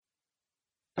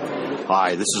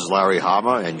Hi, this is Larry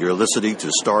Hama, and you're listening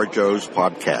to Star Joe's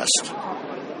podcast.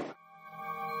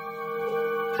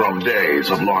 From days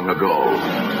of long ago,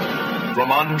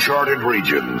 from uncharted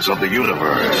regions of the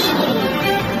universe,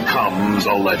 comes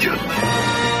a legend.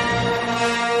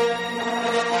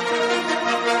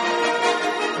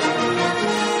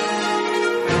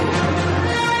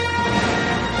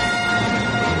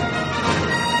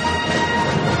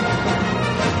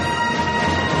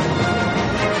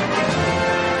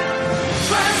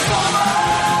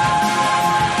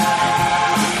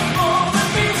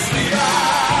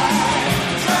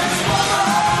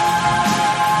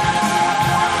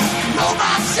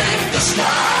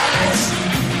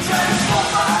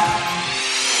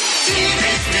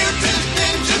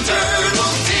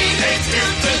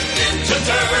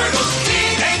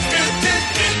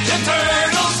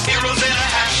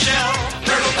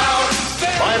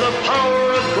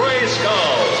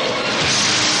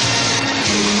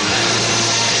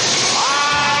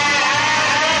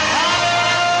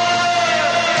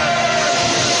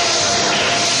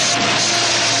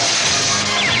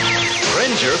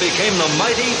 Became the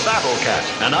mighty Battle Cat,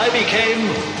 and I became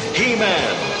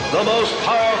He-Man, the most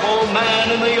powerful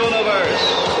man in the universe.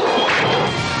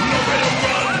 Nowhere to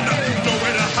run,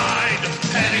 nowhere to hide,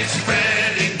 and it's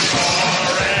spreading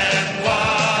far and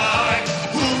wide.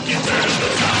 Who can turn the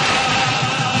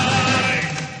tide?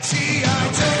 G.I.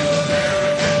 Joe,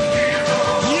 American hero.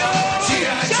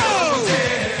 G.I. Joe is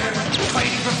there,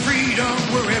 fighting for freedom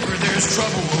wherever there's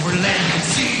trouble over land and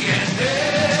sea and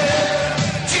air.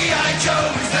 G.I.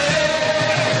 Joe is there.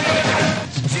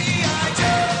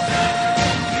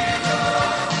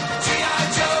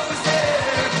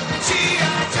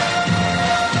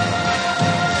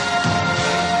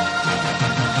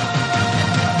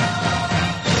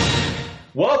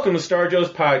 Welcome to Star Joe's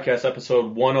podcast,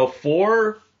 episode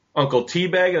 104. Uncle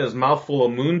Teabag and his mouthful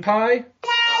of moon pie. I've been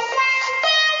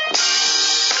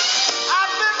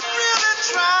really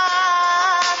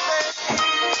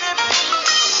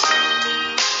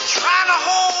trying to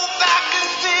hold back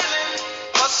this feeling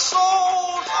for so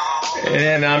long.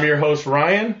 And I'm your host,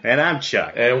 Ryan. And I'm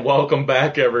Chuck. And welcome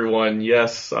back, everyone.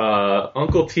 Yes,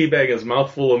 Uncle Teabag and his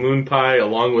mouthful of moon pie,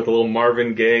 along with a little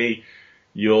Marvin Gaye.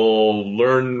 You'll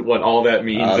learn what all that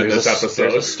means in this episode.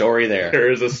 There's a story there.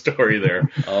 There is a story there.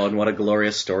 Oh, and what a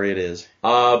glorious story it is.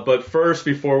 But first,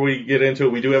 before we get into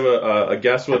it, we do have a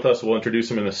guest with us. We'll introduce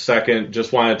him in a second.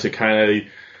 Just wanted to kind of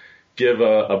give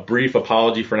a brief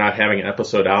apology for not having an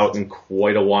episode out in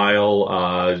quite a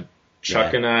while.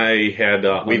 Chuck and I had...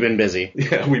 we've been busy.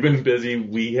 Yeah, we've been busy.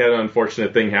 We had an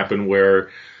unfortunate thing happen where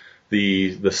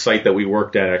the site that we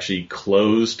worked at actually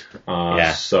closed,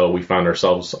 so we found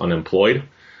ourselves unemployed.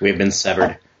 We've been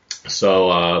severed.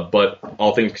 So, but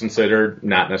all things considered,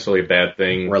 not necessarily a bad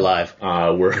thing. We're alive.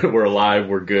 We're alive.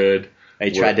 We're good.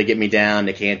 They tried to get me down.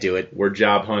 They can't do it. We're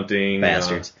job hunting.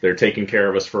 Bastards. They're taking care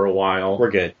of us for a while.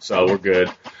 We're good. So we're good.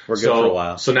 We're good for a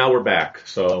while. So now we're back.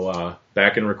 So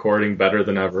back in recording, better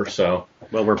than ever. So.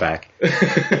 Well, we're back.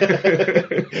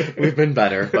 We've been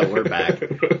better, but we're back.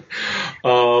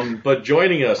 But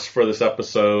joining us for this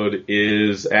episode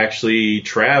is actually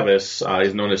Travis.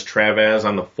 He's known as Travaz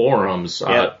on the forums.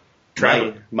 Yep.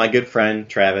 My good friend,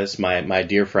 Travis, my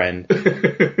dear friend,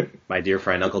 my dear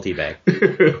friend, Uncle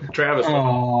Teabag. Travis,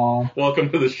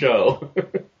 welcome to the show.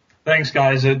 Thanks,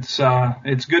 guys. It's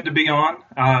good to be on.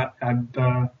 I've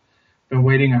been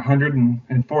waiting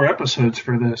 104 episodes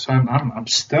for this. I'm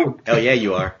stoked. Oh yeah,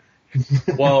 you are.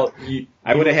 Well,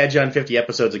 I would have had you on 50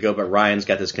 episodes ago, but Ryan's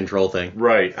got this control thing.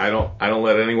 Right. I don't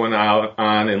let anyone out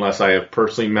on unless I have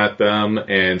personally met them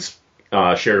and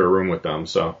shared a room with them.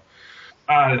 So.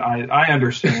 I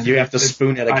understand. You have to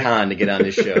spoon at a con to get on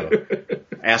this show.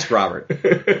 Ask Robert.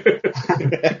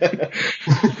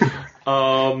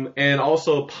 And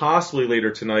also possibly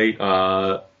later tonight,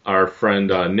 our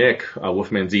friend Nick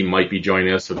Wolfman Z might be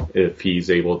joining us if he's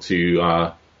able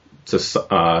to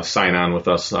sign on with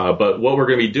us. But what we're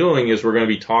going to be doing is we're going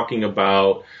to be talking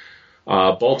about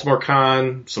Baltimore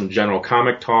Con, some general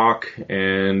comic talk,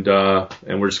 and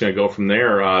we're just going to go from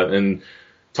there. And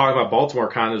talking about Baltimore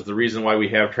Con is the reason why we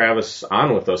have Travis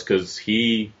on with us, because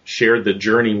he shared the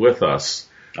journey with us.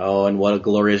 Oh, and what a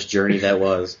glorious journey that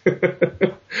was.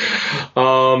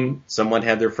 Someone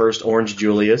had their first Orange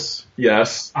Julius.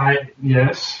 Yes.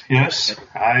 Yes.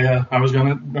 I was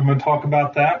gonna talk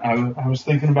about that. I was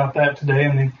thinking about that today,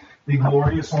 and the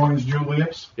glorious Orange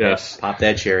Julius. Yes. Pop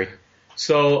that cherry.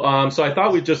 So I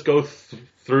thought we'd just go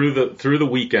through the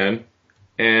weekend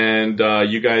and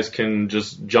you guys can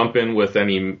just jump in with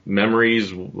any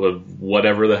memories of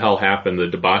whatever the hell happened, the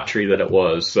debauchery that it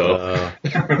was. So,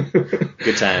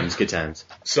 Good times.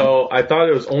 So I thought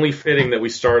it was only fitting that we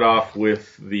start off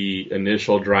with the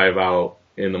initial drive out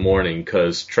in the morning,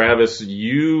 because Travis,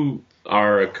 you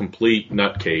are a complete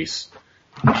nutcase.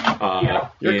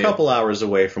 You're a couple hours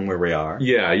away from where we are.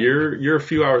 Yeah, you're a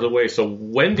few hours away. So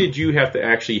when did you have to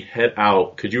actually head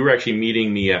out? Because you were actually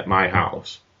meeting me at my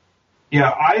house. Yeah,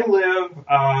 I live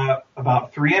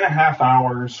about 3.5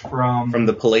 hours from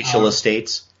the palatial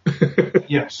estates.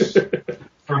 Yes,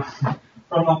 from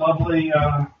the lovely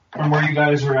from where you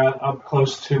guys are at, up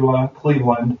close to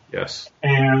Cleveland. Yes.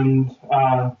 And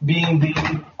being the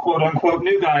quote unquote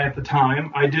new guy at the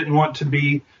time, I didn't want to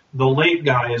be the late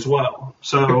guy as well.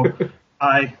 So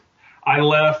I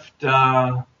left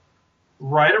right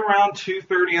around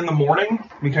 2:30 in the morning,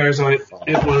 because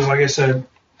it was, like I said,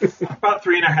 about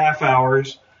 3.5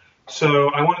 hours. So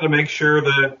I wanted to make sure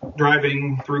that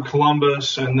driving through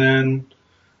Columbus and then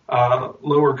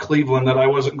lower Cleveland, that I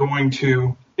wasn't going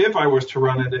to, if I was to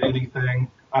run into anything,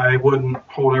 I wouldn't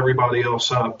hold everybody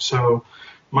else up. So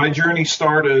my journey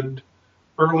started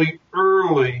early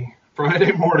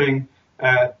Friday morning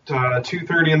at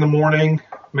 2:30 in the morning,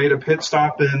 made a pit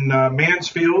stop in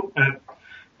Mansfield at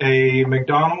a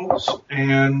McDonald's,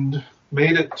 and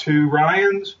made it to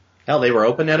Ryan's. Hell, they were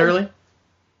open that early?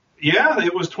 Yeah,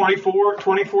 it was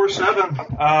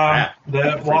 24/7.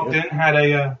 That walked in, had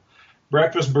a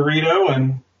breakfast burrito,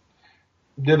 and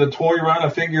did a toy run, a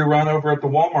figure run over at the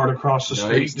Walmart across the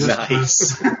street.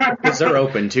 Nice. Because they're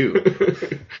open too.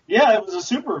 Yeah, it was a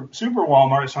super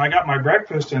Walmart. So I got my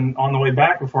breakfast, and on the way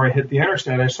back before I hit the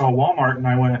interstate, I saw Walmart, and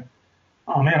I went,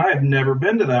 "Oh man, I have never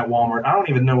been to that Walmart. I don't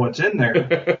even know what's in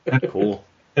there." Cool.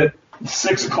 At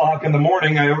 6 o'clock in the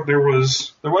morning, there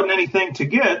wasn't anything to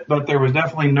get, but there was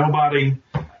definitely nobody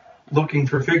looking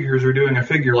for figures or doing a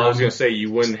figure Well, I run. was going to say,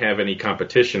 you wouldn't have any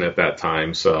competition at that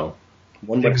time, so.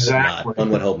 One would Exactly. hope not.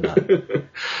 One would hope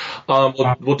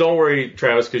not. Well, don't worry,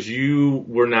 Travis, because you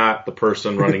were not the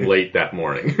person running late that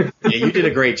morning. Yeah, you did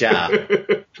a great job.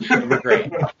 You were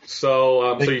great.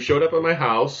 So you showed up at my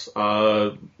house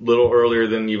a little earlier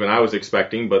than even I was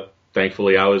expecting, but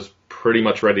thankfully I was pretty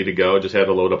much ready to go. Just had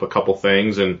to load up a couple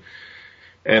things, and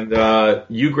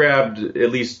you grabbed at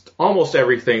least almost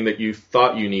everything that you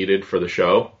thought you needed for the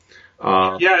show.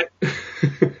 Yeah,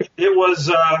 it was,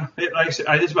 like I said,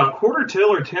 it's about 6:45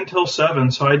 or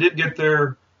 7:10, so I did get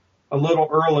there a little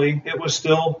early. It was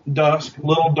still dusk, a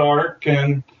little dark,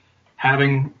 and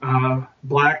having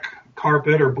black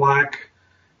carpet or black,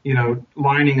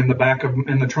 lining in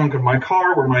the trunk of my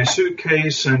car where my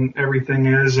suitcase and everything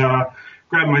is.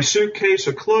 Grabbed my suitcase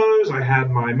of clothes. I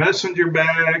had my messenger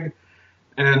bag,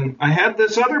 and I had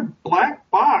this other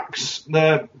black box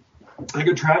that, like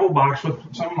a travel box with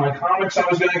some of my comics I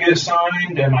was going to get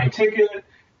signed, and my ticket,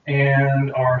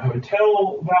 and our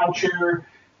hotel voucher,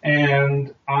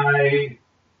 and I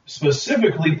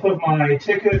specifically put my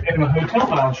ticket and the hotel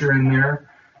voucher in there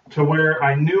to where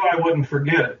I knew I wouldn't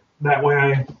forget it. That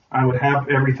way I would have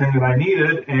everything that I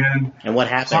needed, and what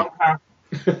happened?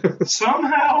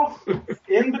 Somehow,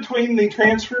 in between the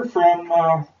transfer from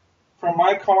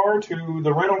my car to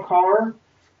the rental car,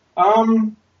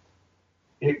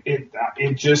 it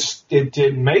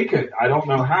didn't make it. I don't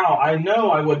know how. I know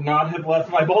I would not have left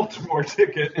my Baltimore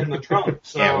ticket in the trunk.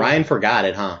 So Yeah, Ryan forgot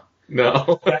it, huh?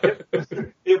 No.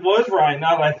 it was Ryan.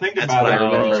 Now that I think That's about what it, I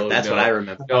remember. No, That's no. what I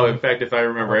remember. No, in fact, if I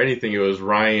remember anything, it was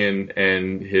Ryan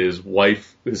and his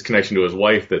wife, his connection to his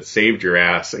wife, that saved your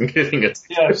ass in getting it.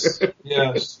 Yes,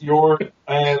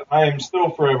 and I am still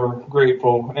forever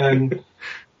grateful. And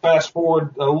fast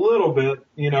forward a little bit,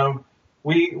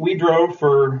 we drove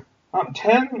for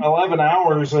 10, 11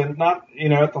 hours, and not,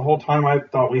 at the whole time I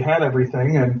thought we had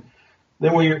everything, and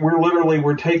then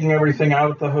we're taking everything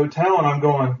out at the hotel, and I'm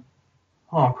going,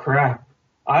 oh crap,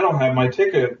 I don't have my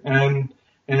ticket, and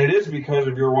it is because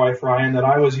of your wife, Ryan, that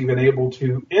I was even able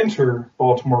to enter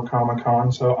Baltimore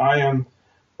Comic-Con, so I am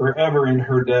forever in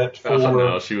her debt for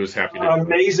No, she was happy to.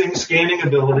 amazing scanning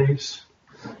abilities.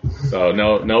 So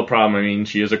no problem. I mean,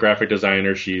 she is a graphic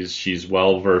designer. She's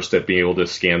well versed at being able to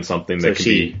scan something So that can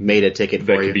she made a ticket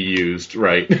that for can you. be used,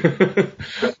 right?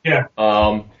 Yeah.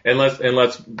 And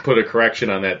let's put a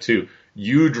correction on that too.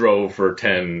 You drove for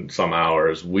 10 some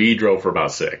hours. We drove for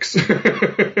about 6.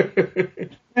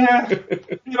 Yeah,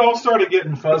 it all started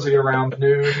getting fuzzy around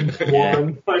noon,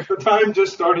 1. Like the time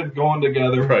just started going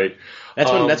together. Right.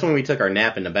 That's when we took our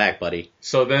nap in the back, buddy.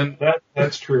 So then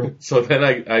That's true. So then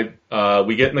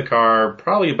we get in the car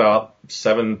probably about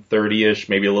 7:30ish,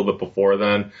 maybe a little bit before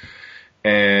then,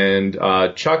 and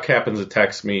Chuck happens to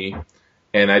text me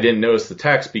and I didn't notice the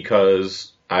text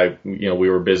because we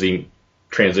were busy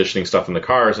transitioning stuff in the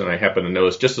cars, and I happened to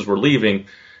notice just as we're leaving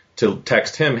to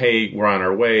text him, hey, we're on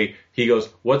our way. He goes,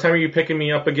 what time are you picking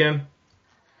me up again?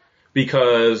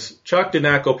 Because Chuck did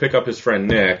not go pick up his friend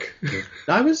Nick.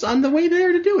 I was on the way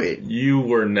there to do it. You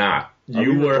were not.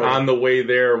 You were on the way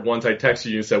there once I texted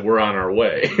you and said, we're on our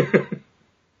way.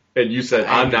 And you said,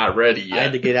 I'm not ready yet. I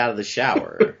had to get out of the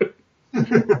shower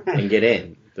and get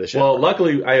in the shower. Well,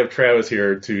 luckily I have Travis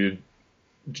here to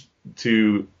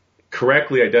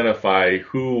correctly identify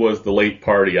who was the late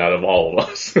party out of all of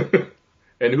us.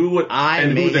 And who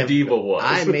the diva was.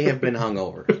 I may have been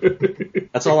hungover.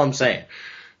 That's all I'm saying.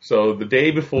 So the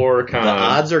day before con, the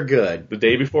odds are good. The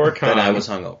day before con, that I was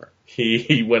hungover.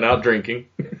 He went out drinking.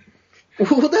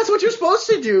 Well, that's what you're supposed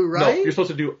to do, right? No, you're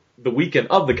supposed to do the weekend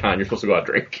of the con. You're supposed to go out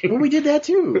drinking. Well, we did that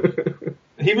too.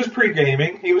 He was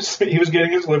pre-gaming. He was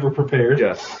getting his liver prepared.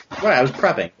 Yes. Right, I was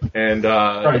prepping. And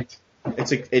right.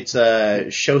 It's a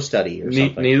show study or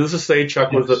something. Needless to say,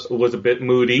 Chuck was a bit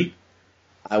moody.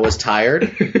 I was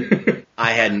tired.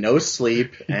 I had no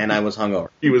sleep, and I was hungover.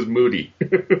 He was moody.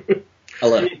 A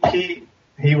little.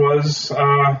 He was.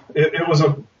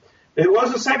 It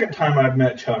was the second time I've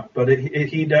met Chuck, but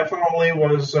he definitely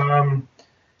was.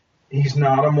 He's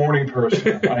not a morning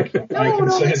person. I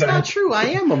can say that's that. not true. I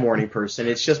am a morning person.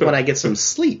 It's just when I get some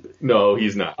sleep. No,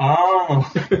 he's not. Oh.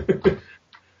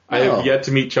 I have yet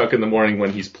to meet Chuck in the morning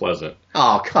when he's pleasant.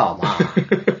 Oh, come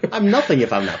on. I'm nothing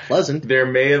if I'm not pleasant. There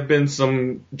may have been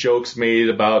some jokes made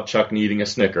about Chuck needing a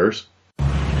Snickers.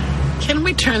 Can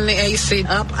we turn the AC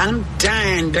up? I'm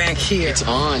dying back here. It's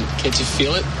on. Can't you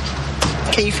feel it?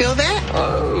 Can you feel that?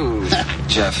 Oh.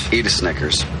 Jeff, eat a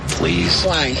Snickers, please.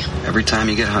 Why? Every time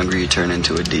you get hungry, you turn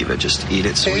into a diva. Just eat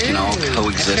it so we can all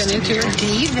coexist. Turn into a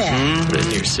diva. Put it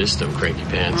in your system, cranky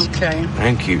pants. Okay.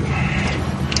 Thank you.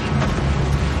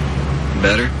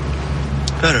 Better?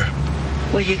 Better.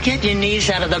 Will you get your knees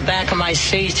out of the back of my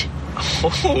seat?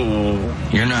 Oh.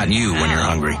 You're not you when you're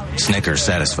hungry. Snickers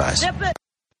satisfies.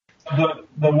 The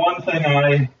one thing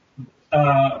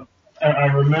I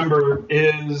remember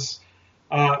is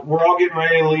we're all getting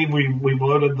ready to leave. We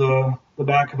loaded the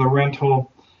back of the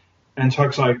rental, and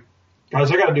Chuck's like,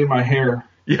 guys, I got to do my hair.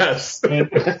 Yes. And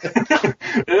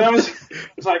I was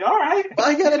like, all right.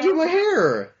 I got to do my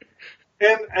hair.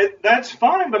 And that's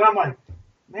fine, but I'm like,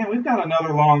 man, we've got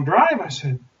another long drive. I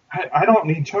said, I don't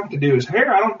need Chuck to do his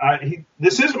hair.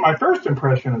 This isn't my first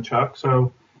impression of Chuck,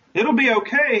 so it'll be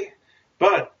okay.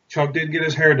 But Chuck did get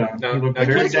his hair done. No, he looked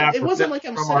very dapper. It wasn't like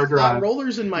I'm from our drive.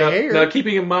 rollers in my hair. Now,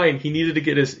 keeping in mind, he needed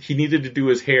to do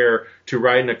his hair to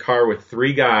ride in a car with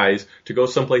 3 guys to go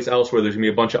someplace else where there's gonna be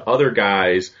a bunch of other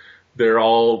guys. They're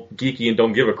all geeky and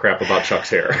don't give a crap about Chuck's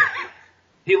hair.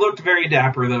 He looked very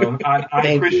dapper, though. I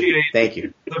appreciate Thank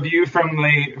you. the view from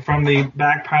the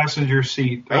back passenger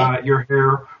seat. Your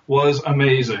hair was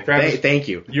amazing. Travis, thank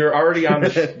you. You're already on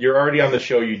the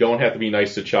show. You don't have to be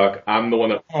nice to Chuck. I'm the one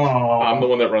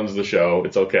that runs the show.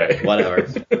 It's okay. Whatever.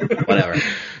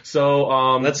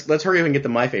 So let's hurry up and get to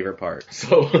my favorite part.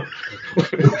 So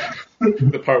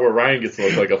the part where Ryan gets to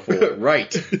look like a fool.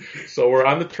 Right. So we're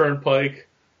on the turnpike.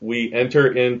 We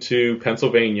enter into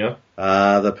Pennsylvania.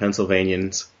 The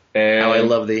Pennsylvanians. And how I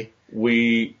love thee.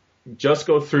 We just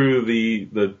go through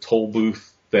the toll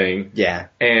booth thing. Yeah.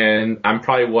 And I'm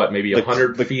probably, maybe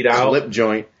 100 feet out? Clip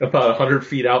joint. About 100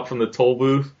 feet out from the toll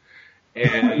booth.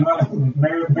 And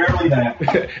barely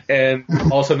that. And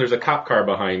all of a sudden there's a cop car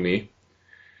behind me.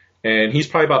 And he's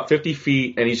probably about 50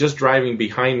 feet, and he's just driving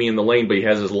behind me in the lane, but he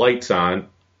has his lights on.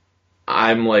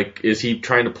 I'm like, is he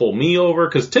trying to pull me over?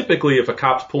 Because typically if a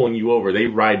cop's pulling you over, they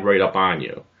ride right up on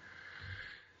you.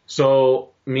 So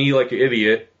me, like an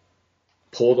idiot,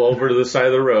 pulled over to the side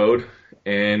of the road,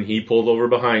 and he pulled over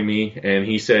behind me, and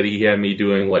he said he had me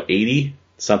doing, 80?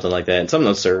 Something like that. Something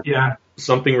absurd. Yeah.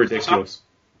 Something ridiculous.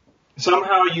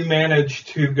 Somehow you managed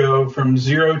to go from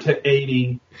 0 to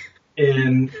 80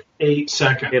 in 8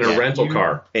 seconds. In a rental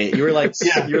car. And you were like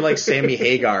Sammy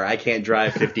Hagar. I can't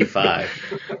drive 55.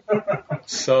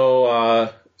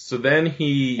 So then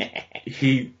he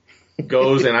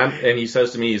goes and he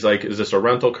says to me, he's like, "Is this a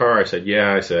rental car?" I said,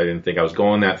 "Yeah." I said, "I didn't think I was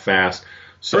going that fast."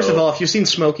 So, first of all, if you've seen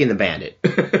Smokey and the Bandit,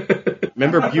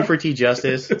 remember Buford T.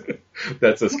 Justice?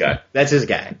 That's this guy. That's his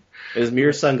guy. His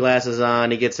mirror sunglasses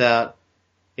on. He gets out.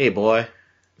 Hey, boy.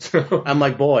 I'm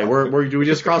like, boy, we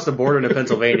just crossed the border into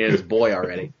Pennsylvania and it's boy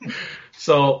already.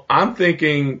 So I'm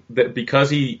thinking that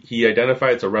because he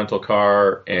identified it's a rental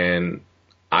car and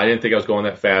I didn't think I was going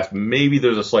that fast, maybe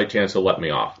there's a slight chance he'll let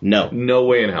me off. No. No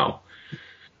way in hell.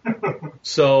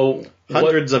 So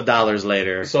Hundreds of dollars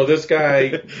later. So this guy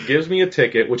gives me a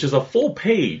ticket, which is a full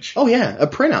page. Oh yeah, a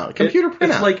printout, a computer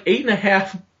printout. It's like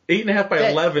 8.5 by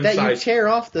 11 that size. you tear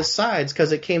off the sides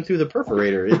because it came through the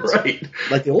perforator. It's right.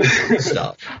 Like the old school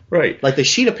stuff. Right. Like the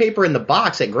sheet of paper in the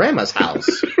box at Grandma's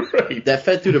house. Right. That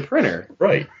fed through the printer.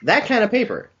 Right. That kind of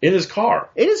paper. In his car.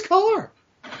 In his car.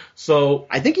 So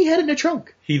I think he had it in the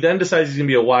trunk. He then decides he's going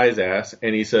to be a wise ass,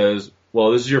 and he says,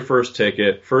 well, this is your first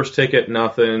ticket. First ticket,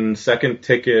 nothing. Second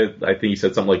ticket, I think he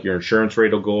said something like your insurance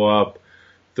rate will go up.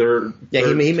 Third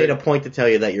he made a point to tell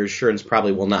you that your insurance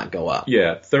probably will not go up.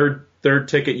 Yeah. Third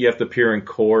ticket, you have to appear in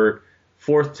court.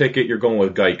 Fourth ticket, you're going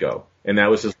with Geico. And that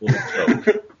was his little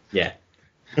joke. Yeah.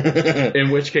 In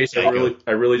which case, I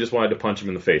really just wanted to punch him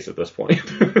in the face at this point.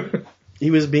 He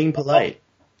was being polite.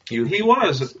 He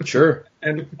was. Sure.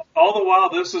 And all the while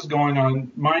this is going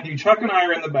on, mind you, Chuck and I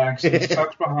are in the back seat.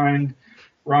 Chuck's behind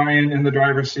Ryan in the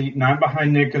driver's seat, and I'm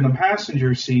behind Nick in the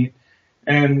passenger seat.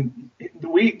 And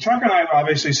Chuck and I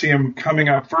obviously see him coming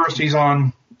up first. He's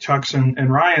on Chuck's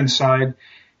and Ryan's side.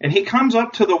 And he comes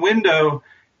up to the window,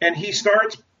 and he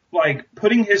starts, like,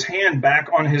 putting his hand back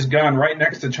on his gun right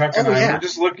next to Chuck and I. Yeah. And we're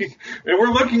just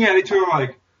looking at each other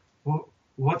like, well,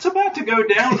 what's about to go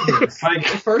down here? Like,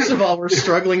 first of all, we're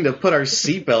struggling to put our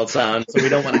seatbelts on, so we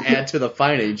don't want to add to the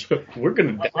fineage. We're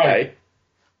going to die. Right.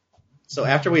 So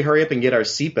after we hurry up and get our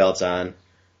seatbelts on,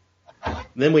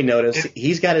 then we notice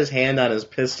he's got his hand on his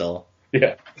pistol.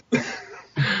 Yeah.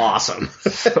 Awesome.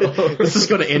 This is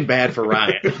going to end bad for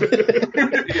Ryan.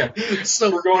 Yeah. So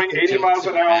we're going 80 miles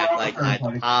an hour. Like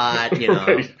pot, you know.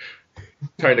 Right.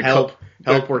 Trying to help,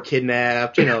 we're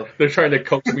kidnapped, you know. They're trying to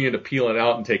coax me into peeling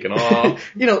out and taking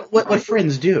off. You know, what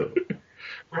friends do.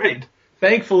 Right.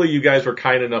 Thankfully, you guys were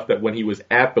kind enough that when he was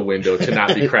at the window to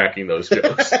not be cracking those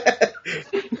jokes.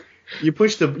 You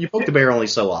poke the bear only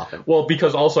so often. Well,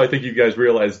 because also I think you guys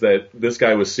realized that this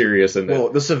guy was serious and that, well,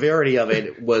 the severity of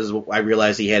it was I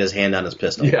realized he had his hand on his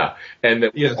pistol. Yeah, and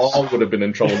that we all would have been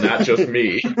in trouble, not just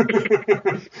me.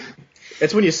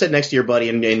 It's when you sit next to your buddy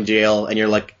in jail and you're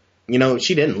like, you know,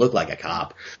 she didn't look like a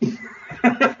cop.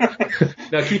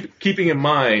 Now, keeping in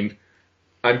mind,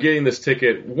 I'm getting this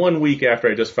ticket 1 week after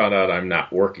I just found out I'm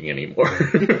not working anymore.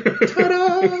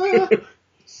 Ta-da!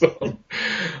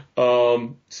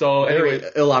 So anyway,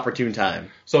 very ill-opportune time.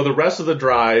 So the rest of the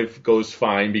drive goes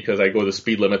fine because I go the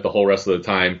speed limit the whole rest of the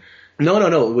time.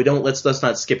 No. We don't. Let's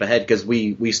not skip ahead because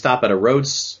we stop at a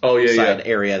roadside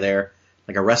area there,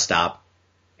 like a rest stop,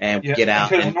 and we get out.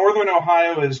 Because Northern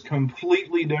Ohio is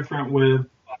completely different with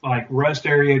like rest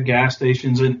area, gas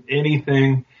stations, and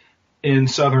anything in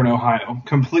Southern Ohio.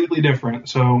 Completely different.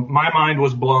 So my mind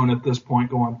was blown at this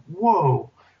point, going, "Whoa."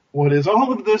 What is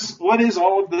all of this? What is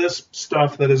all of this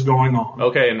stuff that is going on?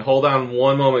 Okay, and hold on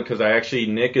one moment because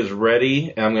Nick is ready,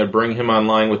 and I'm going to bring him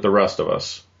online with the rest of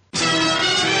us.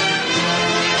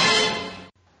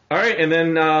 All right, and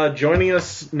then joining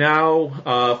us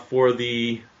now for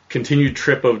the continued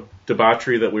trip of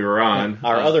debauchery that we were on.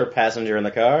 Our other passenger in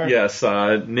the car. Yes,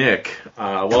 Nick.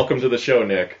 Welcome to the show,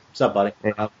 Nick. What's up, buddy?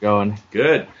 Hey, how's it going?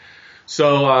 Good.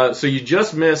 So you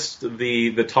just missed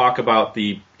the talk about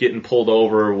the getting pulled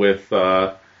over with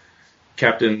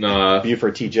Captain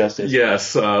Buford T. Justice.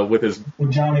 Yes,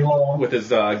 with Johnny Law, with his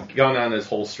gun on his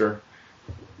holster.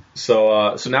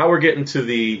 So now we're getting to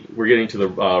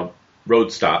the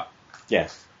road stop.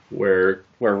 Yes, where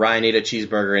Ryan ate a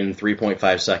cheeseburger in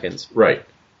 3.5 seconds. Right.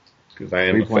 Because I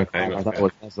am 3.5. I thought it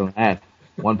was less than that.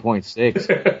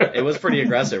 1.6. It was pretty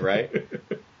aggressive, right?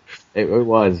 It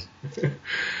was.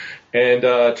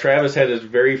 And Travis had his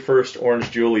very first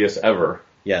Orange Julius ever.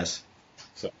 Yes.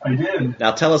 So. I did.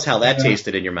 Now tell us how that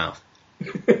tasted in your mouth.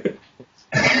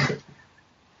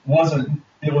 Wasn't.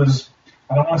 It was,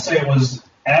 I don't want to say it was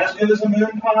as good as a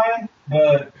moon pie,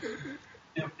 but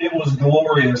it was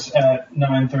glorious at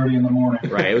 9:30 in the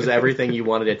morning. Right. It was everything you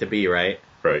wanted it to be, right?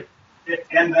 Right.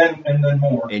 And then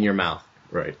more. In your mouth.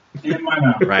 Right. In my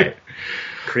mouth. Right.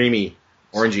 Creamy.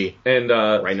 Orangey. And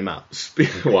right in the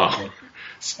mouth. Wow.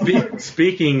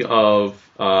 Speaking of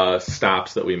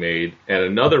stops that we made, at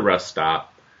another rest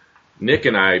stop, Nick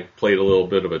and I played a little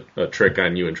bit of a trick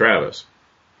on you and Travis.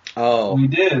 Oh. We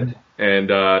did. And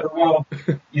well,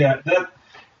 yeah,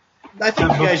 I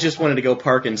think you guys just wanted to go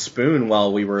park and spoon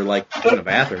while we were like in the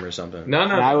bathroom or something. No.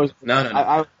 I was No.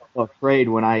 I was afraid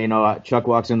when Chuck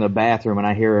walks in the bathroom and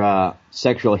I hear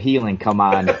Sexual Healing come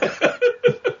on.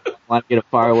 I want to get as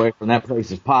far away from that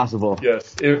place as possible.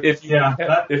 Yes. If you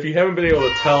haven't been able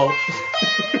to tell.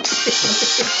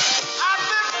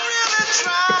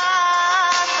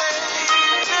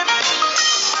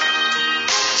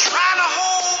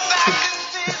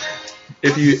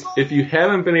 if you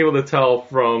haven't been able to tell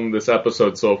from this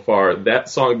episode so far, that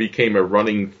song became a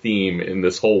running theme in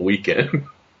this whole weekend.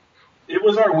 It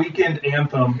was our weekend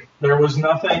anthem. There was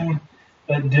nothing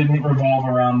that didn't revolve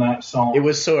around that song. It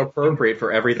was so appropriate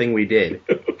for everything we did.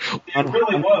 It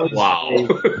really was. Wow.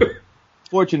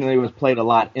 Fortunately, it was played a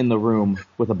lot in the room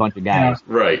with a bunch of guys.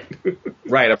 Yeah. Right.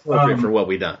 Right, appropriate for what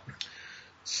we done.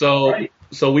 So Right.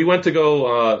 so we went to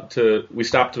go we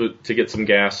stopped to get some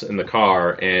gas in the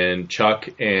car, and Chuck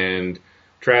and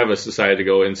Travis decided to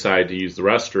go inside to use the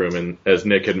restroom, and as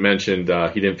Nick had mentioned,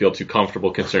 he didn't feel too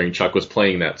comfortable considering Chuck was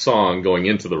playing that song going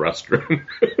into the restroom.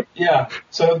 Yeah,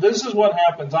 so this is what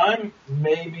happens. I'm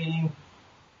maybe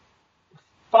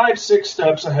 5-6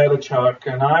 steps ahead of Chuck,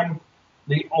 and I'm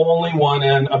the only one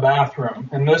in a bathroom.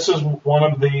 And this is one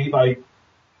of the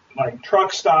like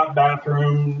truck stop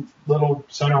bathroom, little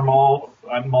center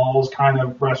malls kind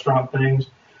of restaurant things.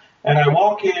 And I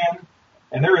walk in,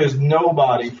 and there is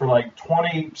nobody for like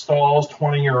 20 stalls,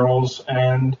 20-year-olds,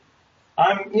 and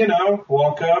I'm,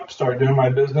 walk up, start doing my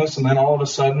business, and then all of a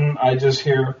sudden I just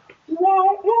hear, wah,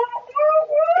 wah, wah,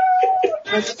 wah.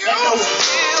 And it's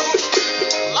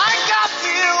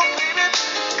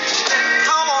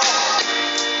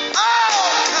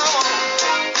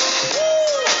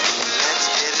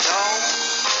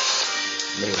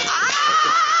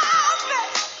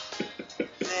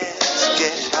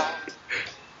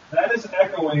that is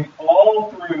echoing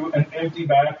all through an empty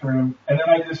bathroom, and then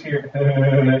I just hear,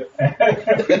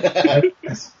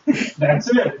 that's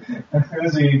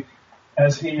it.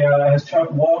 As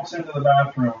Chuck walks into the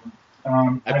bathroom.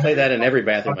 I play that in every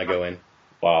bathroom I go in.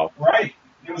 Wow. Right.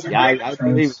 It was a Yeah, great I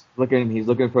believe he's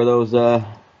looking for those toe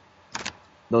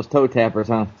tappers,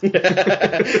 huh?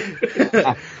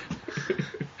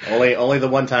 Only the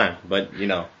one time, but I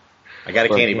got a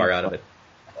candy bar out of it.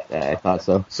 Yeah, I thought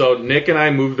so. So Nick and I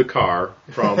moved the car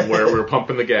from where we were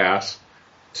pumping the gas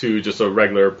to just a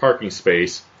regular parking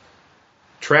space.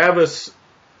 Travis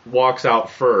walks out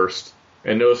first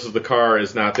and notices the car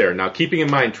is not there. Now, keeping in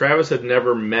mind, Travis had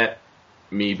never met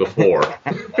me before.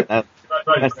 That's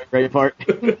the great part.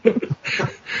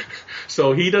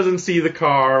 So he doesn't see the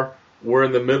car. We're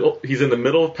in the middle. He's in the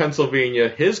middle of Pennsylvania.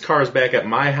 His car's back at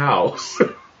my house.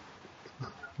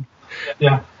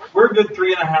 Yeah. We're a good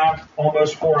 3.5,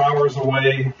 almost 4 hours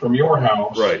away from your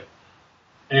house. Right.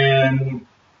 And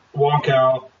walk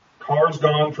out. Car's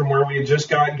gone from where we had just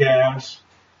got gas.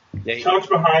 Yeah, Chuck's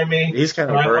behind me. He's kind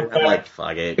of and I burnt. look I'm back. like,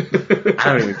 fuck it.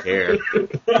 I don't even care.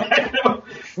 I know.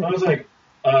 I was like,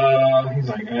 he's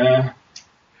like,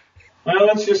 well,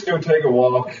 let's just go take a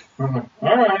walk. I'm like,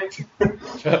 all right.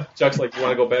 Chuck's like, you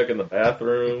want to go back in the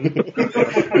bathroom?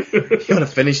 You want to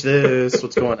finish this?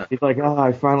 What's going on? He's like, oh,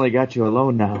 I finally got you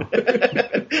alone now.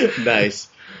 Nice.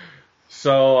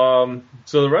 So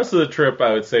the rest of the trip,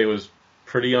 I would say, was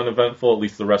pretty uneventful, at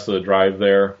least the rest of the drive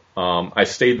there. I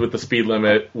stayed with the speed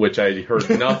limit, which I heard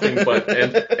nothing but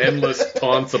endless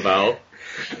taunts about.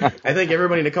 I think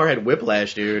everybody in the car had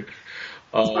whiplash, dude.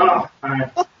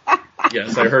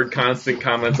 Yes, I heard constant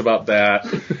comments about that.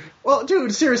 Well,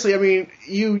 dude, seriously, I mean,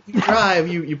 you drive,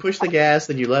 you push the gas,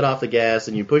 then you let off the gas,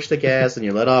 and you push the gas, and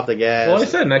you let off the gas. Well, I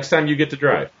said next time you get to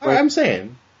drive. I'm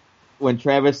saying. When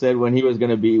Travis said when he was going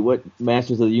to be what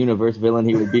Masters of the Universe villain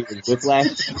he would be with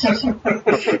Whiplash.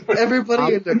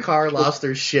 Everybody in the car lost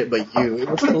their shit but you. It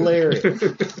was hilarious.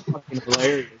 Fucking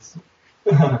hilarious.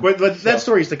 But that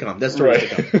story's to come. That story's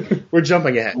to come. We're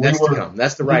jumping ahead. That's to come.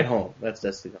 That's the ride home. That's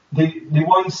to come. The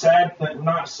one sad thing,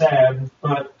 not sad,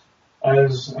 but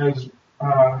as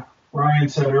Ryan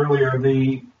said earlier,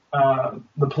 the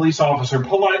police officer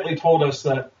politely told us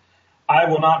that I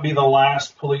will not be the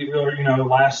last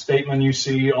last statement you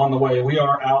see on the way. We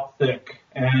are out thick,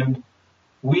 and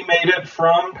we made it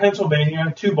from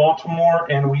Pennsylvania to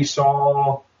Baltimore, and we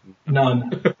saw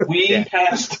none. We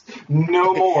passed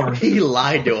no more. He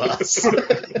lied to us.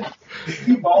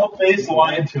 He bald-faced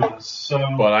lied to us.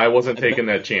 So, but I wasn't taking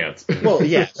that chance. Well,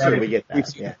 yeah, sure, we get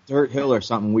that. Yeah. Dirt hill or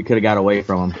something, we could have got away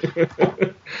from him.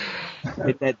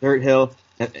 Hit that dirt hill.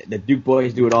 The Duke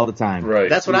boys do it all the time. Right.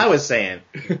 That's what I was saying.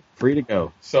 Free to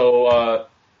go. So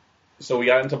we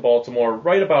got into Baltimore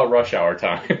right about rush hour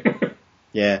time.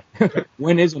 Yeah.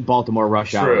 When isn't Baltimore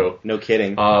rush hour? True. No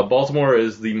kidding. Baltimore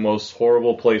is the most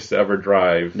horrible place to ever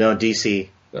drive. No,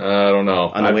 D.C. I don't know.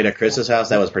 On the way to Chris's house,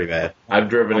 that was pretty bad. I've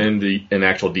driven in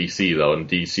actual D.C., though, and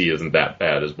D.C. isn't that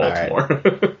bad as Baltimore.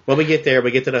 Right. Well, we get there.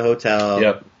 We get to the hotel.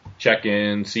 Yep. Check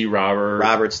in, see Robert.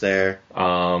 Robert's there.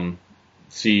 Wasn't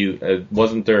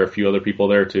there a few other people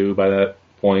there, too, by that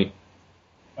point?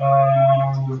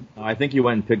 I think you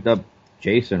went and picked up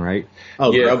Jason, right?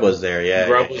 Oh, yeah. Grub was there, yeah.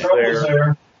 Grub was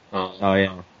there. Oh,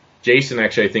 yeah. Jason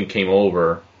actually, I think, came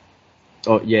over.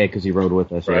 Oh yeah, because he rode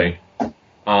with us. Right.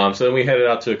 Yeah. So then we headed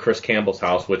out to Chris Campbell's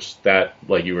house, which that,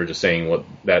 like you were just saying,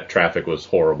 that traffic was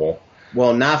horrible.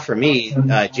 Well, not for me.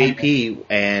 JP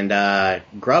and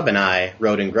Grubb and I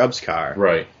rode in Grubb's car.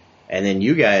 Right. And then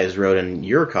you guys rode in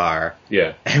your car.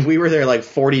 Yeah. And we were there like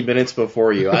 40 minutes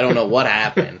before you. I don't know what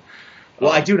happened.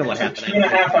 Well, I do know what happened.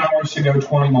 2.5 hours to go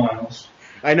 20 miles.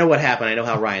 I know what happened. I know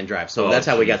how Ryan drives. So that's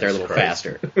how we got there a little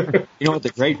faster. You know what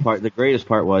the greatest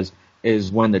part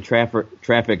is when the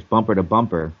traffic's bumper to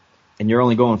bumper, and you're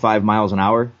only going 5 miles an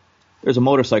hour. There's a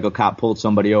motorcycle cop pulled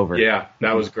somebody over. Yeah,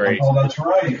 that was great. Oh, that's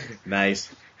right.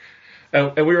 Nice.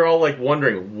 And we were all like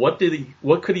wondering, what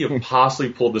could he have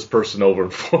possibly pulled this person over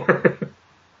for?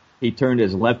 He turned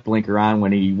his left blinker on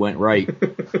when he went right. He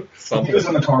was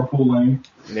in the carpool lane.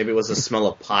 Maybe it was the smell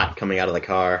of pot coming out of the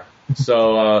car.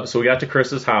 So we got to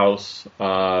Chris's house.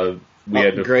 We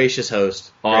had a gracious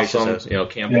host. Awesome. Gracious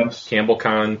host.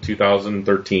 CampbellCon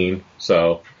 2013.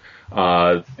 So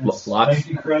lots. Thank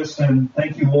you, Chris, and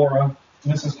thank you, Laura,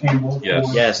 Mrs. Campbell.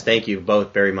 Yes, thank you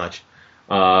both very much.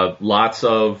 Lots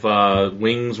of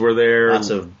wings were there. Lots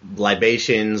of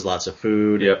libations, lots of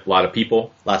food. Yep, a lot of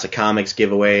people. Lots of comics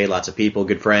giveaway, lots of people,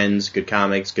 good friends, good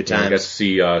comics, good times. I got to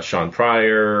see Sean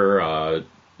Pryor,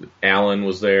 Alan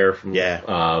was there from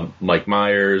Mike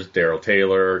Myers, Daryl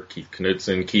Taylor, Keith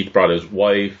Knudsen. Keith brought his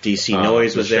wife. DC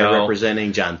Noise was there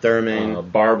representing John Thurman.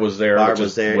 Barb was there, which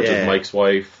is Mike's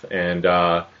wife, and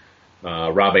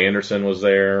Rob Anderson was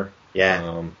there.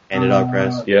 Yeah, and at our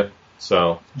press. Yep.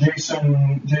 So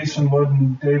Jason Wood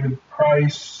and David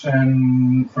Price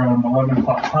and from 11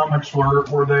 O'Clock Comics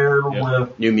were there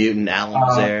with New Mutant. Alan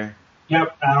was there.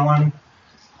 Yep, Alan.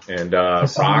 And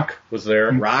Rock was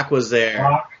there. Rock was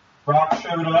there. Rock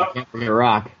showed up. Can't forget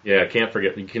Rock. Yeah, can't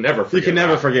forget. You can never forget. You can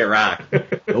never forget Rock.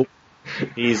 Nope.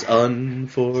 He's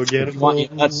unforgettable.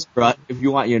 If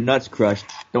you want your nuts crushed,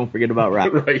 don't forget about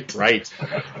Rock. Right.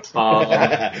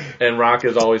 And Rock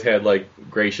has always had like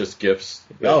gracious gifts.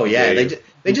 Oh yeah,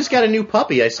 they just got a new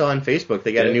puppy. I saw on Facebook.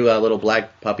 They got a new little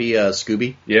black puppy,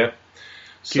 Scooby. Yeah,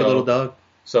 cute little dog.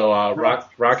 So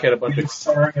Rock had a bunch of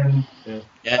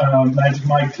Magic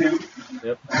Mike too.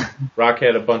 Yep. Rock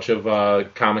had a bunch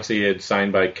of comics he had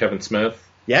signed by Kevin Smith.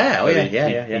 Yeah,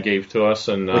 He gave to us,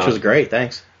 and which was great.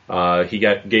 Thanks. He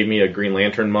gave me a Green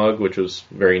Lantern mug, which was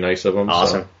very nice of him.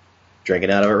 Awesome. So.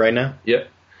 Drinking out of it right now? Yep.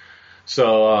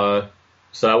 So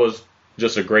that was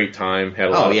just a great time. Had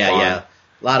a lot of fun. Yeah.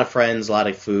 A lot of friends, a lot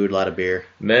of food, a lot of beer.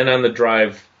 And then on the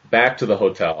drive back to the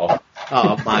hotel.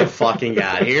 Oh my fucking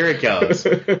God. Here it goes.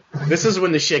 This is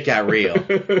when the shit got real.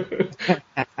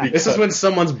 This is when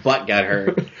someone's butt got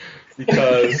hurt.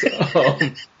 Because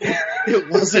it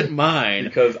wasn't mine.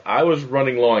 Because I was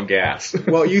running low on gas.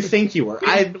 Well, you think you were.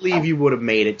 I believe you would have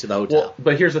made it to the hotel. Well,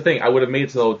 but here's the thing. I would have made it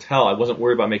to the hotel. I wasn't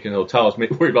worried about making it to the hotel. I was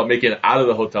worried about making it out of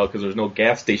the hotel because there's no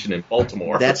gas station in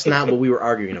Baltimore. That's not what we were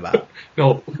arguing about.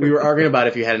 No. We were arguing about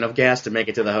if you had enough gas to make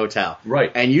it to the hotel.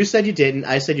 Right. And you said you didn't.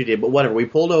 I said you did. But whatever. We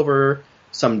pulled over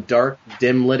some dark,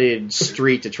 dim-lighted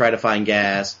street to try to find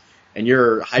gas. And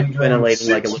you're hyperventilating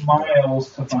like a 6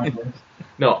 miles to find it.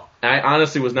 No, I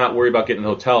honestly was not worried about getting to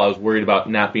the hotel. I was worried about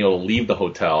not being able to leave the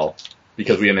hotel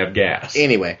because we didn't have gas.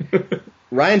 Anyway,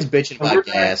 Ryan's bitching about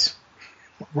gas.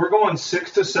 We're going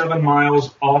 6 to 7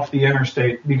 miles off the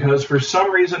interstate because for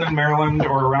some reason in Maryland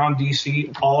or around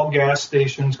D.C., all gas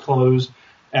stations close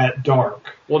at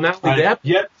dark. Well, not only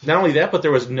that, but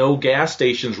there was no gas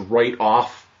stations right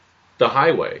off the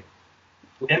highway.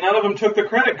 And none of them took the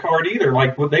credit card either.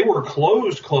 Like, they were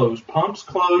closed. Pumps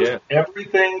closed.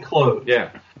 Everything closed.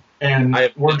 Yeah. And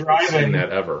we're driving. Seen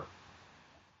that ever.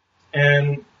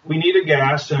 And we needed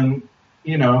gas, and,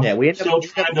 we ended up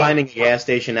finding a gas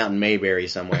station out in Mayberry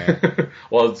somewhere.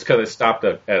 Well, it's because I stopped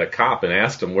at a cop and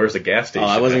asked him, where's the gas station?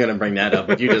 Oh, I wasn't going to bring that up,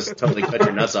 but you just totally cut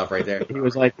your nuts off right there. He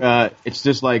was like, it's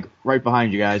just like right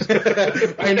behind you guys.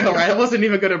 I know, right? I wasn't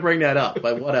even going to bring that up,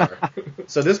 but whatever.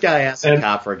 So this guy asked the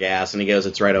cop for gas, and he goes,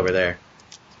 it's right over there.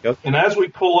 Go. And as we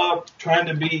pull up, trying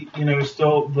to be,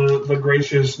 still the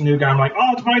gracious new guy, I'm like,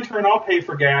 oh, it's my turn, I'll pay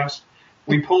for gas.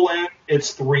 We pull in,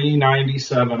 it's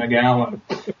 $3.97 a gallon,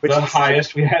 which the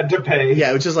highest we had to pay.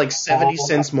 Yeah, which is like 70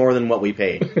 cents more than what we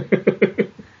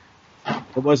paid.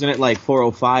 Wasn't it like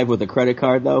 $4.05 with a credit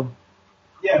card though?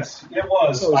 Yes, it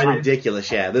was. It was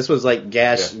ridiculous. Yeah, this was like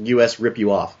gas US rip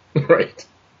you off. Right.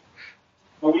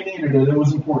 But we needed it. It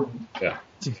was important. Yeah.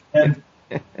 And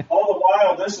all the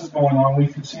while this is going on,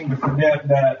 we seem to forget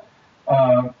that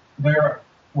there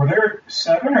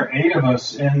 7 or 8 of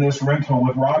us in this rental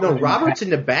with Robert. No, Robert's in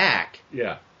the back.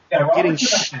 Yeah. Getting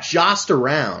jossed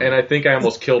around. And I think I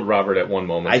almost killed Robert at one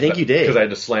moment. I think you did. Because I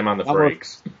had to slam on the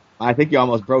brakes. I think you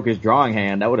almost broke his drawing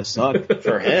hand. That would have sucked.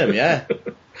 For him, yeah.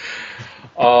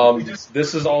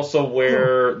 This is also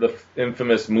where the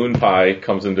infamous moon pie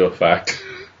comes into effect.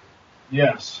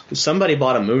 Yes. Somebody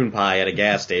bought a moon pie at a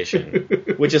gas station,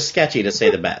 which is sketchy to say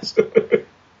the best.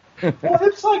 Well,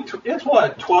 it's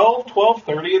what,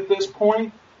 12:30 at this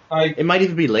point? Like, it might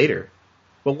even be later.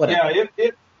 But whatever. Yeah,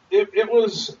 it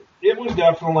was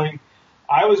definitely,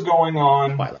 I was going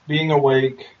on being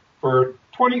awake for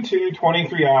 22,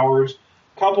 23 hours,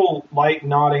 couple light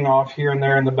nodding off here and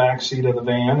there in the back seat of the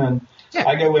van, and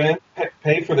I go in,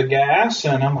 pay for the gas,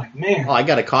 and I'm like, man. Oh, I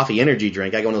got a coffee energy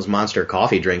drink. I got one of those Monster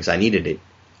coffee drinks. I needed it.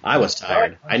 I was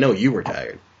tired. I know you were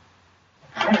tired.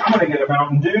 I'm going to get a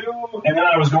Mountain Dew, and then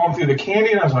I was going through the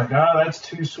candy, and I was like, oh, that's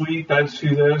too sweet, that's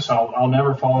too this, I'll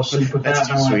never fall asleep with that. That's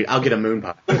too sweet. I'll get a moon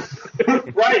pie.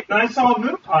 Right, and I saw a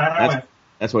moon pie, and I went.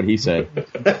 That's what he said.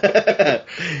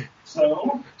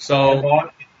 So I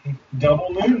bought a double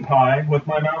moon pie with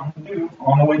my Mountain Dew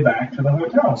on the way back to the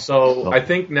hotel. So I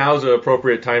think now's an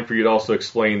appropriate time for you to also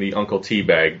explain the Uncle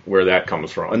Teabag, where that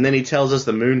comes from. And then he tells us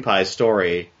the moon pie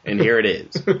story, and here it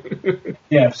is.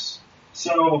 Yes.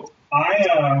 So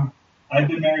I've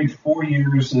been married 4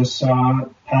 years this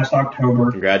past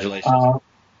October. Congratulations.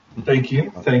 Thank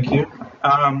you.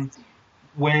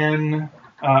 When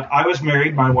I was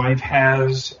married, my wife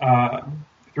has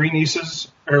 3 nieces,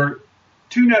 or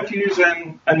 2 nephews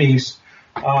and a niece.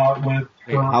 How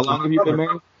long have you been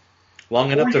married?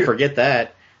 Long enough to forget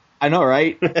that. I know,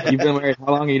 right? You've been married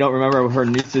how long and you don't remember her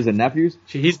nieces and nephews?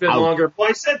 He's been longer. Well,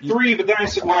 I said 3, but then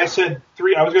when I said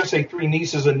 3, I was going to say 3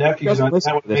 nieces and nephews, and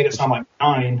that would have made it sound like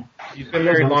 9. He's been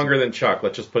married longer than Chuck.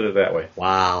 Let's just put it that way.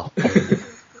 Wow.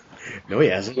 No, he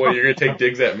hasn't. Well, you're going to take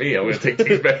digs at me. I'm going to take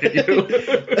digs back at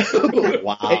you.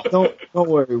 Wow. Hey, don't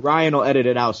worry. Ryan will edit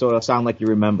it out so it'll sound like you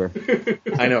remember.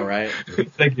 I know, right?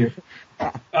 Thank you.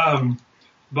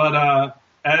 But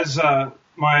as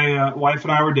my wife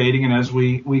and I were dating, and as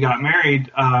we got married,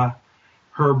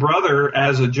 her brother,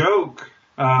 as a joke,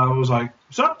 was like,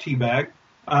 "What's up, Teabag?"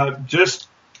 Just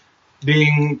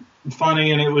being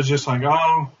funny, and it was just like,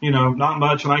 oh, not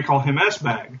much, and I call him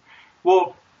S-Bag.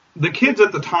 Well, the kids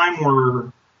at the time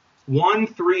were 1,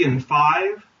 3, and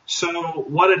 5. So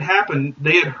what had happened,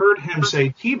 they had heard him say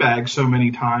Teabag so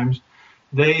many times.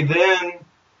 They then,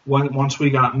 once we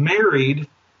got married,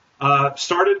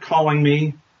 started calling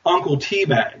me Uncle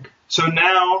Teabag. So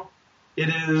now it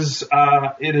is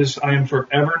I am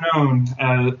forever known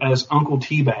as Uncle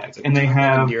Teabag. And they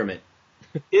have endearment.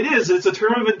 It's a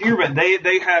term of endearment.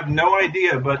 They have no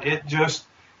idea, but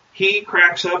he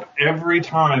cracks up every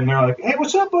time. They're like, "Hey,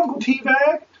 what's up, Uncle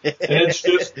Teabag?" And it's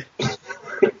just.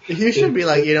 You should be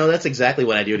like, that's exactly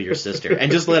what I do to your sister,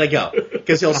 and just let it go,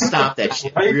 because he'll stop that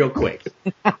shit real quick.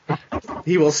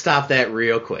 He will stop that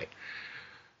real quick.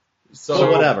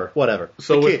 So whatever.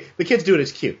 So the kids do it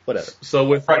as cute. Whatever. So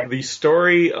with the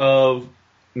story of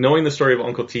knowing the story of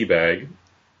Uncle Teabag,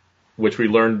 which we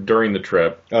learned during the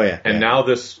trip. Oh yeah. And now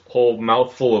this whole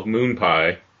mouthful of moon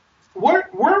pie.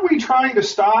 Were we trying to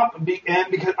stop?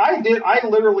 Because I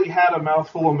literally had a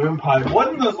mouthful of moon pie.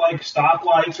 Wasn't the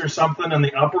stoplights or something in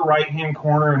the upper right hand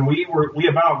corner, and we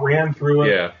about ran through it.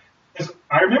 Yeah. 'Cause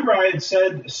I remember I had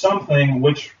said something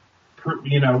which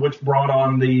brought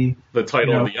on the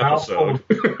title of the episode.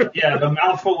 The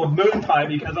mouthful of moon pie,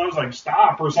 because I was like,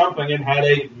 stop or something, and had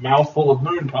a mouthful of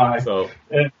moon pie. So,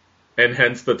 and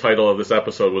hence the title of this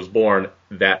episode was born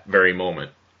that very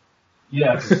moment.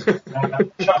 Yes.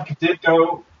 Chuck did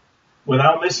go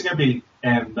without missing a beat,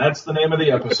 and that's the name of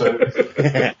the episode.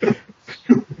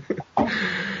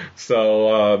 So,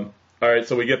 all right,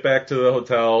 so we get back to the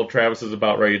hotel. Travis is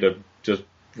about ready to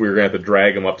we were going to have to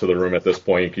drag him up to the room at this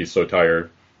point because he's so tired.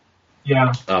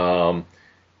 Yeah.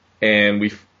 And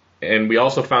we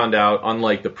also found out,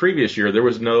 unlike the previous year, there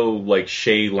was no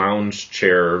Shea lounge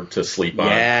chair to sleep on.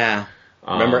 Yeah.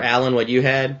 Remember, Alan, what you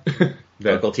had?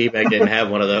 Uncle Teabag didn't have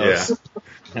one of those. Yeah.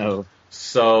 No.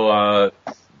 So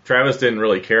Travis didn't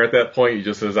really care at that point. He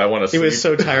just says, "I want to sleep." He was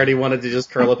so tired he wanted to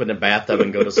just curl up in the bathtub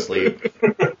and go to sleep.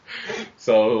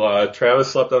 So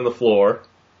Travis slept on the floor.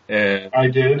 And I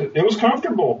did. It was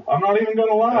comfortable. I'm not even going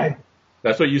to lie.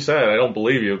 That's what you said. I don't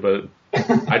believe you, but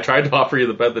I tried to offer you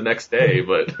the bed the next day,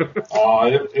 but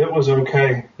it was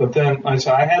okay. But then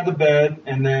I had the bed,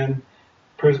 and then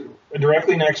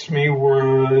directly next to me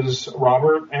was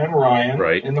Robert and Ryan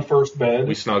in the first bed.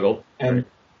 We snuggled. And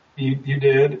you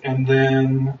did. And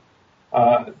then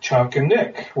Chuck and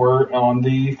Nick were on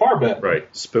the far bed. Right.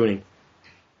 Spooning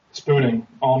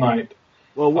all night.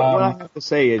 Well, what I have to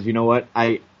say is, you know what?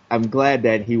 I'm glad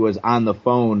that he was on the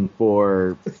phone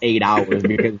for 8 hours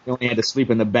because he only had to sleep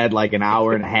in the bed like an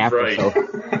hour and a half Right. or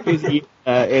so. He's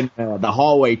in the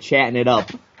hallway chatting it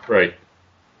up. Right.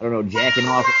 I don't know, jacking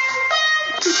off.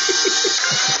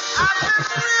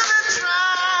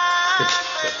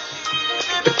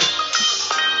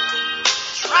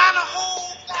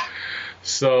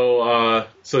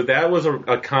 So that was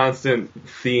a constant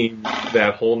theme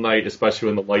that whole night, especially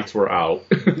when the lights were out.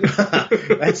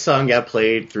 That song got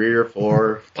played 3 or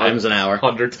 4 times an hour.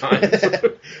 100 times.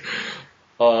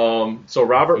 So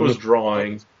Robert was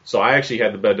drawing, so I actually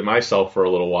had the bed to myself for a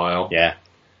little while. Yeah.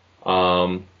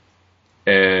 And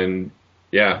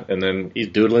then he's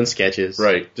doodling sketches.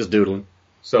 Right. Just doodling.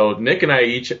 So Nick and I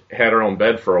each had our own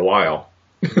bed for a while.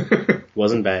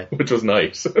 Wasn't bad. Which was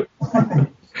nice.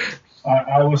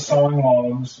 I was sawing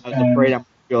logs. I was afraid I'm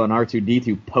feeling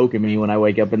R2-D2 poking me when I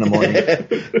wake up in the morning.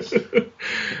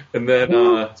 And then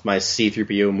it's my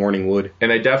C-3PO morning wood.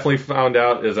 And I definitely found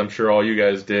out, as I'm sure all you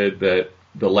guys did, that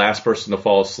the last person to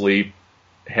fall asleep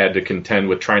had to contend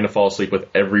with trying to fall asleep with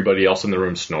everybody else in the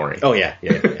room snoring. Oh yeah.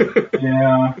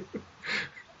 Yeah.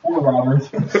 Poor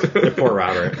Robert. Poor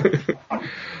Robert.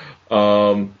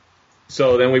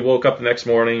 So then we woke up the next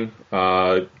morning,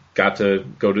 got to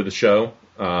go to the show.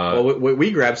 Well,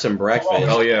 we grabbed some breakfast.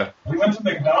 Oh yeah. We went to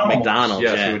McDonald's.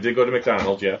 Yes, yeah. we did go to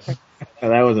McDonald's. Yes. Oh,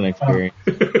 that was an experience.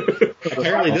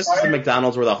 Apparently, this is the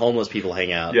McDonald's where the homeless people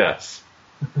hang out. Yes.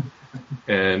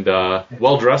 And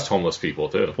well-dressed homeless people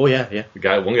too. Oh yeah.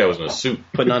 One guy was in a suit,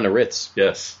 putting on the Ritz.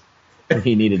 Yes.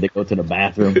 He needed to go to the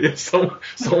bathroom.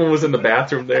 Someone was in the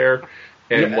bathroom there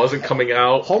and wasn't coming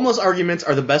out. Homeless arguments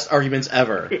are the best arguments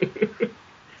ever.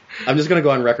 I'm just gonna go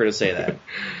on record to say that.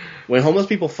 When homeless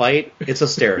people fight, it's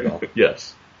hysterical.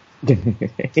 Yes.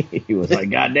 He was like,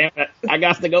 God damn it, I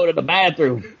got to go to the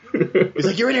bathroom. He's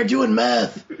like, you're in here doing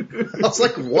meth. I was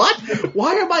like, what?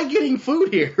 Why am I getting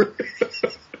food here?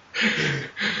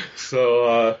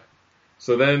 So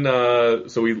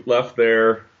we left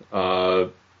there,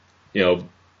 got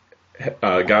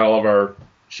all of our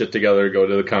shit together to go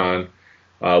to the con,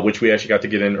 which we actually got to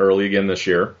get in early again this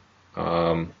year.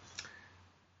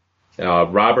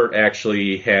 Robert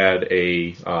actually had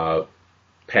a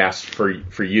pass for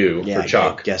you, for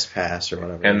Chuck. Guest pass or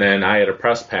whatever. And then I had a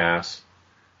press pass.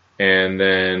 And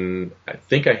then I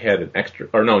think I had an extra,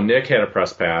 or no, Nick had a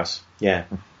press pass. Yeah.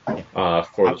 For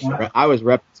the show. I was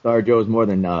repping Star Joe's more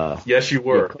than Yes, you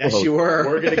were. Yes, you were.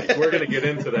 We're gonna get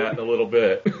into that in a little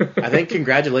bit. I think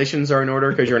congratulations are in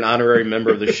order because you're an honorary member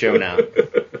of the show now.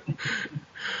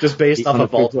 Just based off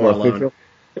of Baltimore alone.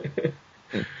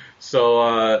 So,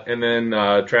 and then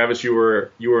Travis, you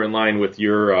were in line with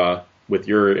your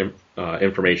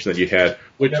information that you had,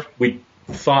 which we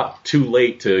thought too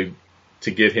late to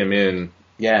get him in.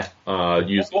 Yeah. Well,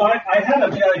 I had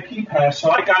a VIP pass,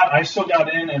 so I still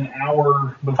got in an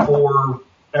hour before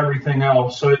everything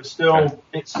else. So it still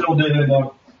did end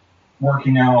up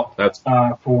working out.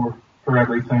 For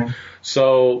everything.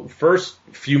 So first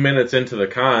few minutes into the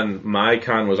con, my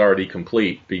con was already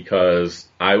complete because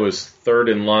I was third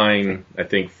in line, I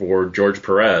think, for George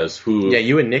Perez, who... Yeah,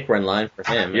 you and Nick were in line for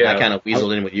him. Yeah. And I kind of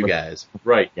weaseled in with you guys.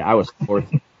 Right. Yeah, I was fourth.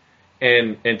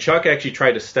 And Chuck actually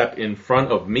tried to step in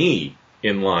front of me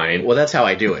in line. Well, that's how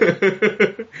I do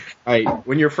it.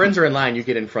 When your friends are in line, you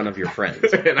get in front of your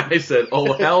friends. And I said,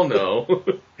 oh, hell no.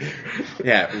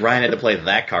 Yeah, Ryan had to play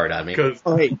that card on me.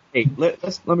 Oh, hey,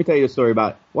 let me tell you a story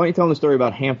about. Why don't you tell them the story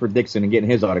about Hanford Dixon and getting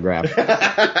his autograph?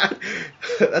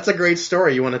 That's a great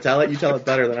story. You want to tell it? You tell it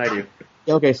better than I do.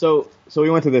 Okay, so we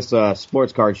went to this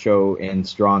sports card show in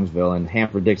Strongsville, and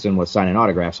Hanford Dixon was signing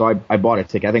autographs. So I bought a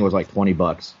ticket. I think it was like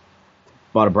 $20.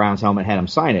 Bought a Browns helmet, had him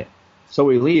sign it. So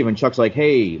we leave, and Chuck's like,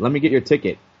 hey, let me get your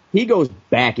ticket. He goes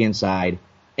back inside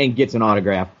and gets an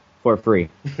autograph for free.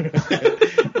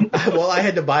 Well, I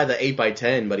had to buy the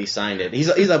 8x10, but he signed it. He's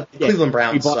a Cleveland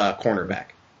Browns cornerback.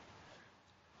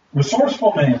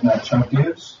 Resourceful man, that Chuck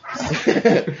is.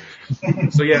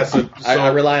 So I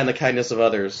rely on the kindness of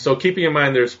others. So keeping in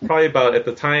mind, there's probably about, at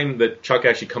the time that Chuck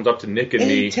actually comes up to Nick and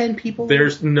me, 10 people?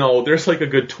 There's like a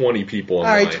good 20 people in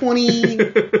line. All right, 20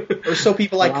 or so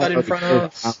people I cut in front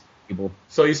of.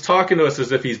 So he's talking to us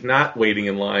as if he's not waiting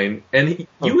in line, and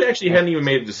you actually hadn't even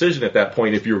made a decision at that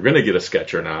point if you were going to get a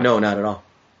sketch or not. No, not at all.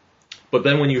 But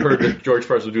then when you heard that George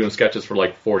Perez was doing sketches for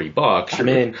like $40, I'm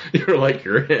in. You're like,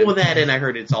 you're in. Well, that, and I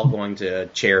heard it's all going to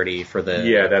charity for the...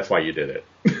 Yeah, that's why you did it.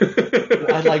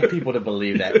 I'd like people to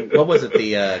believe that. What was it,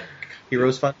 the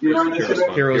Heroes Fund?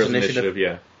 Heroes Initiative,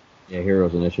 yeah. Yeah,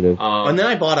 Heroes Initiative. And then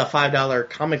I bought a $5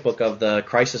 comic book of the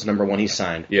Crisis #1 he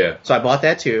signed. Yeah. So I bought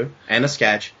that too, and a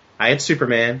sketch. I had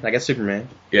Superman. I got Superman.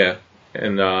 Yeah.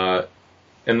 And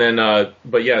And then,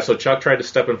 so Chuck tried to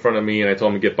step in front of me, and I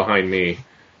told him to get behind me.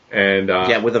 And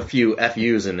with a few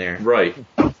FUs in there. Right.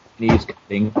 Knees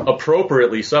cutting.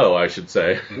 Appropriately so, I should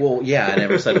say. Well, yeah, I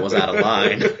never said it was out of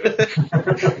line.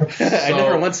 I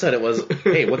never once said it was,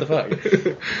 hey, what the fuck?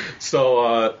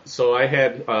 So I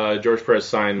had George Perez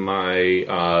sign my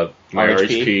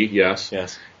RHP,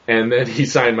 yes. And then he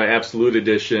signed my Absolute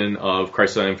Edition of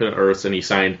Crisis on Infinite Earths, and he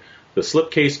signed the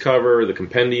slipcase cover, the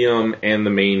compendium, and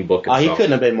the main book itself. He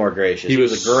couldn't have been more gracious. He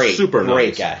was a great, super great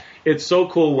nice guy. It's so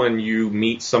cool when you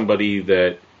meet somebody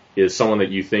that is someone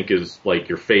that you think is like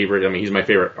your favorite. I mean, he's my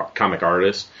favorite comic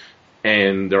artist,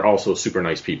 and they're also super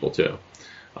nice people too.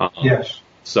 Yes.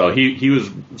 So he was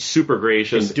super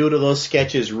gracious. And due to those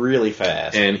sketches really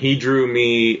fast. And he drew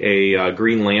me a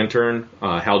Green Lantern,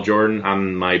 Hal Jordan,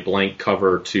 on my blank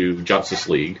cover to Justice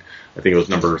League. I think it was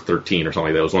number 13 or something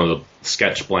like that. It was one of the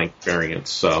sketch blank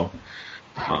variants. So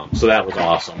that was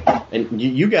awesome. And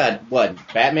you got, what,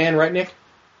 Batman, right, Nick?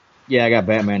 Yeah, I got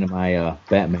Batman in my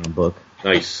Batman book.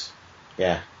 Nice.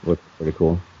 Yeah. Looked pretty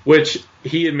cool. Which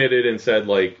he admitted and said,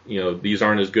 like, these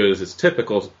aren't as good as his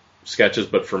typical sketches,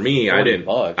 but for me, I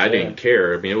didn't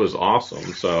care. I mean, it was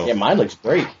awesome. So yeah, mine looks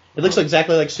great. It looks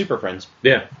exactly like Super Friends.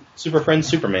 Yeah. Super Friends,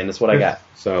 Superman. That's what I got.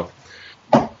 So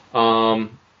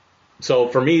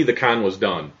for me, the con was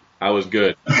done. I was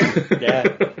good. Yeah.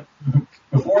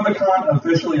 Before the con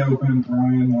officially opened,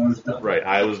 Ryan was done. Right,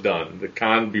 I was done.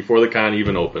 Before the con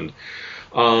even opened.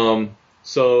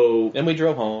 So then we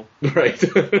drove home. Right.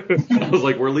 I was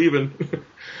like, we're leaving.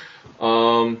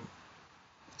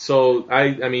 So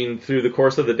I mean, through the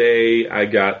course of the day, I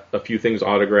got a few things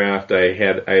autographed. I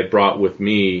had brought with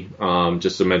me,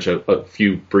 just to mention a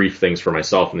few brief things for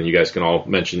myself, and then you guys can all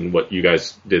mention what you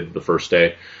guys did the first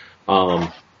day.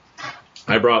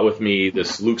 I brought with me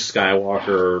this Luke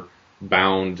Skywalker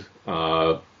bound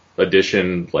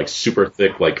edition, like super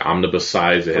thick, like omnibus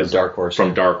size. It has Dark Horse.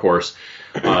 From Dark Horse.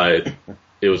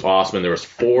 It was awesome, and there was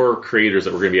 4 creators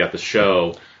that were going to be at the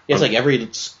show. It's like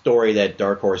every story that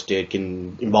Dark Horse did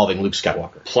involving Luke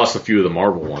Skywalker. Plus a few of the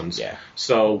Marvel ones. Yeah.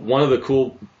 So one of the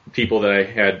cool people that I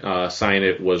had sign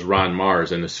it was Ron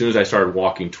Mars, and as soon as I started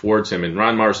walking towards him, and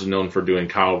Ron Mars is known for doing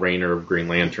Kyle Rayner of Green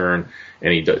Lantern,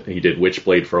 and he did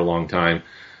Witchblade for a long time.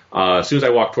 As soon as I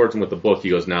walked towards him with the book, he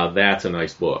goes, "Now that's a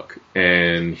nice book."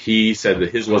 And he said that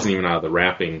his wasn't even out of the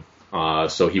wrapping,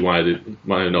 so he wanted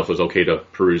to know if it was okay to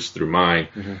peruse through mine,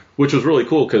 which was really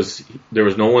cool because there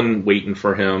was no one waiting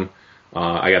for him.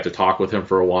 I got to talk with him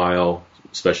for a while,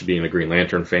 especially being a Green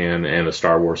Lantern fan and a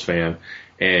Star Wars fan.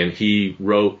 And he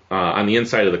wrote on the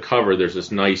inside of the cover, there's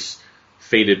this nice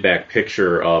faded back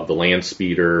picture of the land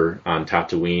speeder on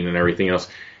Tatooine and everything else.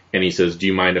 And he says, "Do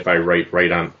you mind if I write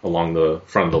right on along the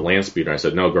front of the land speeder?" I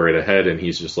said, "No, go right ahead." And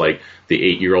he's just like, the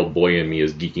 8-year-old boy in me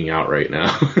is geeking out right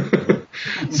now.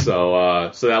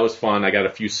 So that was fun. I got a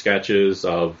few sketches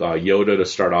of Yoda to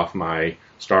start off my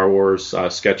Star Wars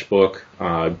sketchbook.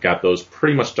 Got those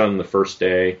pretty much done the first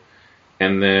day.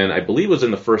 And then I believe it was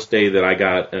in the first day that I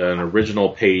got an original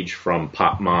page from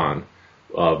Pop Mon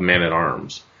of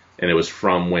Man-at-Arms. And it was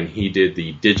from when he did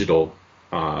the digital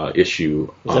issue.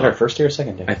 Was that our first day or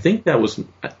second day? I think it was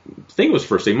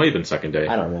first day. It might have been second day.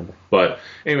 I don't remember. But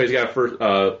anyways, he got a first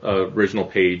original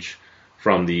page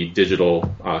from the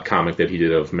digital comic that he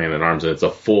did of Man-at-Arms, and it's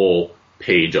a full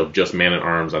page of just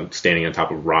Man-at-Arms standing on top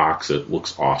of rocks. It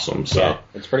looks awesome. So yeah,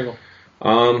 it's pretty cool.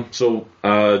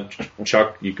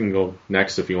 Chuck, you can go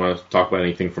next if you want to talk about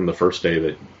anything from the first day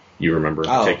that you remember in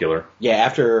particular. Yeah,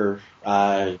 after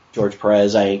George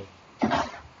Perez, I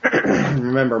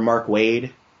remember Mark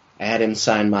Waid. I had him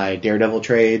sign my Daredevil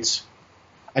trades.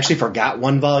 I actually forgot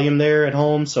one volume there at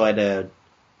home, so I had to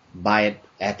buy it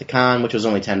at the con, which was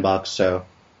only $10, so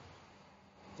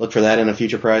look for that in a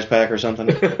future prize pack or something.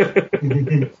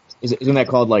 Isn't that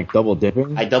called like double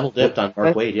dipping? I double dipped on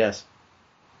Mark Waid, yes.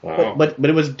 Wow. But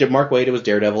it was Mark Waid, it was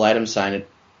Daredevil. I had him sign it.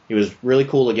 He was really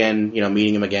cool again,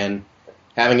 meeting him again.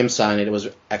 Having him sign it was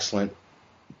excellent.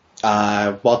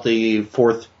 Bought the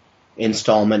 4th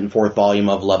installment and 4th volume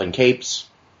of Love and Capes.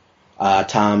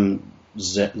 Tom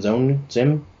Zim?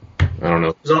 I don't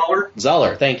know.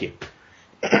 Zoller, thank you.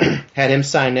 Had him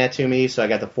sign that to me, so I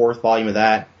got the 4th volume of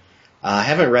that. I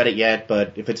haven't read it yet,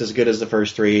 but if it's as good as the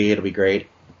first 3, it'll be great.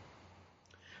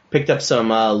 Picked up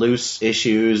some loose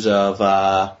issues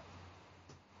of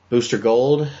Booster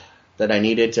Gold that I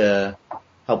needed to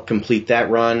help complete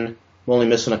that run. I'm only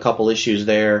missing a couple issues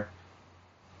there,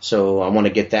 so I want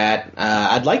to get that.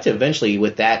 I'd like to eventually,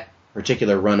 with that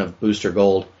particular run of Booster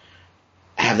Gold,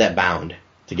 have that bound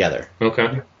together.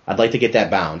 Okay. I'd like to get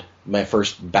that bound. My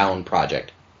first bound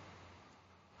project.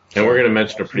 And we're going to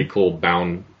mention a pretty cool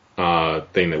bound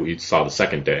thing that we saw the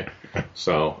second day.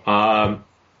 So,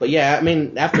 but yeah, I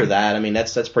mean, after that, I mean,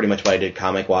 that's pretty much what I did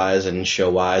comic wise and show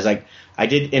wise. I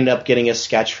did end up getting a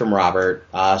sketch from Robert,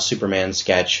 Superman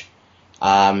sketch.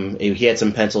 He had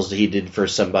some pencils that he did for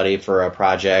somebody for a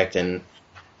project, and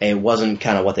it wasn't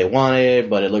kind of what they wanted,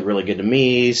 but it looked really good to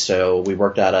me. So we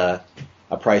worked out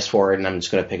a price for it, and I'm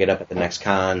just going to pick it up at the next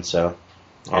con. So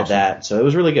I had that. So it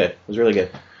was really good. It was really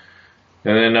good.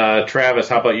 And then Travis,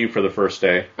 how about you for the first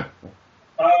day?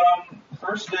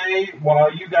 First day,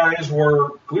 while you guys we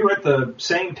were at the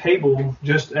same table,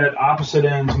 just at opposite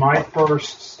ends. My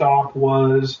first stop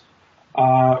was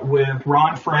with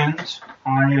Ron Friends.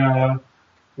 I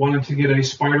wanted to get a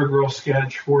Spider-Girl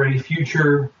sketch for a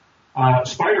future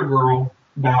Spider-Girl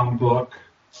bound book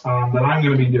that I'm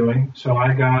going to be doing. So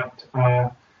I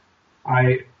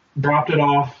dropped it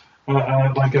off,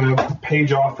 like a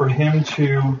page off for him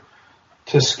to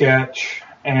sketch,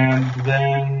 and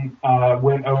then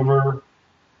went over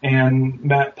and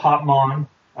met Popmon,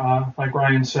 like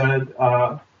Ryan said,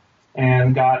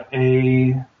 and got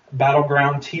a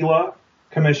Battleground Tila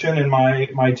commission in my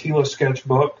Tila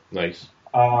sketchbook. Nice.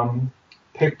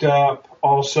 Picked up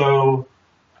also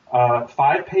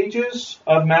 5 pages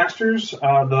of Masters,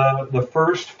 the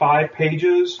first 5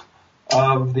 pages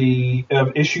of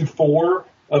issue 4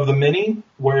 of the mini,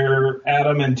 where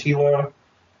Adam and Tila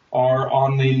are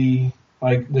on the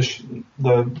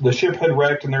ship had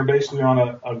wrecked, and they're basically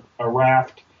on a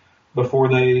raft before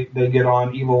they get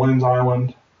on Evil Lynn's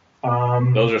Island.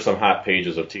 Those are some hot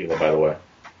pages of Tila, by the way.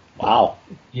 Wow.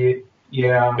 Yeah.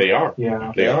 They are.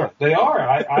 Yeah. They are. They are.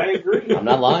 I agree. I'm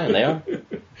not lying. They are.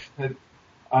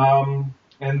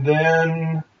 And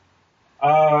then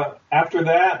after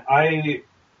that, I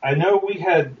know we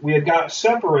had got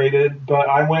separated, but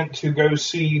I went to go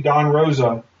see Don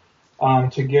Rosa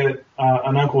to get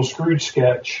an Uncle Scrooge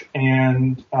sketch,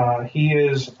 and I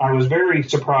was very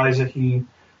surprised that he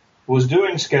was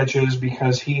doing sketches,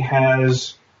 because he had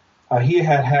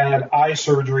eye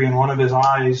surgery in one of his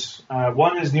eyes.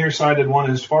 One is nearsighted,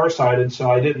 one is farsighted, so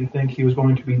I didn't think he was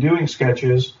going to be doing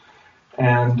sketches.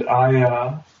 And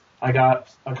I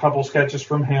got a couple sketches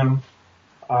from him,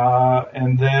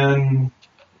 and then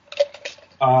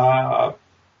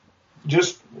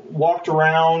just walked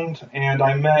around, and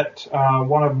I met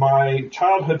one of my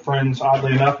childhood friends.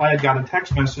 Oddly enough, I had got a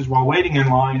text message while waiting in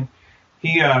line.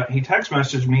 He text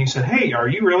messaged me and said, "Hey, are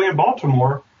you really in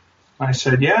Baltimore?" I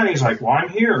said, "Yeah." And he's like, "Well, I'm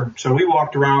here." So we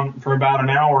walked around for about an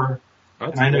hour.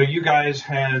 And I know you guys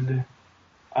had,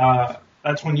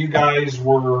 that's when you guys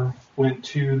went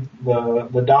to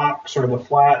the docks or the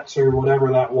flats or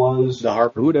whatever that was. The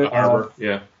harbor. The harbor,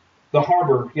 yeah. The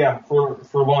harbor, yeah, for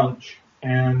lunch.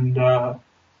 And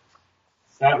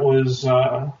that was,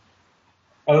 other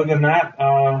than that,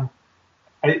 I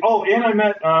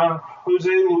met Jose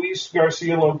Luis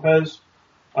Garcia Lopez,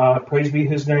 praise be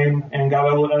his name, and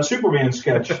got a Superman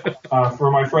sketch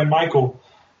for my friend Michael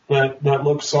that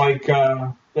looks like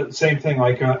the same thing,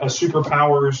 like a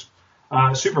superpowers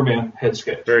Superman head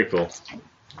sketch. Very cool.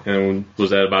 And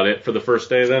was that about it for the first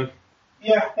day then?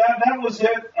 Yeah, that was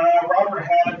it. Robert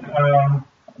had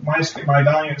my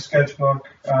Valiant sketchbook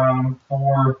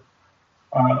for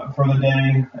the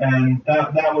day, and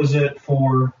that was it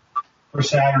for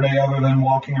Saturday, other than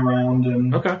walking around.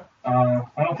 And okay. I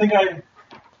don't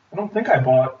think I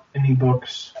bought any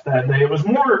books that day. It was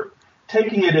more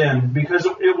taking it in, because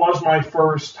it was my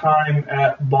first time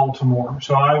at Baltimore,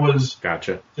 so I was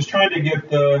just trying to get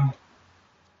the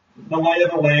lay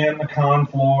of the land, the con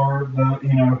floor,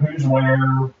 who's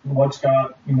where, what's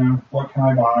got, what can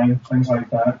I buy, things like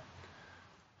that.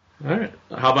 All right.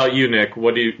 How about you, Nick?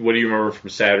 What do you remember from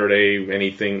Saturday?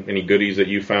 Any goodies that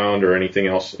you found, or anything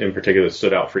else in particular that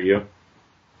stood out for you?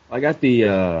 I got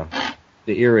the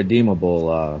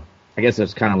Irredeemable. I guess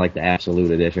it's kind of like the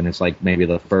Absolute Edition. It's like maybe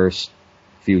the first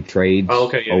few trades,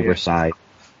 oversized.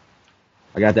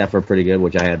 Yeah. I got that for pretty good,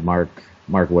 which I had Mark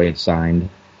Waid signed.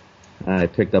 I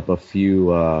picked up a few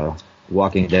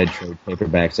Walking Dead trade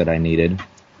paperbacks that I needed.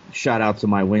 Shout out to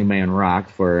my wingman Rock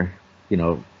for,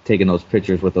 taking those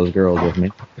pictures with those girls with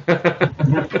me.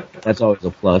 That's always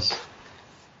a plus.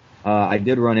 I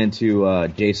did run into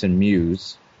Jason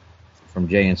Mewes from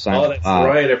Jay and Silent Bob. Oh,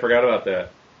 that's right. I forgot about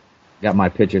that. Got my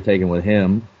picture taken with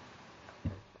him.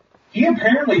 He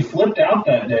apparently flipped out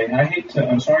that day.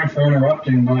 I'm sorry for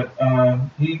interrupting, but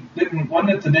he didn't.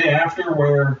 Wasn't it the day after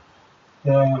where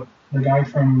the guy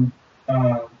from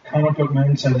Comic Book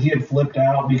Men said he had flipped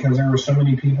out because there were so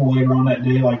many people later on that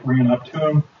day, like, ran up to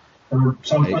him or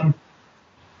something? Right.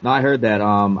 No, I heard that.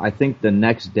 I think the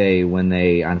next day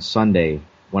on Sunday,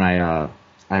 when I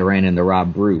ran into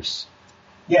Rob Bruce,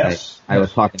 Yes. I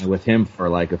was talking with him for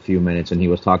like a few minutes, and he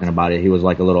was talking about it. He was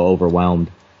like a little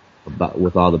overwhelmed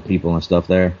with all the people and stuff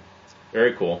there.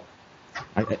 Very cool.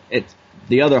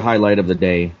 The other highlight of the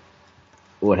day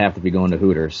would have to be going to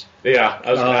Hooters. Yeah,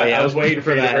 I was waiting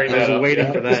for you to bring that up. I was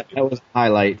waiting for that. That was the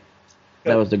highlight.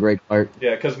 That was the great part.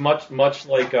 Yeah, because much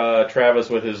like Travis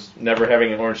with his never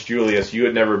having an Orange Julius, you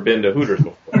had never been to Hooters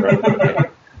before,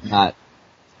 right? Not.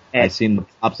 I seen the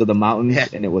tops of the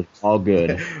mountains, and it was all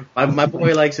good. My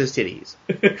boy likes his titties.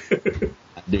 I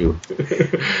do.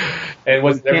 And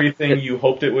was it everything you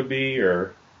hoped it would be,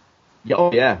 or?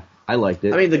 Oh yeah, I liked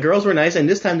it. I mean, the girls were nice, and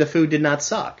this time the food did not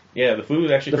suck. Yeah, the food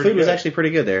was actually pretty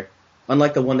good there.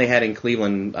 Unlike the one they had in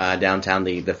Cleveland downtown,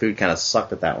 the food kind of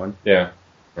sucked at that one. Yeah.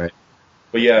 Right.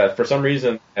 But yeah, for some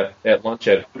reason at lunch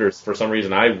at Hooters, for some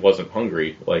reason I wasn't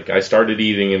hungry. Like I started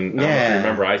eating, and I don't know if you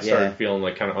remember, I started feeling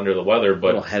like kind of under the weather, but a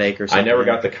little headache or something. I never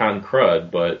got the con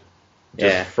crud, but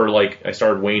just for like I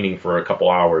started waning for a couple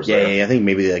hours. Yeah, I think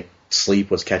maybe like sleep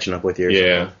was catching up with you. Or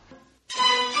something.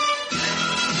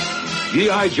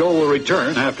 G.I. Joe will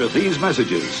return after these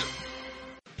messages.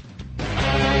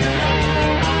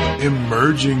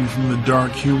 Emerging from the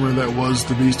dark humor that was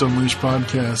the Beast Unleashed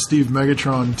podcast, Steve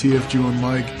Megatron, TFG1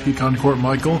 Mike, Pecan Court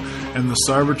Michael, and the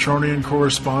Cybertronian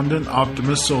correspondent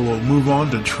Optimus Solo move on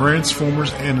to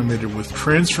Transformers Animated with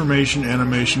Transformation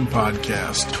Animation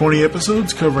Podcast. 20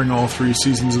 episodes covering all 3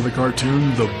 seasons of the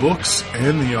cartoon, the books,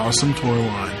 and the awesome toy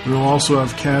line. We will also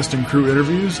have cast and crew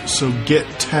interviews, so get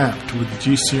tapped with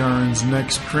GCRN's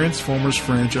next Transformers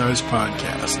franchise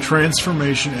podcast,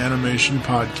 Transformation Animation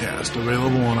Podcast,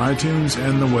 available on iTunes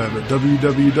and the web at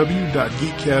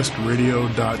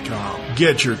www.geekcastradio.com.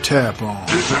 Get your tap on.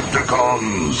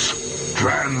 Decepticons,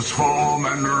 transform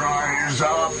and rise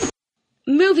up.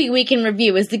 Movie Week in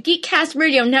Review is the Geekcast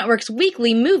Radio Network's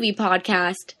weekly movie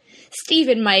podcast. Steve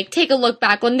and Mike take a look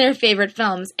back on their favorite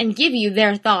films and give you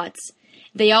their thoughts.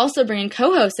 They also bring in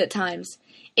co-hosts at times.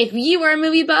 If you are a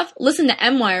movie buff, listen to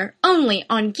M-Wire only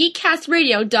on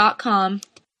geekcastradio.com.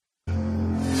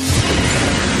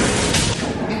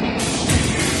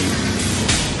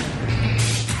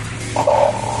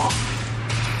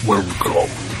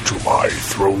 Welcome to my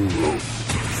throne room,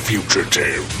 Future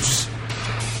Tales.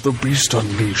 The Beast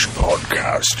Unleashed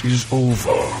podcast is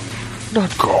over,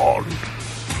 not gone.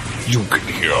 You can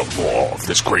hear more of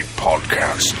this great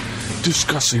podcast,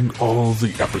 discussing all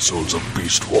the episodes of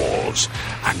Beast Wars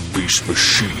and Beast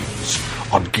Machines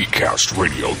on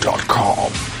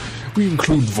GeekCastRadio.com. We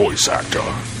include voice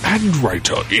actor and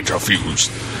writer interviews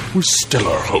with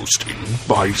stellar hosting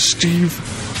by Steve,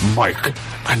 Mike,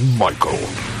 and Michael.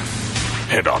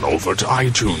 Head on over to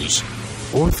iTunes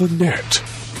or the net,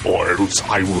 or else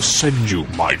I will send you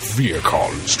my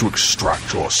vehicles to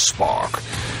extract your spark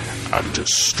and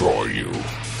destroy you.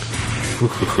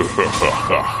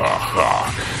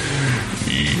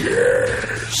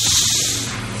 Yes.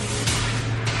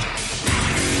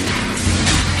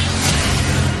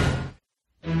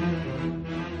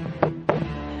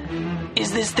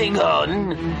 Is this thing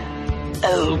on?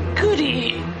 Oh,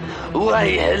 goody. Why,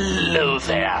 hello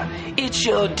there. It's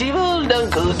your dear old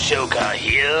Uncle Joker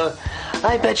here.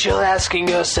 I bet you're asking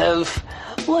yourself,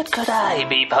 what could I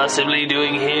be possibly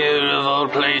doing here of all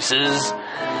places?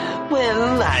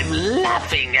 Well, I'm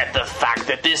laughing at the fact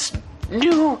that this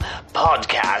new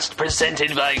podcast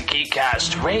presented by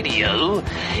Geekcast Radio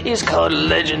is called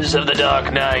Legends of the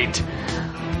Dark Knight.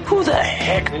 Who the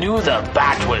heck knew the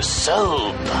Bat was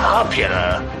so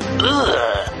popular?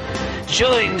 Ugh.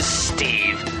 Join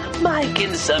Steve, Mike,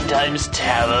 and sometimes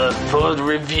Tara for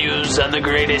reviews on the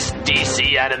greatest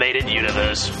DC animated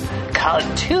universe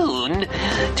cartoon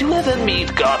to ever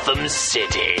meet Gotham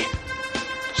City.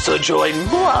 So join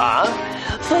moi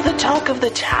for the talk of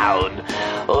the town,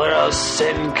 or I'll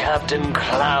send Captain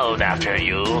Clown after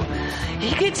you.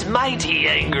 He gets mighty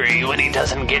angry when he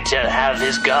doesn't get to have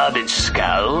his garbage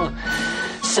skull.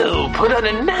 So put on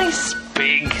a nice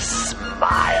big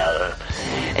smile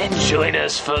and join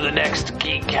us for the next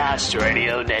Geekcast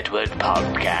Radio Network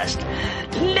podcast,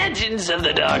 Legends of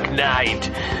the Dark Knight.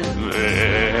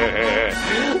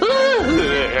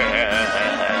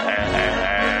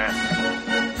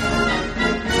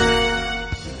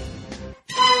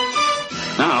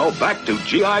 Now, back to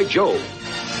G.I. Joe.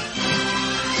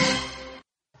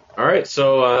 All right,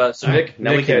 so Nick.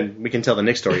 Now Nick we can tell the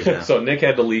Nick stories now. So Nick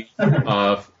had to leave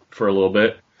for a little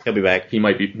bit. He'll be back. He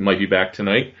might be back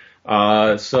tonight.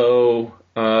 So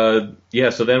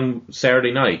then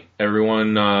Saturday night,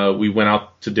 everyone we went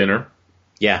out to dinner.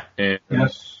 Yeah. And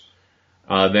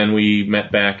then we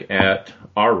met back at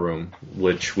our room,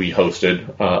 which we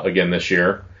hosted again this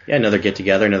year. Yeah, another get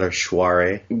together, another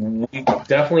soiree. We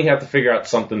definitely have to figure out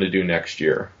something to do next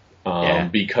year.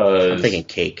 Because I'm thinking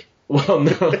cake. Well,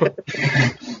 no.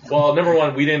 Well, number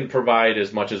one, we didn't provide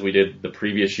as much as we did the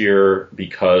previous year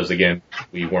because, again,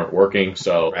 we weren't working.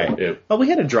 So, Well, we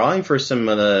had a drawing for some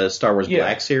of the Star Wars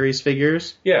Black Series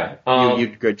figures. Yeah.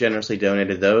 You generously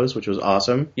donated those, which was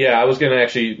awesome. Yeah, I was going to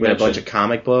actually We had a bunch of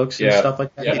comic books and stuff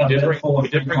like that. Yeah, we did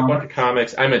bring a bunch of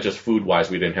comics. I meant just food-wise,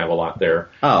 we didn't have a lot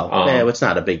there. Oh, yeah, it's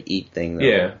not a big eat thing, though.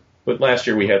 Yeah, but last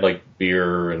year we had, like,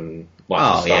 beer and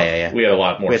lots of stuff. Yeah. We had a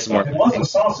lot more stuff. It was a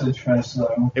sausage fest,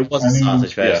 though. It was a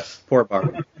sausage fest. Yes. Poor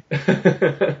Bart.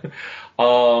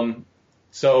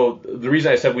 So the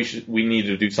reason I said we need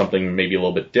to do something maybe a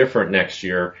little bit different next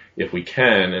year, if we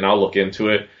can, and I'll look into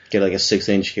it. Get like a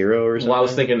 6-inch hero or something? Well, I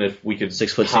was thinking if we could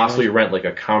possibly rent like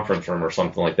a conference room or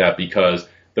something like that because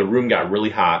the room got really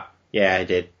hot. Yeah, I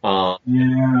did.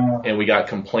 And we got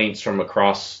complaints from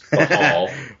across the hall.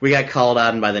 We got called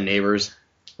on by the neighbors.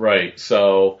 Right,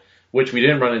 so, which we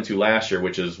didn't run into last year,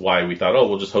 which is why we thought,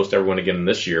 we'll just host everyone again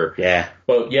this year. Yeah.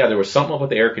 But yeah, there was something up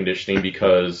with the air conditioning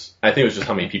because I think it was just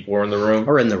how many people were in the room.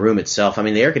 Or in the room itself. I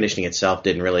mean, the air conditioning itself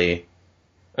didn't really...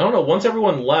 I don't know, once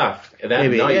everyone left that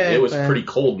night, it was pretty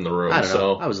cold in the room. I don't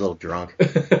know, I was a little drunk.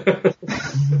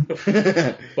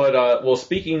 But, well,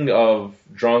 speaking of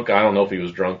drunk, I don't know if he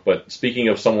was drunk, but speaking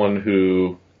of someone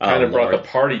who kind of brought the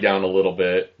party down a little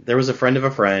bit. There was a friend of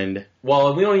a friend.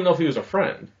 Well, we don't even know if he was a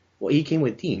friend. Well, he came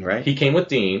with Dean, right? He came with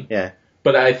Dean. Yeah.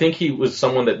 But I think he was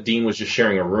someone that Dean was just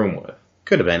sharing a room with.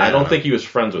 Could have been. I don't think he was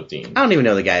friends with Dean. I don't even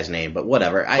know the guy's name, but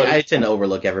whatever. I tend to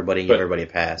overlook everybody and give everybody a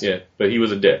pass. Yeah, but he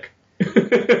was a dick.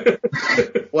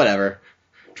 Whatever.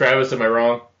 Travis, am I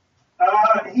wrong?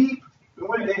 He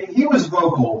was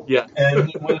vocal. Yeah. And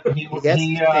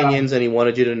he had opinions, and he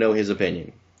wanted you to know his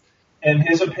opinion. And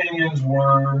his opinions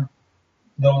were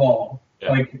the law.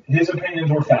 Yeah. Like, his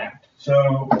opinions were fact.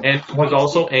 So. And was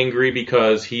also angry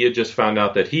because he had just found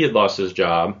out that he had lost his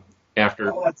job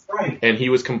after. Oh, that's right. And he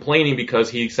was complaining because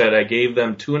he said, I gave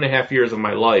them 2.5 years of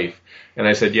my life. And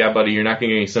I said, yeah, buddy, you're not going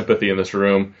to get any sympathy in this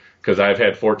room because I've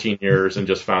had 14 years and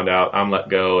just found out I'm let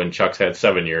go and Chuck's had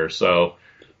 7 years. So.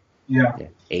 Yeah.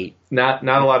 8. Not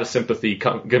a lot of sympathy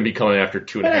going to be coming after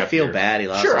 2.5 years. I feel bad he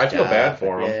lost his job. Sure, I feel bad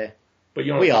for him. Yeah. But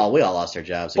you know, we all lost our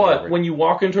jobs. But when you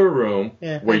walk into a room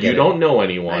where you don't know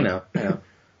anyone, I know.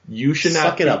 You should not.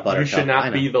 Suck it up, Buttercup. You should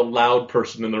not be the loud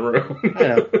person in the room. I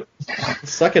know.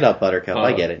 Suck it up, Buttercup.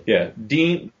 I get it. Yeah,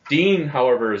 Dean,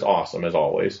 however, is awesome as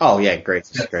always. Oh yeah,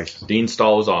 great. Dean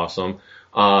Stahl is awesome.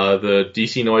 The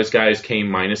DC Noise guys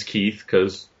came minus Keith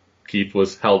because Keith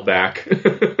was held back.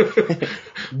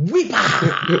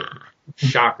 Weepa!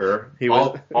 Shocker.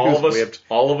 All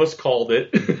of us called it.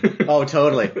 Oh,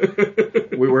 totally.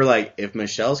 We were like, if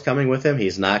Michelle's coming with him,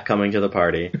 he's not coming to the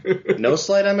party. No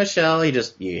slight on Michelle.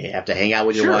 You have to hang out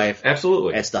with your wife.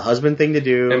 Absolutely. It's the husband thing to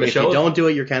do. And if you don't do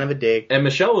it, you're kind of a dick. And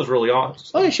Michelle was really awesome.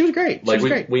 Oh, yeah, she was great.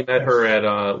 We met her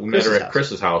at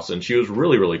Chris's house, and she was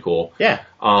really, really cool. Yeah.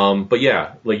 But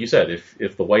yeah, like you said,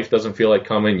 if the wife doesn't feel like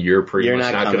coming, you're pretty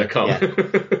much not going to come.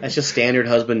 Yeah. That's just standard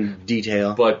husband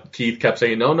detail. But Keith kept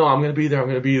saying, no, I'm going to be there. I'm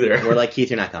going to be there. We're like,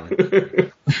 Keith, you're not coming.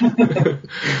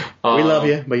 We love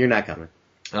you, but you're not coming.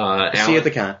 See you at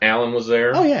the con. Alan was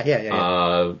there. Oh,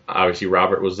 yeah. Obviously,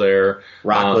 Robert was there.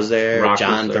 Rock was there.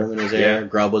 John Thurman was there. Yeah.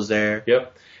 Grubb was there.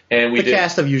 Yep. And the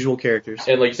cast of usual characters.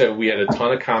 And like you said, we had a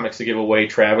ton of comics to give away.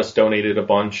 Travis donated a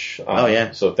bunch.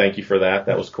 So thank you for that.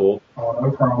 That was cool. Oh,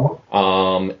 no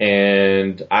problem.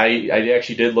 And I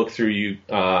actually did look through you.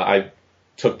 I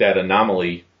took that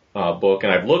Anomaly book,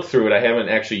 and I've looked through it. I haven't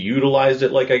actually utilized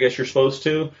it like I guess you're supposed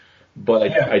to, but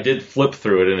I did flip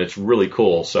through it, and it's really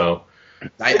cool. So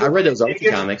I read those other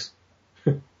comics.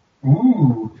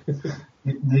 Ooh.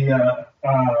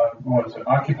 What was it?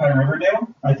 Occupy Riverdale,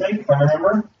 I think, if I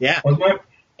remember. Yeah. Wasn't it?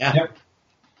 Yeah. Yep.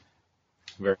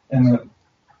 Very. And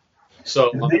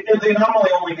so the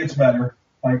Anomaly only gets better.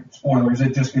 Like, spoilers,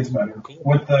 it just gets better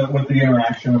with the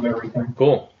interaction of everything.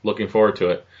 Cool. Looking forward to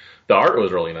it. The art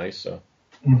was really nice. So.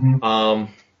 Mm-hmm.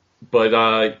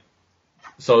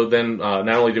 So then not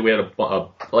only did we have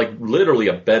literally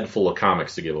a bed full of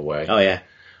comics to give away. Oh yeah.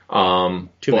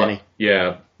 Too many.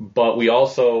 Yeah. But we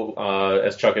also,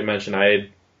 as Chuck had mentioned, I had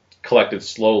collected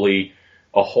slowly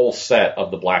a whole set of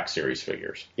the Black Series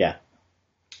figures. Yeah.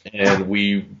 And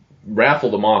we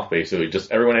raffled them off, basically.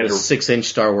 Just everyone had 6-inch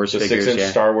Star Wars figures. 6-inch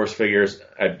Star Wars figures.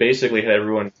 I basically gave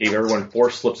everyone 4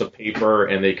 slips of paper,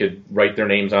 and they could write their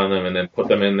names on them and then put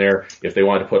them in there. If they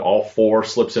wanted to put all 4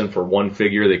 slips in for one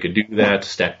figure, they could do that,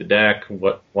 stack the deck,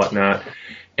 whatnot.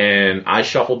 and I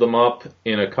shuffled them up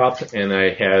in a cup, and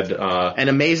I had an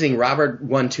amazing Robert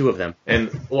won 2 of them. And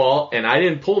I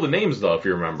didn't pull the names though, if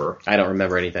you remember. I don't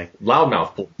remember anything.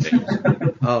 Loudmouth pulled the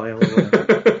names. Oh, yeah.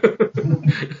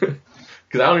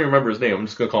 Because I don't even remember his name. I'm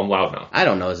just gonna call him Loudmouth. I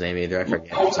don't know his name either. I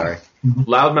forget. I'm sorry.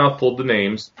 Loudmouth pulled the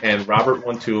names, and Robert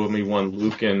won 2 of me. Won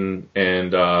Luke and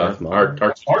R2.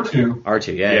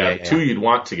 R2. Yeah. 2 you'd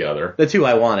want together. The 2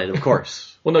 I wanted, of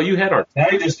course. Well, no, you had R2. Now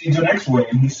he just needs an X-wing,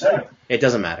 and he's set. It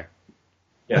doesn't matter.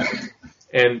 Yeah.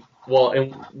 And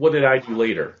what did I do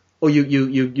later? Oh,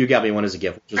 you got me one as a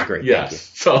gift, which was great. Yes.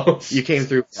 Thank you. So you came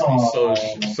through. So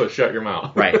shut your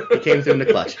mouth. Right. You came through in the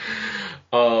clutch.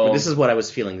 But this is what I was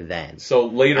feeling then. So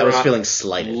later I was feeling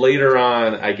slighted. Later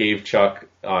on, I gave Chuck.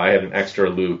 I had an extra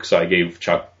Luke, so I gave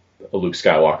Chuck a Luke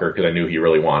Skywalker because I knew he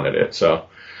really wanted it. So,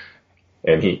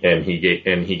 and he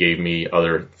gave me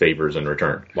other favors in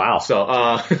return. Wow. So,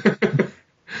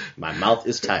 my mouth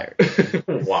is tired.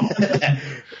 Wow.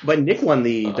 But Nick won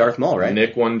the Darth Maul, right?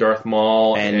 Nick won Darth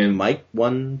Maul, and Mike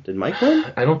won. Did Mike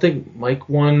win? I don't think Mike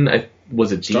won.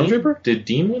 Was it Dean? Stormtrooper? Did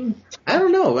Dean win? I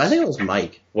don't know. I think it was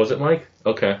Mike. Was it Mike?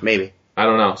 Okay. Maybe. I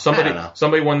don't know.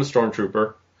 Somebody won the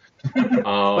Stormtrooper.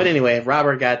 But anyway,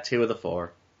 Robert got 2 of the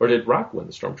 4. Or did Rock win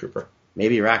the Stormtrooper?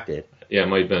 Maybe Rock did. Yeah, it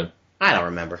might have been. I don't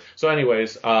remember. So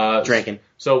anyways, drinking.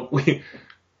 So we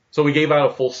gave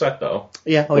out a full set though.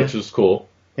 Yeah. Which was cool.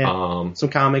 Yeah. Some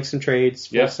comics and trades,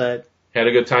 full set. Had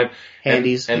a good time.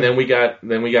 Handies. And then we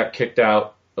got kicked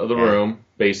out of the room,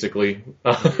 basically.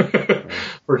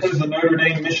 Because the Notre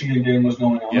Dame Michigan game was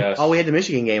going on. Yes. Oh, we had the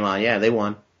Michigan game on. Yeah, they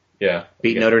won. Yeah.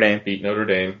 Beat Notre Dame. Beat Notre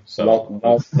Dame. So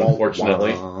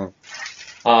unfortunately.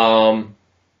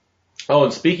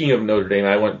 And speaking of Notre Dame,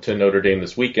 I went to Notre Dame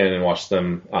this weekend and watched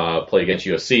them play against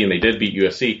USC, and they did beat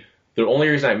USC. The only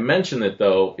reason I mention it,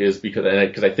 though, is because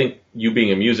I think you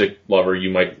being a music lover, you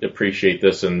might appreciate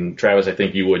this, and Travis, I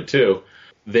think you would too.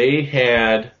 They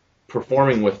had,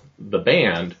 performing with the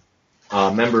band,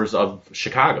 members of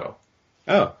Chicago.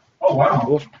 Oh,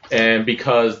 wow. And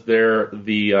because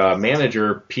the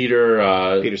manager,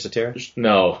 Peter Cetera?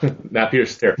 No, not Peter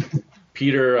Cetera.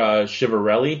 Peter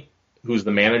Chiavarelli, who's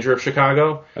the manager of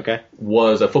Chicago,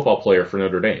 was a football player for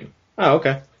Notre Dame. Oh,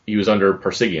 okay. He was under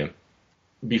Parsigian.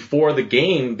 Before the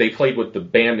game, they played with the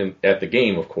band at the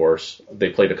game, of course.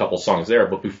 They played a couple songs there.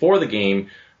 But before the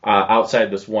game, outside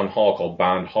this one hall called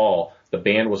Bond Hall, the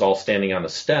band was all standing on the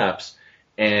steps,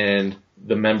 and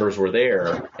the members were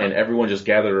there, and everyone just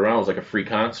gathered around. It was like a free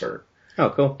concert.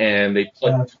 Oh, cool. And they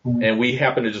played, and we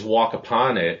happened to just walk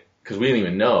upon it, because we didn't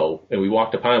even know. And we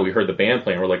walked upon it, we heard the band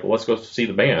playing. We're like, well, let's go see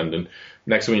the band. And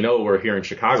next thing we know, we're hearing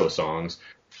Chicago songs.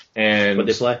 And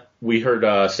what'd they play? We heard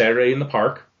Saturday in the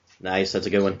Park. Nice, that's a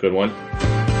good one. Good one.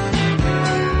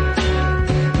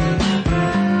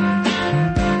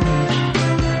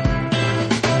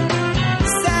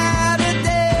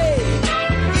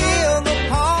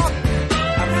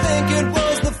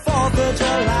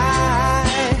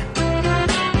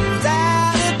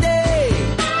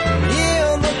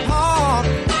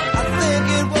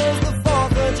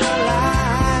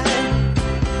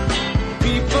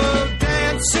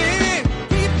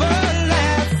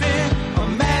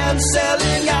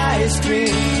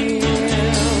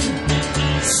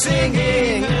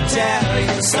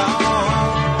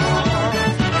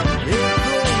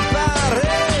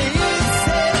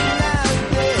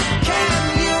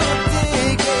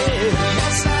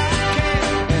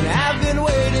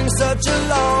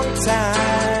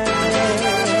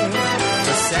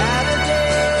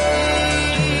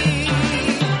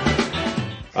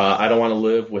 I Don't Want to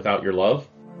Live Without Your Love.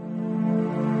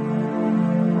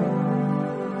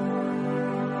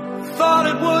 Thought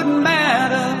it wouldn't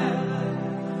matter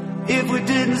if we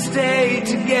didn't stay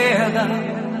together.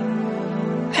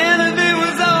 And if it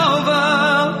was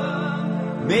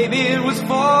over, maybe it was for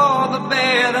the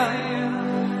better.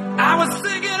 I was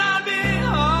thinking I'd be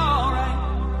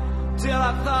alright till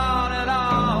I thought it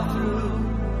all through.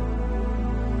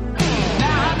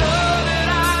 Now I know that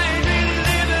I ain't really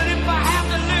living if I have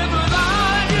to live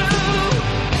without you.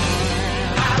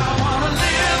 I don't wanna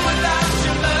live without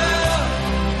your love.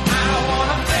 I don't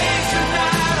wanna face the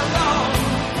night alone.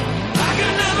 I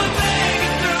could never make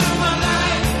it through my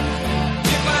life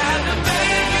if I had to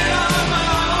make it on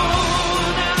my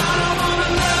own. I don't wanna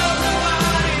love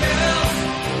nobody else.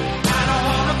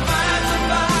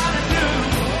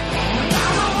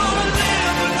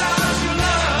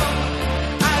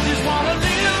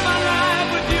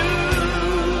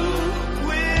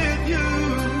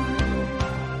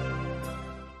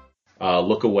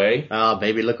 Look Away. Oh,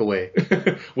 Baby, Look Away.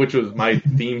 Which was my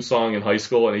theme song in high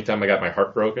school anytime I got my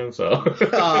heart broken. So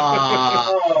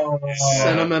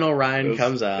Sentimental Ryan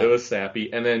comes out. It was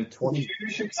sappy. And then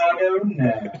Chicago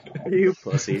now. You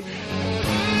pussy.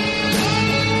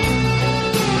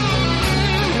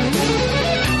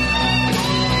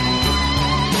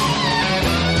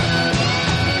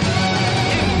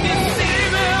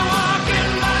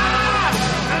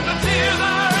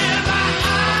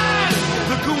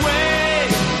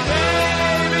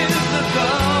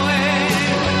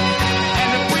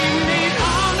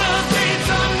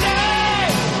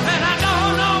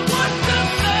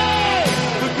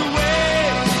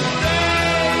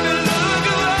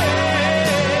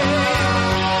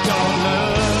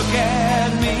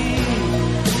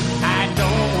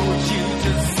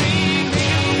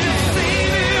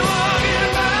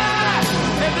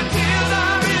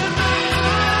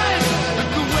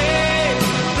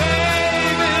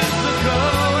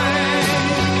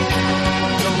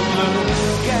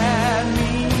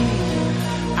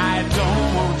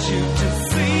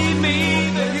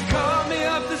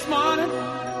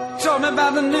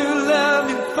 About the new love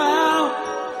you found,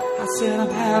 I said I'm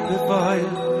happy for you.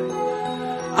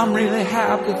 I'm really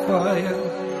happy for you.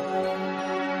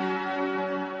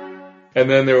 And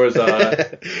then there was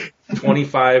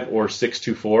 25 or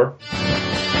 624.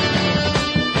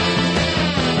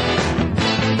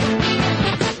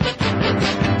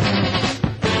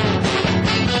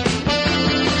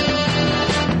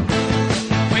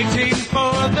 Waiting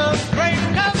for the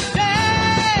break of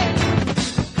day,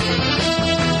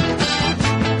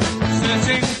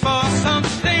 searching for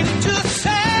something to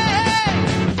say,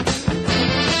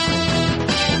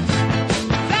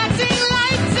 flashing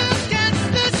lights against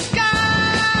the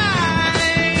sky,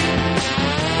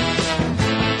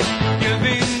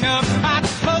 giving up, I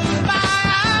close my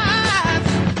eyes,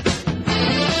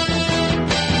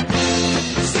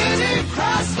 sitting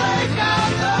cross-legged on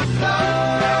the floor,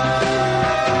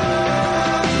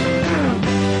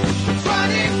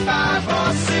 25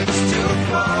 or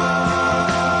 624.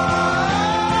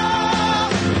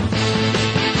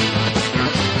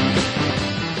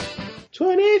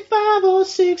 25 or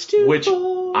 624. Which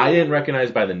I didn't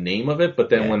recognize by the name of it, but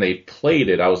then when they played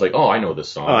it, I was like, oh, I know this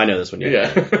song. Oh, I know this one,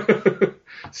 yeah.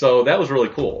 So that was really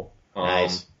cool.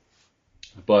 Nice.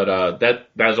 But that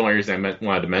was the only reason I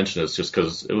wanted to mention this, just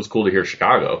because it was cool to hear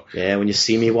Chicago. Yeah, when you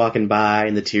see me walking by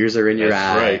and the tears are in your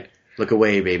That's eye, right. Look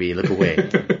away, baby, look away.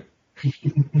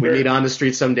 We meet on the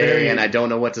street someday and I don't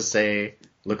know what to say.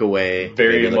 Look away.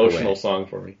 Very baby, look emotional away. song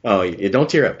for me. Oh, yeah, don't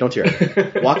tear up. Don't tear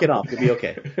up. Walk it off. You'll be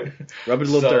okay. Rub a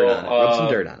little dirt on it. Rub some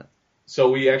dirt on it.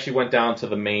 So we actually went down to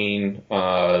the main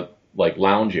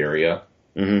lounge area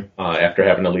after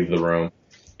having to leave the room,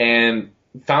 and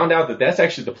found out that that's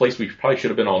actually the place we probably should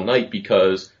have been all night,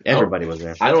 because everybody was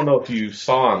there. I don't know if you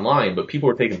saw online, but people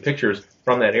were taking pictures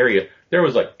from that area. There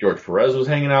was like George Perez was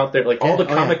hanging out there. Like all the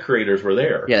comic creators were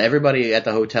there. Yeah, everybody at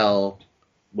the hotel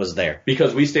was there.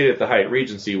 Because we stayed at the Hyatt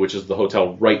Regency, which is the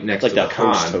hotel right next Like to the the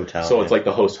host con. hotel, So yeah. it's like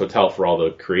the host hotel for all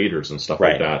the creators and stuff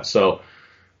Right. like that. So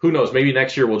who knows? Maybe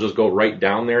next year we'll just go right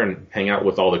down there and hang out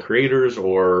with all the creators,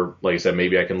 or like I said,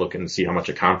 maybe I can look and see how much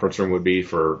a conference room would be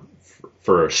for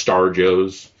Star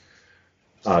Joe's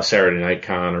Saturday Night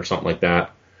Con or something like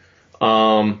that.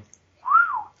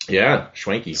 Yeah,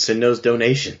 schwanky. Send those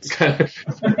donations. Kind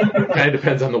of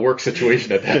depends on the work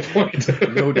situation at that point.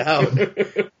 No doubt.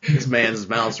 This man's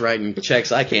mouth's writing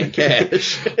checks I can't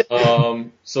cash.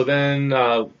 So then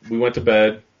we went to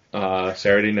bed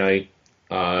Saturday night,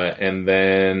 and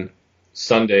then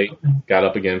Sunday got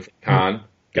up again for con.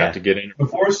 Got to get in.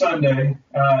 Before Sunday,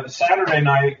 Saturday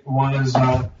night was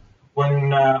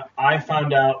when I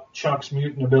found out Chuck's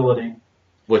mutant ability,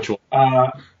 Which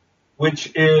one?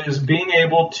 which is being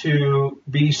able to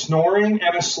be snoring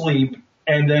and asleep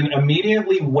and then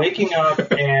immediately waking up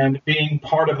and being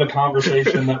part of the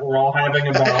conversation that we're all having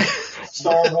about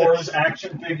Star Wars,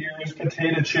 action figures,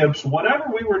 potato chips, whatever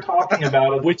we were talking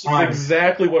about at Which the time. is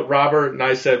exactly what Robert and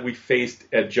I said we faced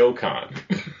at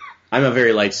JoeCon. I'm a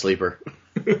very light sleeper.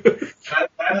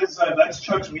 That's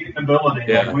Chuck's mutant ability.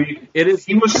 Yeah. Like It is.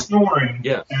 he was snoring,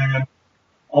 Yes. and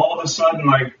all of a sudden,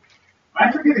 like, I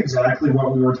forget exactly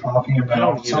what we were talking about. I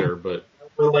don't either, Something but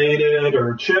related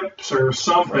or chips or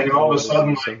something, and all of a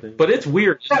sudden, like, but it's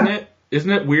weird, isn't it? Isn't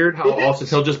it weird how often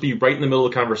he'll just be right in the middle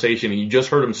of the conversation and you just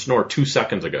heard him snore 2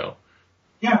 seconds ago?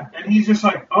 yeah, and he's just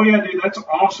like, oh yeah, dude, that's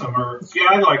awesome, or yeah,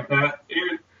 I like that.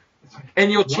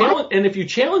 And you'll challenge, and if you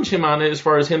challenge him on it, as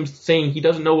far as him saying he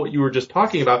doesn't know what you were just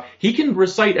talking about, he can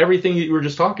recite everything that you were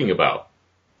just talking about.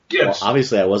 Yes. Well,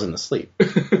 obviously I wasn't asleep.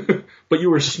 but you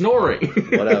were snoring.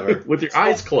 Whatever. With your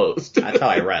eyes closed. That's how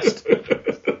I rest.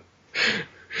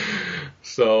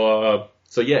 So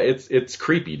yeah, it's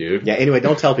creepy, dude. Yeah, anyway,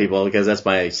 don't tell people because that's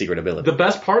my secret ability. The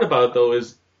best part about it, though,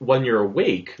 is when you're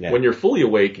awake, when you're fully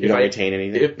awake, you don't retain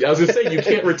anything. I was going to say, you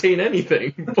can't retain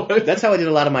anything. But that's how I did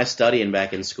a lot of my studying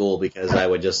back in school because I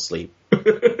would just sleep.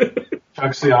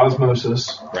 Chuck's the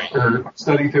osmosis. Right. Or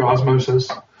study through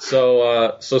osmosis.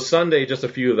 So Sunday, just a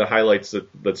few of the highlights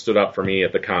that stood out for me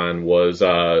at the con was,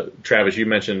 Travis, you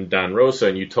mentioned Don Rosa,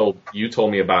 and you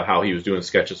told me about how he was doing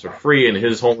sketches for free, and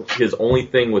his only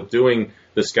thing with doing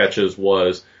the sketches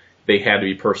was they had to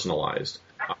be personalized.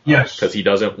 Yes. Because he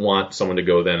doesn't want someone to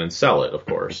go then and sell it, of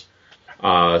course.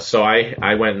 So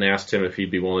I went and asked him if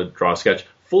he'd be willing to draw a sketch,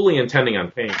 fully intending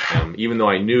on paying him, even though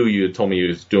I knew you had told me he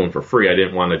was doing for free. I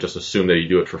didn't want to just assume that he'd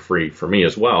do it for free for me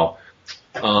as well.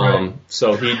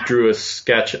 So he drew a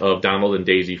sketch of Donald and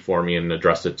Daisy for me and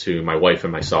addressed it to my wife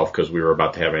and myself because we were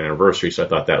about to have an anniversary, so I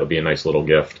thought that would be a nice little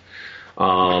gift.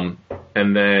 And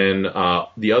then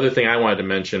the other thing I wanted to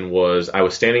mention was I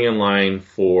was standing in line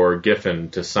for Giffen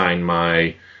to sign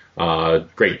my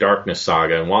Great Darkness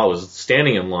saga, and while I was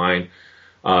standing in line,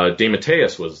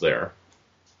 DeMatteis was there.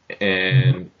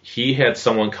 And he had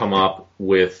someone come up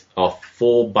with a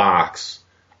full box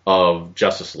of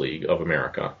Justice League of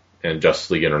America and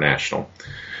Justice League International.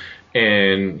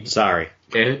 And sorry.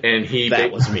 And he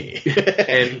that was me.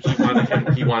 And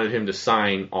he wanted him to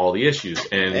sign all the issues.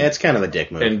 And it's kind of a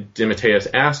dick move. And DeMatteis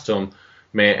asked him,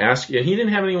 "May I ask?" And he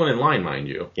didn't have anyone in line, mind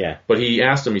you. Yeah. But he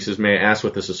asked him. He says, "May I ask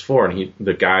what this is for?" And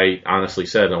the guy honestly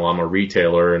said, "Well, I'm a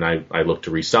retailer and I look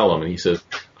to resell them." And he says,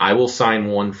 "I will sign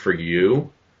one for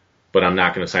you, but I'm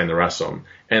not going to sign the rest of them."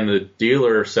 And the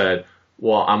dealer said,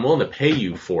 "Well, I'm willing to pay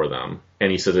you for them." And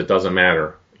he says, "It doesn't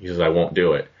matter." He says, "I won't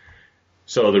do it."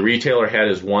 So the retailer had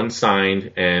his one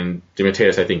signed, and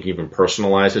DeMatteis, I think, even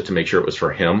personalized it to make sure it was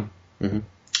for him. Mm-hmm.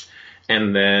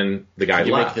 And then the guy Did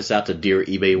you left. make this out to dear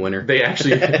eBay winner? They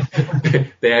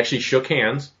actually shook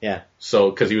hands. Yeah. So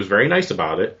because he was very nice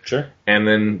about it. Sure. And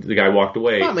then the guy walked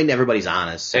away. Well, I mean, everybody's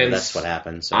honest, so And that's what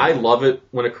happens. So. I love it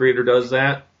when a creator does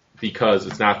that because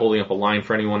it's not holding up a line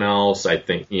for anyone else. I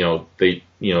think the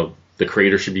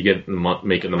creator should be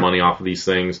making the money off of these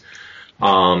things.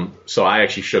 So I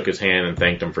actually shook his hand and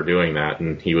thanked him for doing that,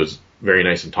 and he was very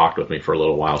nice and talked with me for a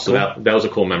little while. So Cool. that was a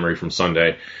cool memory from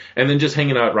Sunday. And then just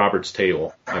hanging out at Robert's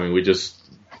table. I mean,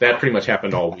 that pretty much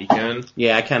happened all weekend.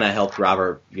 Yeah, I kind of helped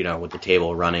Robert, with the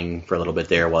table running for a little bit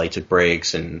there while he took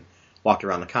breaks and walked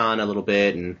around the con a little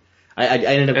bit. And I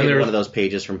ended up getting one of those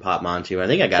pages from Popmon too. I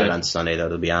think I got it on Sunday though,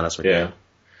 to be honest with you.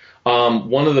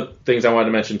 One of the things I wanted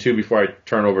to mention too before I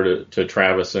turn over to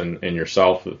Travis and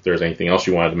yourself, if there's anything else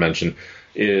you wanted to mention,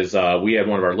 is we had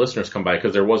one of our listeners come by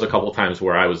because there was a couple of times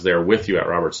where I was there with you at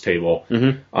Robert's table,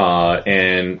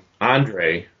 and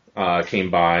Andre came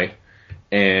by,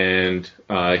 and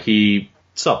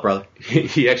what's up, brother?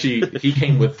 He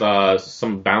came with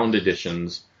some bound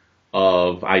editions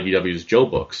of IDW's Joe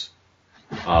books.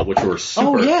 Which were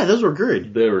super. Oh yeah, those were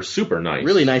good. They were super nice.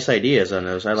 Really nice ideas on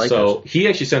those. I like those. So he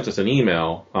actually sent us an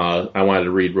email. I wanted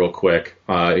to read real quick.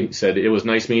 He said, "It was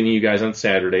nice meeting you guys on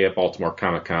Saturday at Baltimore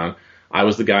Comic Con. I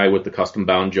was the guy with the custom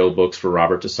bound Joe books for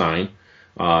Robert to sign.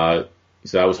 He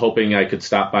said, I was hoping I could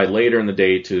stop by later in the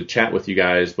day to chat with you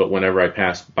guys, but whenever I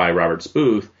passed by Robert's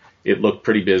booth, it looked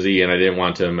pretty busy and I didn't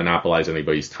want to monopolize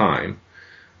anybody's time."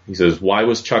 He says, "Why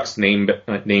was Chuck's name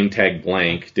tag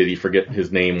blank? Did he forget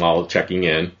his name while checking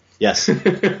in?" Yes.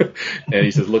 And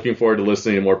he says, "Looking forward to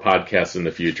listening to more podcasts in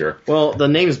the future." Well, the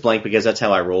name is blank because that's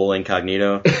how I roll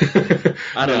incognito.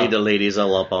 I don't need the ladies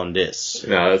all up on this.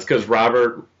 No, it's because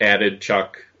Robert added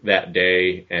Chuck that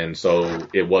day, and so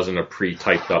it wasn't a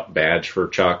pre-typed up badge for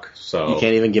Chuck. So you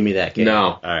can't even give me that, kid.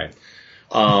 No. All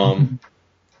right.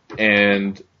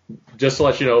 And just to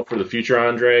let you know, for the future,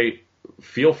 Andre,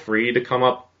 feel free to come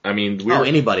up. I mean,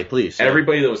 anybody, please.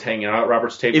 Everybody that was hanging out at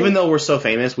Robert's table. Even though we're so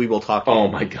famous, we will talk to Oh,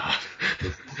 you. my God.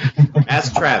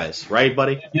 Ask Travis, right,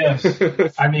 buddy? Yes.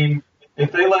 I mean,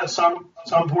 if they let some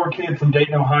poor kid from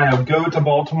Dayton, Ohio go to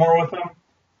Baltimore with them,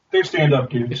 they're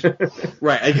stand-up dudes.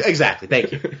 Right, exactly.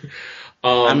 Thank you.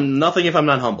 I'm nothing if I'm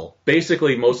not humble.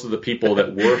 Basically, most of the people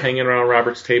that were hanging around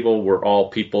Robert's table were all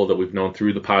people that we've known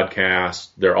through the podcast.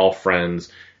 They're all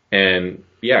friends. And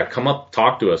yeah, come up,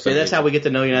 talk to us. Yeah, that's how we get to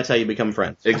know you, and that's how you become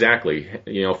friends. Exactly.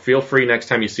 Feel free next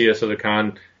time you see us at a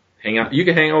con, hang out. You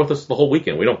can hang out with us the whole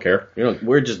weekend. We don't care.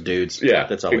 We're just dudes. Yeah,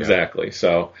 that's all. Exactly.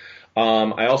 So,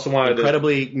 I also wanted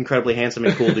incredibly handsome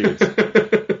and cool dudes.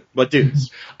 But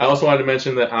dudes. I also wanted to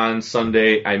mention that on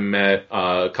Sunday I met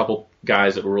a couple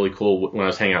guys that were really cool when I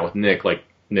was hanging out with Nick. Like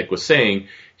Nick was saying,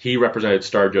 he represented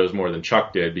Star Joe's more than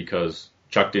Chuck did because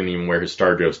Chuck didn't even wear his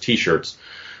Star Joe's t-shirts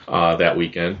that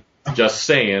weekend. Just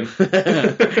saying.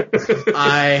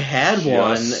 I had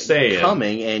one saying.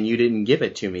 coming, and you didn't give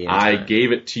it to me. I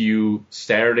gave it to you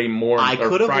Saturday morning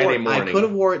or Friday morning. I could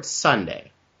have wore it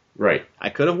Sunday. Right. I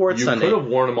could have worn it Sunday. You could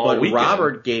have worn them all weekend.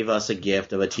 Robert gave us a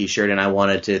gift of a T-shirt, and I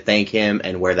wanted to thank him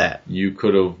and wear that. You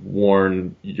could have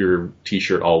worn your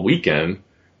T-shirt all weekend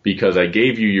because I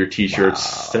gave you your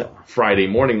T-shirts Friday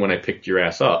morning when I picked your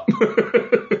ass up.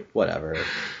 Whatever.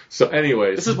 So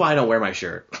anyways. This is why I don't wear my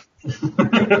shirt.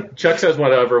 Chuck says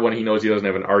whatever when he knows he doesn't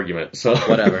have an argument. So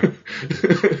whatever.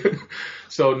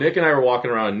 So Nick and I were walking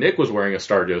around. Nick was wearing a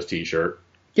Star Joe's T-shirt.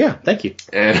 Yeah, thank you.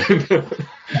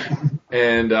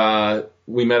 And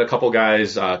we met a couple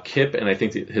guys, Kip, and I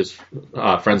think his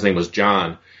friend's name was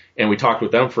John. And we talked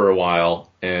with them for a while,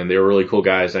 and they were really cool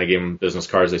guys. And I gave them business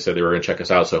cards. They said they were going to check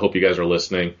us out. So I hope you guys are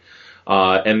listening.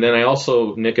 And then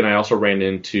Nick and I also ran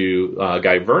into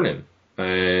Guy Vernon,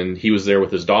 and he was there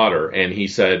with his daughter. And he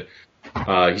said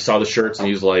he saw the shirts, and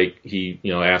he's like, he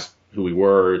asked who we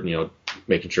were,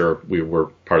 making sure we were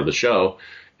part of the show,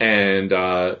 and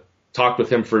talked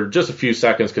with him for just a few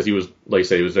seconds because he was, like I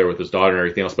say, he was there with his daughter and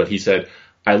everything else. But he said,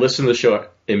 I listen to the show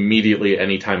immediately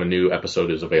anytime a new episode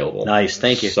is available. Nice,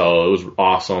 thank you. So it was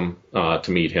awesome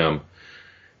to meet him.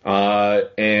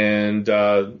 And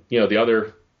the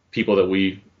other people that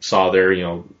we saw there,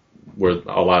 were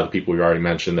a lot of the people we already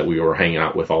mentioned that we were hanging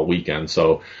out with all weekend.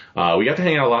 So we got to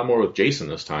hang out a lot more with Jason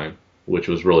this time, which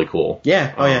was really cool.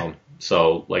 Yeah, yeah.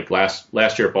 So like last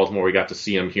year at Baltimore, we got to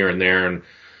see him here and there and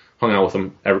hung out with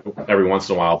him every once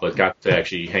in a while, but got to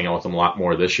actually hang out with him a lot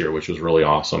more this year, which was really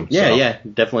awesome. Yeah, yeah,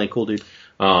 definitely a cool dude.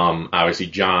 Obviously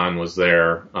John was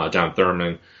there, John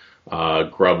Thurman,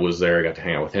 Grubb was there, I got to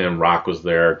hang out with him, Rock was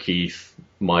there, Keith,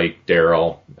 Mike,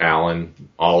 Daryl, Alan,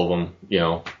 all of them,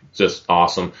 just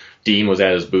awesome. Dean was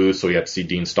at his booth, so we got to see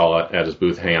Dean Stahl at his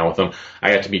booth, hang out with him.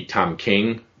 I got to meet Tom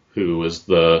King, who was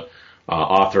the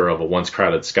author of A Once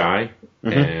Crowded Sky,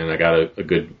 and I got a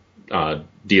good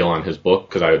deal on his book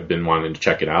because I had been wanting to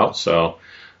check it out. So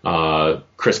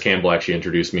Chris Campbell actually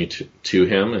introduced me to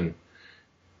him,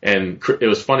 and it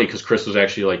was funny because Chris was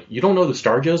actually like, "You don't know the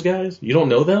Star Joe's guys? You don't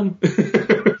know them?"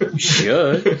 You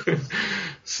should.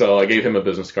 So I gave him a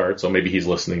business card, so maybe he's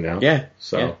listening now. Yeah.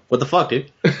 So yeah. What the fuck,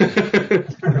 dude?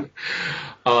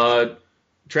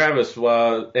 Travis,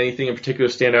 anything in particular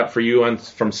stand out for you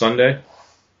from Sunday?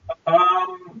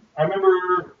 I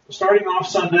remember starting off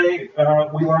Sunday,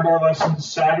 we learned our lesson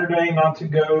Saturday not to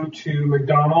go to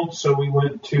McDonald's, so we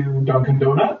went to Dunkin'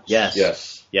 Donuts.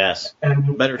 Yes.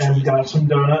 And got some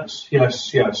donuts.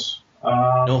 Yes.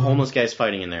 No homeless guys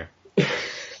fighting in there.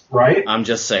 Right? I'm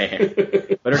just saying.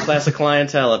 Better class of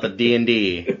clientele at the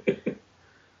D&D.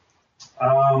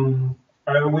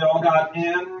 We all got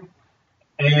in,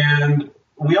 and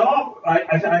we all,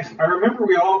 I remember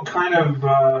we all kind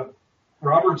of,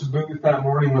 Robert's booth that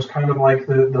morning was kind of like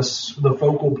the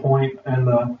focal point and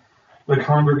the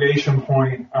congregation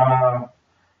point.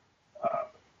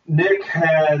 Nick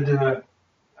had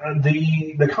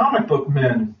the comic book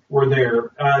men were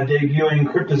there,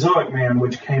 debuting Cryptozoic Man,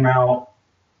 which came out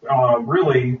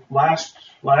really last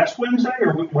Wednesday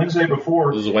or Wednesday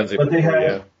before. It was a Wednesday but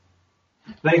before,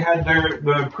 they had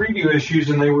the preview issues,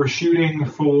 and they were shooting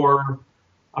for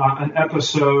an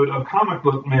episode of Comic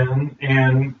Book Men,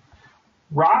 and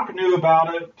Rock knew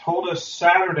about it, told us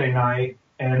Saturday night,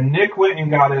 and Nick went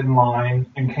and got in line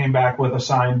and came back with a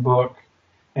signed book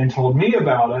and told me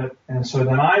about it. And so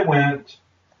then I went,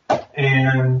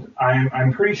 and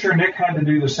I'm pretty sure Nick had to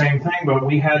do the same thing, but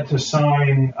we had to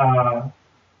sign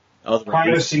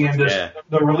privacy and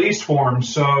the release form.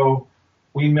 So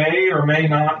we may or may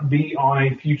not be on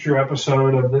a future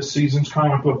episode of this season's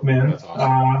Comic Book Men. That's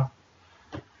awesome.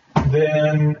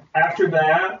 Then after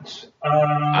that,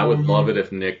 I would love it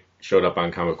if Nick showed up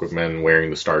on Comic Book Men wearing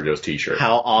the Star Joe's t-shirt.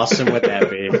 How awesome would that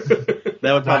be?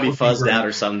 That would probably be fuzzed out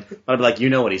or something. I'd be like, you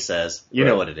know what he says. You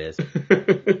know what it is. Then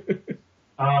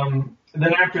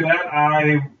after that,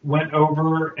 I went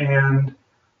over and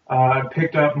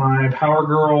picked up my Power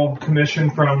Girl commission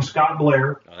from Scott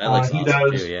Blair. Oh, that looks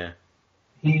awesome too, yeah.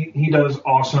 He does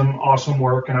awesome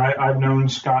work, and I've known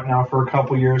Scott now for a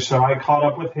couple years, so I caught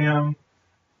up with him.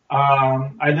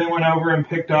 I then went over and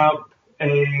picked up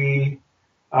a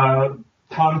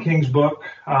Tom King's book,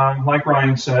 like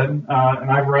Ryan said, and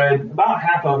I've read about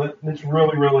half of it. It's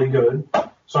really, really good.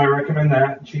 So I recommend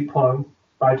that. Cheap plug.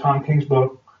 Buy Tom King's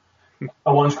book,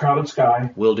 A Once Crowded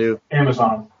Sky. Will do.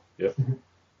 Amazon. Yep.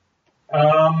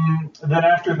 Then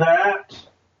after that,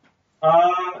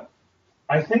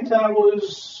 I think that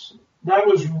was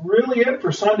really it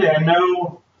for Sunday. I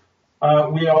know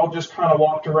we all just kind of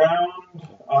walked around.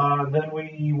 Then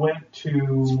we went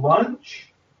to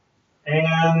lunch,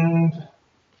 and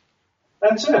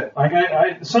that's it.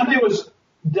 Like Sunday was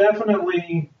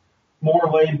definitely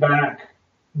more laid back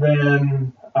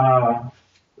than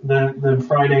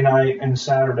Friday night and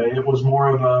Saturday. It was more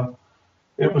of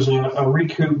a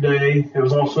recoup day. It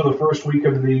was also the first week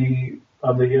of the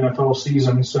NFL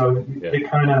season, so it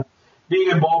kind of,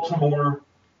 being in Baltimore,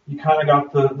 you kind of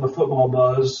got the football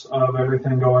buzz of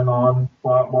everything going on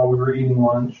while we were eating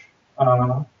lunch.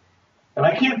 And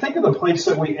I can't think of the place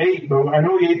that we ate, but I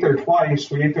know we ate there twice.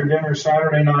 We ate their dinner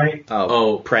Saturday night.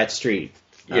 Oh, Pratt Street.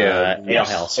 Ale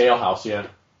House. Ale House, yeah.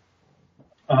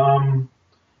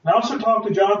 I also talked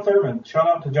to John Thurman. Shout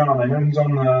out to John. I know he's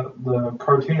on the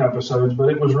cartoon episodes, but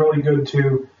it was really good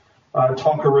to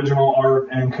talk original art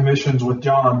and commissions with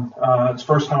John. It's the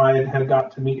first time I had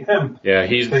got to meet him. Yeah,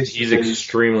 he's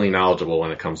extremely knowledgeable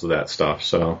when it comes to that stuff.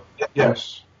 So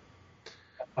yes.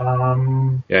 Yeah,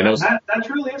 I know. That's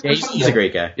really it. He's a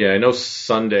great guy. Yeah, I know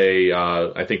Sunday,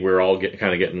 I think we were all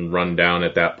kind of getting run down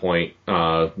at that point.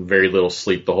 Very little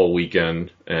sleep the whole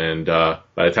weekend. And by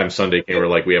the time Sunday came, we were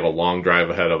like, we have a long drive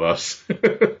ahead of us.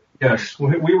 Yes,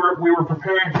 we were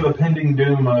preparing for the pending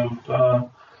doom of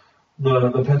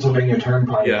the Pennsylvania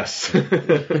Turnpike. Yes.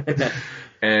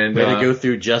 And we had to go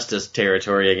through justice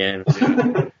territory again.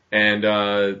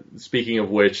 And speaking of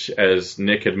which, as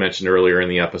Nick had mentioned earlier in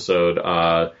the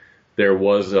episode, there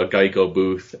was a Geico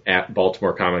booth at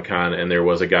Baltimore Comic Con, and there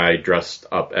was a guy dressed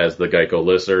up as the Geico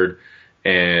Lizard.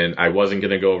 And I wasn't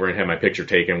going to go over and have my picture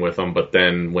taken with him, but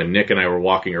then when Nick and I were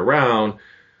walking around,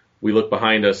 we looked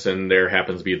behind us, and there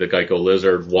happens to be the Geico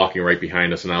Lizard walking right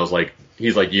behind us. And I was like,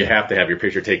 he's like, you have to have your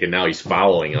picture taken now. He's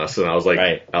following us. And I was like,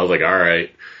 all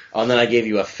right. Oh, and then I gave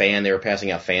you a fan. They were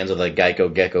passing out fans of the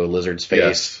Geico Gecko Lizard's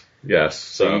face. Yes.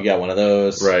 So you got one of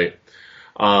those. Right.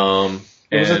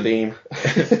 It was a theme.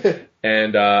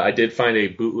 And I did find a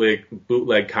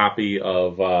bootleg copy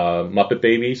of Muppet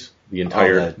Babies, the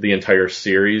entire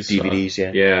series. DVDs,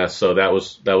 yeah. Yeah, so that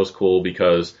was cool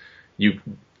because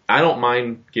I don't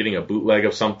mind getting a bootleg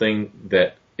of something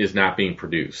that is not being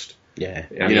produced. Yeah,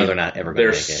 I mean, they're not ever going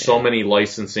to make it. There's so many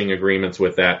licensing agreements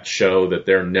with that show that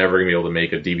they're never going to be able to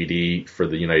make a DVD for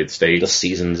the United States. The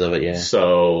seasons of it, yeah.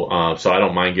 So I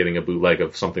don't mind getting a bootleg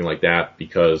of something like that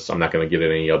because I'm not going to get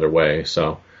it any other way.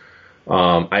 So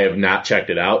I have not checked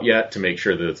it out yet to make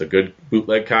sure that it's a good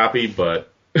bootleg copy,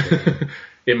 but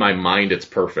in my mind it's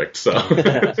perfect. So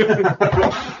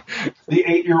the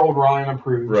 8-year-old Ryan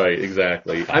approves. Right,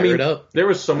 exactly. I mean, there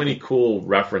was so many cool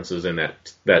references in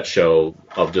that show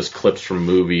of just clips from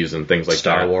movies and things like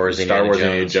Star Wars,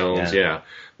 Indiana Jones. Yeah.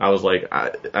 I was like,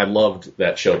 I loved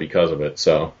that show because of it.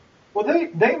 So. Well,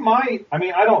 they might. I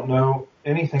mean, I don't know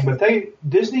anything, but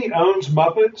Disney owns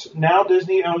Muppets. Now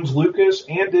Disney owns Lucas,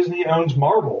 and Disney owns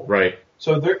Marvel. Right.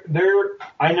 So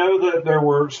I know that there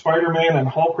were Spider-Man and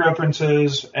Hulk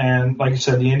references, and like you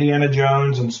said, the Indiana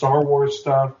Jones and Star Wars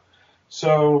stuff.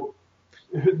 So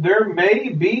there may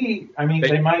be. I mean,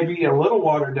 they might be a little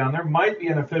watered down. There might be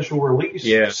an official release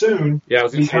soon. Yeah, I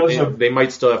was because they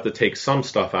might still have to take some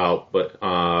stuff out, but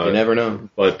you never know.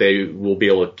 But they will be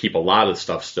able to keep a lot of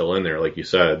stuff still in there, like you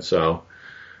said. So.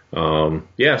 So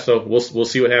we'll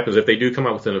see what happens. If they do come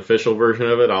out with an official version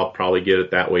of it, I'll probably get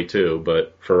it that way too.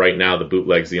 But for right now, the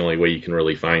bootleg's the only way you can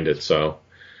really find it. So,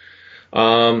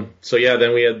 then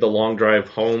we had the long drive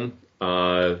home.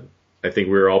 I think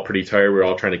we were all pretty tired. We were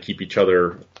all trying to keep each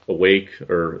other awake,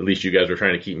 or at least you guys were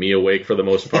trying to keep me awake for the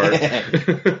most part.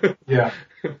 Yeah.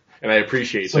 And I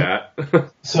appreciate that.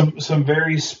 some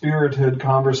very spirited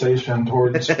conversation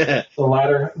towards the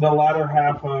latter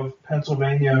half of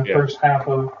Pennsylvania, first half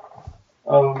of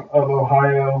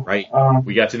Ohio. Right.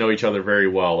 We got to know each other very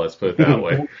well, let's put it that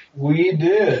way. We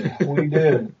did. But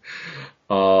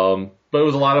it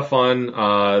was a lot of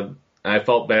fun. I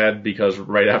felt bad because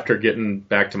right after getting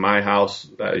back to my house,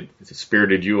 I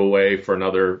spirited you away for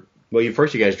another... Well,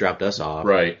 first you guys dropped us off.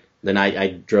 Right. Then I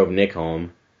drove Nick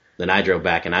home. Then I drove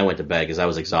back and I went to bed because I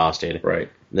was exhausted. Right.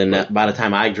 Then by the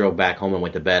time I drove back home and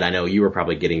went to bed, I know you were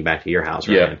probably getting back to your house,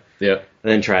 right? Yeah.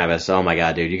 And then Travis, oh my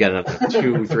God, dude, you got another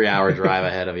 2-3 hour drive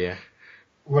ahead of you.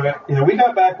 Well, we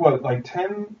got back, like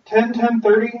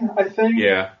 10:30, I think?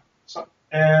 Yeah.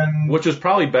 And which was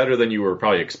probably better than you were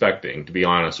probably expecting, to be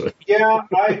honest with you. Yeah,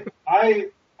 I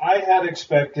had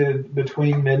expected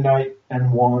between midnight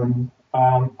and 1.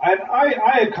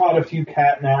 I had caught a few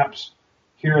cat naps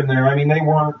here and there. I mean, they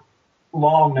weren't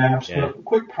long naps, but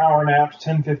quick power naps,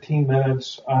 10, 15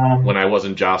 minutes. When I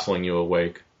wasn't jostling you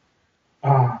awake.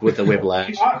 With the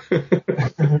whiplash.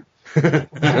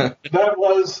 That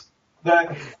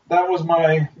was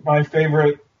my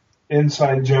favorite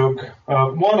inside joke,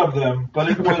 one of them, but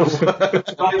it was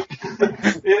like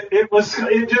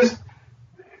it just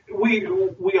we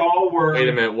all were. Wait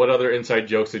a minute, what other inside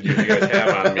jokes did you guys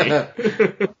have on me? No,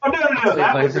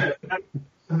 that was it.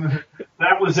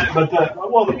 That was it. But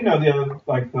the other,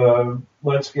 like the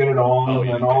let's get it on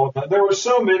and all of that. There were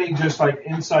so many just like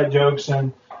inside jokes,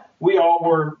 and we all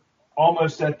were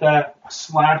almost at that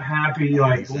slap happy,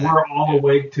 like we're all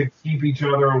awake to keep each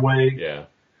other awake. Yeah.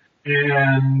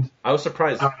 And I was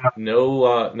surprised.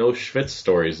 No Schwitz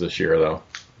stories this year, though.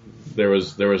 There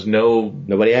was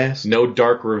nobody asked. No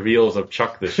dark reveals of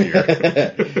Chuck this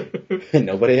year.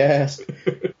 Nobody asked.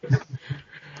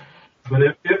 But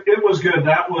it was good.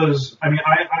 That was, I mean,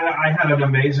 I had an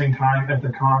amazing time at the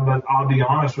con, but I'll be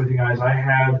honest with you guys, I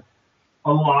had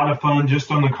a lot of fun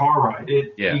just on the car ride.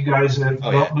 You guys,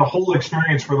 the whole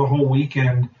experience for the whole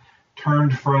weekend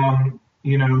turned from,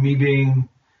 me being,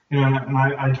 and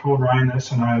I told Ryan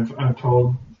this, and I've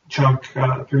told Chuck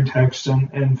through text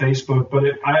and Facebook, but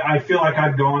I feel like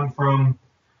I've gone from,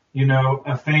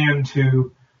 a fan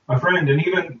to a friend, and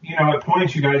even, at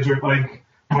points you guys are like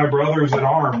my brothers at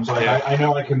arms. Like I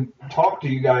know I can talk to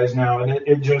you guys now, and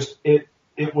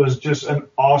it was just an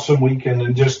awesome weekend,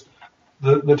 and just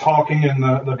the talking and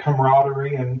the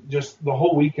camaraderie and just the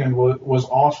whole weekend was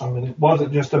awesome. And it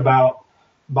wasn't just about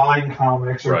buying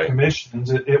comics or commissions.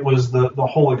 It was the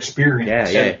whole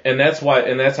experience. Yeah. And that's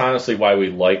honestly why we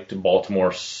liked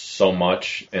Baltimore so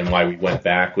much, and why we went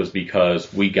back, was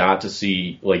because we got to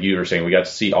see, like you were saying, we got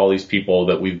to see all these people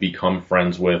that we've become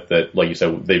friends with, that, like you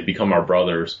said, they've become our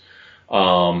brothers.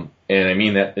 And I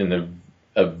mean that in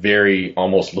a very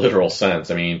almost literal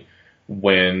sense. I mean,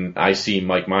 when I see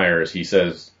Mike Myers,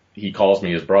 he calls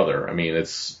me his brother. I mean,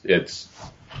 that's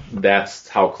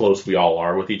how close we all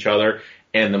are with each other.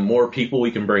 And the more people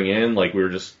we can bring in, like we were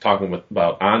just talking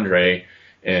about Andre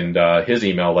and his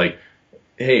email, like,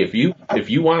 hey, if you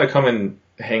want to come and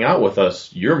hang out with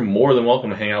us, you're more than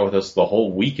welcome to hang out with us the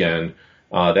whole weekend.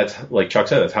 That's, like Chuck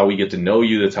said, that's how we get to know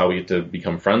you. That's how we get to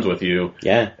become friends with you.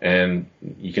 Yeah. And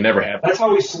you can never have. That's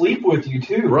how we sleep with you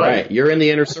too. Right. You're in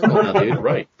the inner circle now, dude.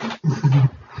 Right.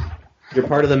 You're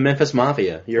part of the Memphis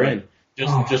Mafia. You're in.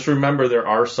 Just remember, there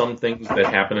are some things that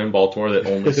happen in Baltimore that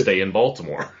only stay in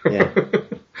Baltimore. Yeah.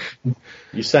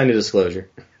 You signed a disclosure.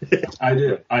 I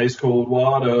did. Ice cold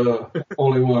water,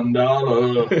 only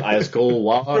 $1. Ice cold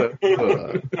water.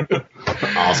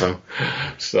 Awesome.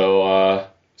 So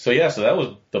that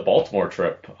was the Baltimore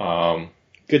trip.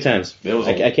 Good times.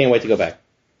 I can't wait to go back.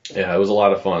 Yeah, it was a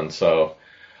lot of fun. So,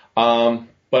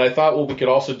 but I thought what we could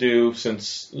also do,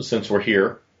 since we're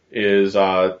here, is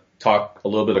talk a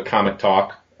little bit of comic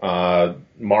talk.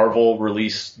 Marvel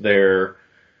released their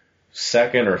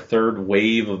second or third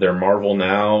wave of their Marvel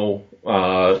Now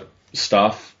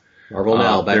stuff. Marvel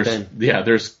Now, back then. Yeah,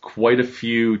 there's quite a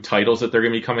few titles that they're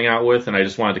going to be coming out with, and I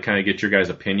just wanted to kind of get your guys'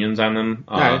 opinions on them.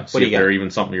 Right, see if they're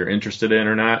even something you're interested in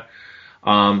or not.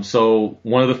 So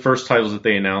one of the first titles that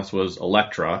they announced was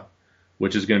Elektra,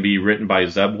 which is going to be written by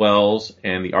Zeb Wells,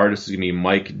 and the artist is going to be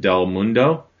Mike Del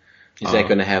Mundo. Is that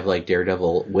going to have like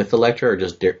Daredevil with Elektra, or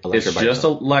just Elektra? It's just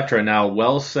Elektra. Now,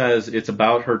 Wells says it's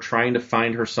about her trying to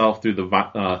find herself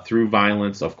through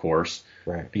violence, of course.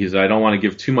 Right. He says, I don't want to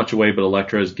give too much away, but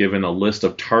Elektra is given a list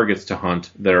of targets to hunt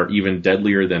that are even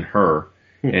deadlier than her,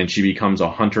 and she becomes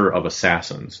a hunter of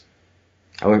assassins.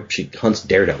 I hope she hunts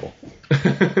Daredevil.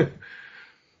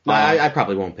 I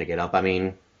probably won't pick it up. I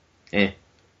mean,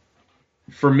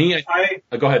 For me,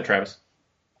 go ahead, Travis.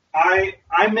 I'm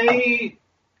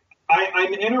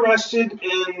interested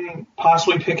in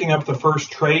possibly picking up the first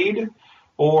trade,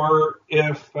 or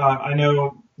if I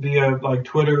know via like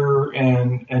Twitter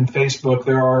and Facebook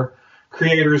there are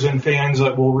creators and fans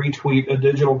that will retweet a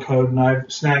digital code, and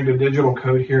I've snagged a digital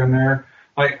code here and there.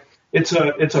 Like it's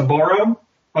a borrow.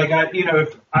 Like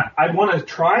if I want to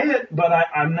try it, but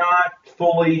I'm not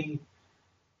fully.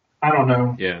 I don't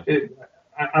know. Yeah.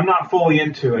 I'm not fully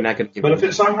into it. But if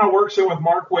it somehow works in with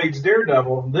Mark Waid's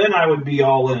Daredevil, then I would be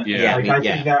all in. Yeah. I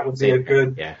think that would be a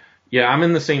good. Yeah, I'm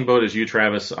in the same boat as you,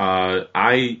 Travis.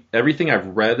 Everything I've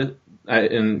read,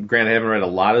 and granted I haven't read a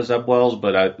lot of Zeb Wells,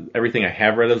 but everything I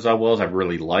have read of Zeb Wells I've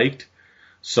really liked.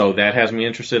 So that has me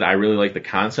interested. I really like the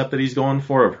concept that he's going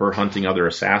for of her hunting other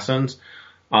assassins.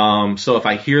 So if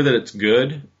I hear that it's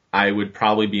good, I would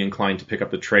probably be inclined to pick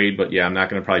up the trade. But yeah, I'm not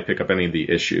going to probably pick up any of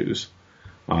the issues.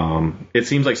 It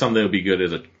seems like something that would be good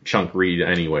as a chunk read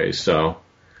anyway. So,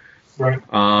 right.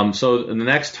 So the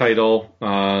next title,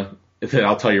 that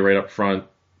I'll tell you right up front,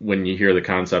 when you hear the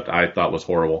concept, I thought was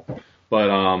horrible.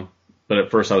 But at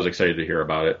first I was excited to hear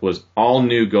about it. Was all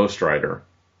new Ghost Rider,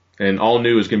 And all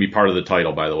new is going to be part of the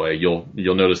title, by the way. You'll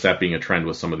notice that being a trend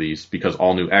with some of these because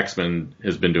all new X-Men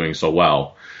has been doing so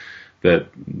well that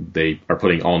they are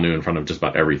putting all new in front of just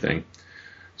about everything.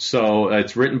 So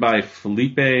it's written by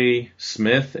Felipe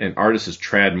Smith and artist is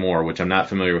Trad Moore, which I'm not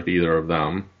familiar with either of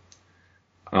them.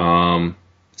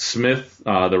 Smith,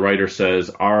 the writer, says,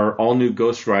 our all-new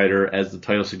Ghost Rider, as the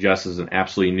title suggests, is an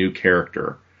absolutely new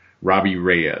character, Robbie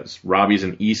Reyes. Robbie's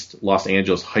an East Los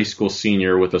Angeles high school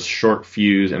senior with a short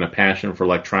fuse and a passion for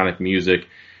electronic music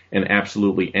and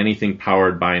absolutely anything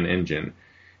powered by an engine.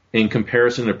 In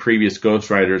comparison to previous Ghost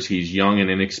Riders, he's young and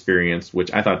inexperienced,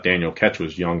 which I thought Daniel Ketch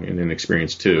was young and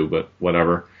inexperienced too, but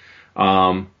whatever.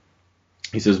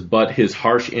 He says, but his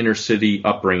harsh inner city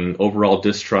upbringing, overall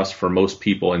distrust for most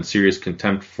people, and serious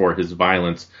contempt for his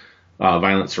violent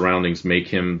surroundings make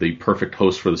him the perfect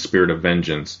host for the spirit of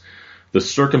vengeance. The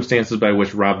circumstances by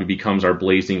which Robbie becomes our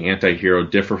blazing anti-hero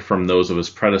differ from those of his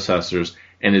predecessors,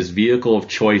 and his vehicle of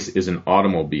choice is an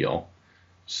automobile.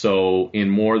 So, in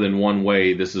more than one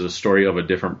way, this is a story of a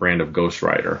different brand of Ghost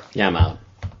Rider. Yeah, I'm out.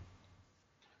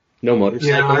 No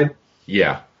motorcycle?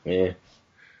 Yeah.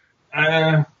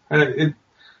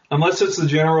 Unless it's the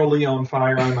General Lee on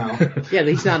fire, I'm out. Yeah,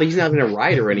 he's not even a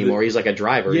rider anymore. He's like a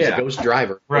driver. He's a ghost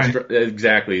driver. Right.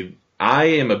 Exactly. I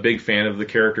am a big fan of the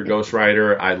character Ghost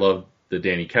Rider. I love the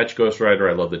Danny Ketch Ghost Rider.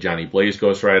 I love the Johnny Blaze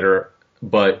Ghost Rider.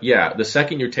 But yeah, the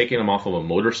second you're taking him off of a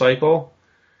motorcycle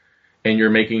and you're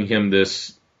making him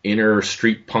this inner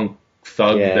street punk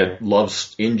thug that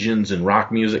loves engines and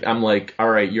rock music, I'm like, all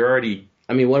right, you're already...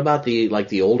 I mean, what about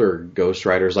the older Ghost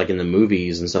Riders, like in the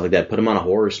movies and stuff like that? Put him on a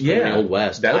horse, put him in the Old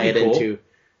West, that would tie be it cool. into,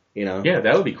 Yeah,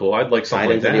 that would be cool. I'd like something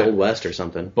like that. Tie it into the Old West or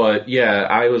something. But yeah,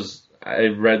 I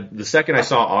read, the second I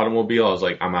saw Automobile, I was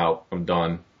like, I'm out. I'm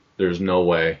done. There's no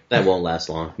way. That won't last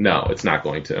long. No, it's not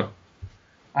going to.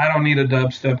 I don't need a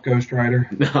dubstep Ghost Rider.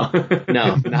 No.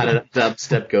 No, not a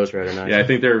dubstep Ghost Rider. Nice. Yeah, I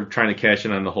think they're trying to cash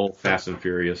in on the whole Fast and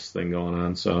Furious thing going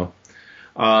on, so...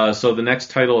 So the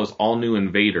next title is All New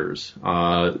Invaders.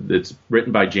 It's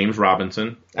written by James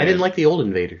Robinson. I didn't like the old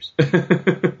Invaders.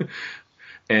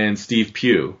 And Steve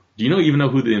Pugh. Do you even know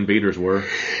who the Invaders were?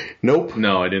 Nope.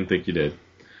 No, I didn't think you did.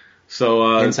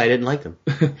 So hence I didn't like them.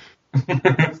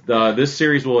 This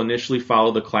series will initially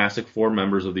follow the classic four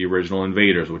members of the original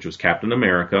Invaders, which was Captain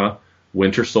America,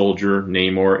 Winter Soldier,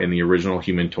 Namor, and the original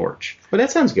Human Torch. Well,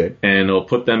 that sounds good. And it'll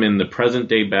put them in the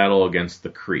present-day battle against the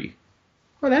Kree.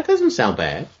 Well, that doesn't sound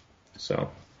bad.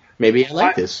 So maybe I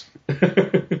like this.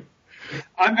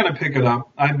 I'm going to pick it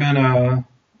up. I've been a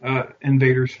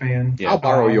Invaders fan. Yeah. I'll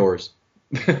borrow yours.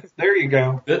 There you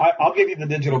go. I'll give you the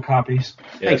digital copies.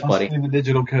 Thanks, buddy. I'll send you the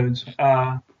digital codes.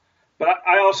 But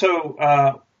I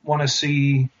also want to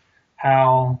see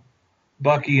how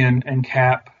Bucky and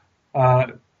Cap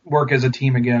work as a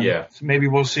team again. Yeah. So maybe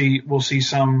we'll see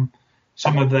some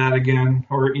of that again,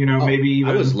 or maybe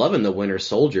even. I was loving the Winter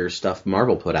Soldier stuff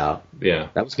Marvel put out. Yeah,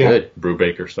 that was good.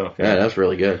 Brubaker stuff. Yeah, that was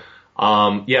really good.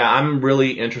 I'm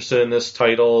really interested in this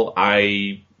title.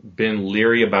 I've been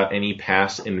leery about any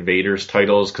past Invaders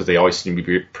titles because they always seem to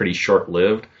be pretty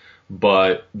short-lived,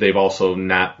 but they've also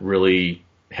not really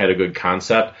had a good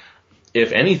concept.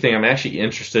 If anything, I'm actually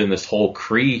interested in this whole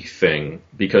Kree thing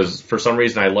because for some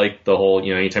reason I like the whole,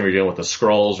 anytime you're dealing with the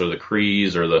Skrulls or the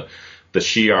Krees or the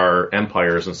Shi'ar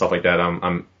empires and stuff like that,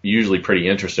 I'm usually pretty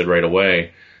interested right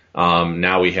away.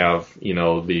 Now we have,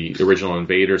 the original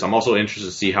Invaders. I'm also interested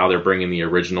to see how they're bringing the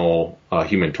original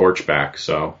Human Torch back.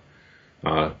 So,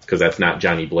 because that's not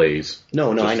Johnny Blaze.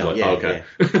 No, I know. Okay.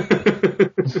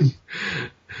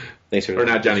 Thanks for or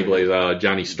not Johnny Blaze,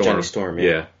 Johnny Storm. Johnny Storm.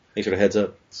 Yeah. Thanks for the heads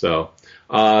up. So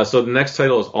the next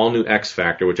title is All New X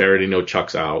Factor, which I already know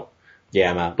Chuck's out.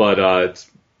 Yeah, I'm out. But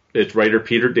it's writer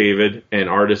Peter David, and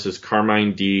artist is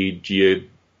Carmine Di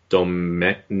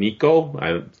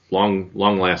Giandomenico.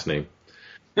 Long last name.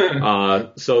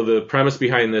 So the premise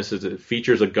behind this is it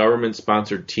features a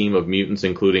government-sponsored team of mutants,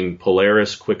 including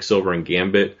Polaris, Quicksilver, and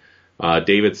Gambit.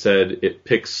 David said it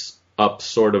picks up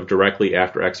sort of directly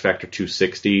after X Factor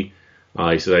 260.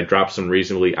 He said, I dropped some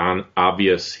reasonably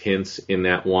obvious hints in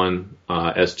that one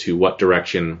as to what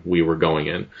direction we were going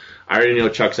in. I already know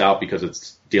Chuck's out because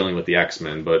it's dealing with the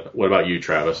X-Men, but what about you,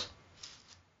 Travis?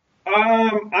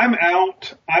 I'm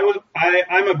out.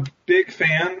 I'm a big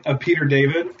fan of Peter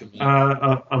David,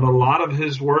 of a lot of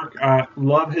his work. I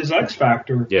love his X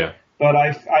Factor. Yeah. But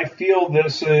I feel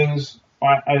this is,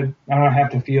 I don't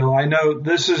have to feel, I know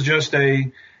this is just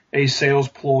a sales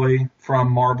ploy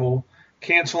from Marvel,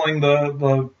 canceling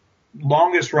the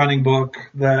longest running book,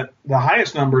 the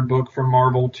highest numbered book from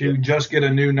Marvel to just get a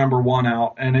new number one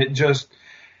out. And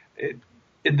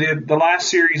the last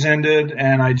series ended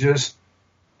and I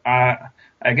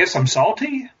I guess I'm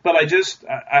salty, but I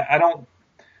don't.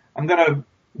 I'm gonna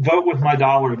vote with my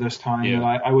dollar this time. Yeah. And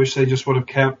I wish they just would have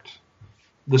kept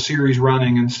the series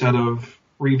running instead of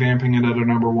revamping it at a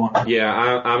number one. Yeah,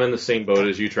 I'm in the same boat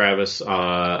as you, Travis.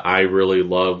 I really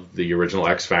loved the original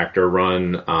X Factor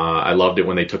run. I loved it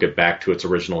when they took it back to its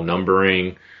original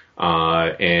numbering,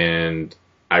 and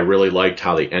I really liked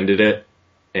how they ended it.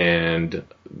 And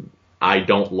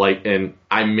and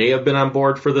I may have been on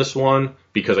board for this one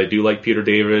because I do like Peter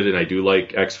David and I do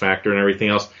like X Factor and everything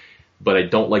else, but I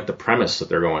don't like the premise that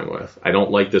they're going with. I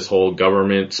don't like this whole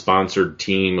government-sponsored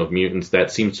team of mutants.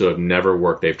 That seems to have never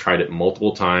worked. They've tried it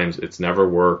multiple times. It's never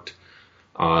worked.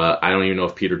 I don't even know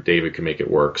if Peter David can make it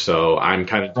work. So I'm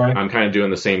kind of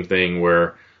doing the same thing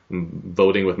where I'm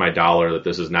voting with my dollar that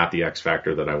this is not the X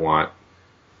Factor that I want.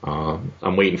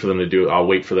 I'm waiting for them to do. I'll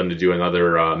wait for them to do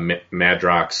another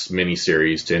Madrox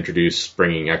miniseries to introduce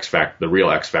bringing the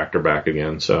real X Factor back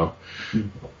again. So,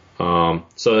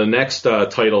 so the next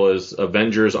title is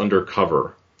Avengers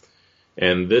Undercover,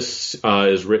 and this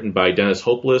is written by Dennis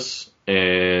Hopeless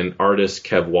and artist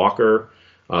Kev Walker.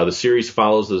 The series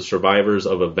follows the survivors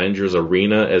of Avengers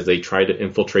Arena as they try to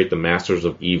infiltrate the Masters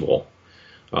of Evil.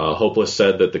 Hopeless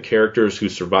said that the characters who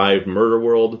survived Murder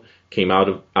World came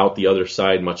out the other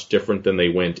side much different than they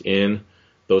went in.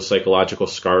 Those psychological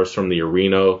scars from the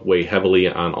arena weigh heavily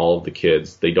on all of the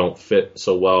kids. They don't fit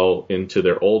so well into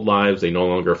their old lives. They no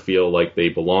longer feel like they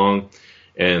belong,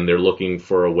 and they're looking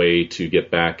for a way to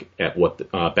get back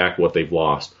what they've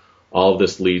lost. All of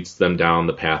this leads them down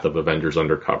the path of Avengers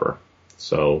Undercover.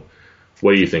 So,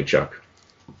 what do you think, Chuck?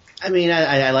 I mean,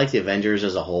 I like the Avengers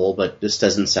as a whole, but this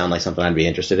doesn't sound like something I'd be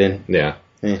interested in. Yeah.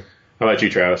 How about you,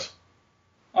 Travis?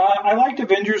 I liked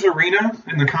Avengers Arena,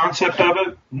 and the concept of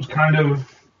it was kind of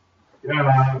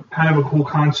a cool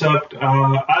concept.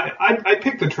 I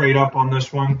picked the trade up on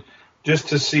this one just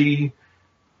to see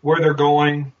where they're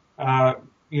going,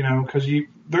 because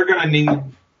they're going to need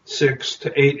 6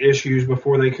 to 8 issues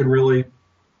before they could really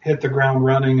hit the ground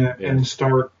running and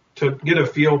start to get a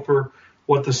feel for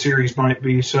what the series might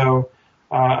be. So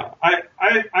I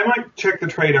might check the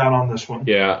trade out on this one.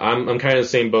 Yeah, I'm kind of the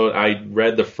same boat. I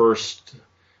read the first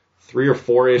 3 or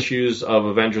 4 issues of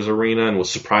Avengers Arena and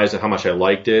was surprised at how much I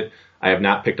liked it. I have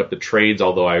not picked up the trades,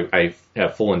 although I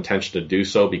have full intention to do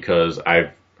so because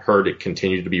I've heard it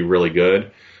continue to be really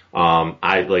good. Like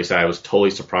I said, I was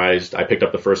totally surprised. I picked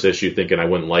up the first issue thinking I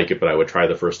wouldn't like it, but I would try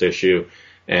the first issue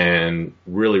and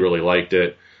really, really liked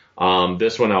it.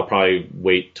 This one I'll probably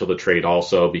wait till the trade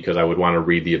also because I would want to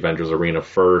read the Avengers Arena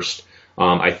first.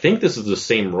 I think this is the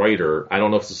same writer. I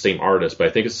don't know if it's the same artist, but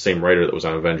I think it's the same writer that was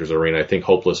on Avengers Arena. I think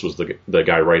Hopeless was the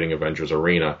guy writing Avengers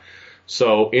Arena.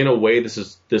 So in a way,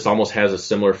 this almost has a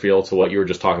similar feel to what you were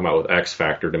just talking about with X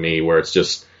Factor to me, where it's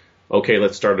just, okay,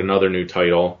 let's start another new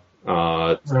title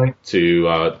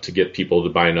to get people to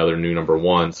buy another new number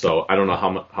one. So I don't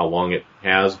know how long it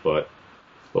has, but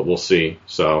we'll see.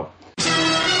 So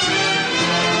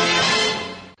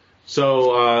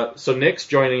Nick's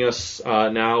joining us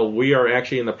now. We are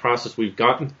actually in the process. We've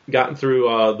gotten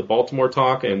through the Baltimore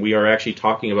talk, and we are actually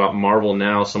talking about Marvel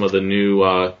now. Some of the new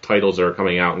titles that are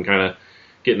coming out, and kind of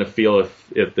getting a feel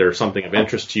if there's something of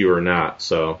interest to you or not.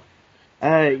 So,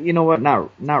 you know what?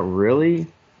 Not really.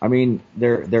 I mean,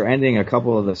 they're ending a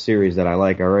couple of the series that I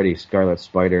like already: Scarlet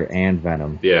Spider and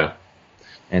Venom. Yeah,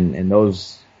 and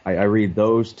those. I read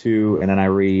those 2, and then I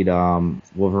read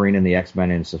Wolverine and the X-Men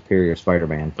and Superior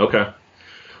Spider-Man. Okay.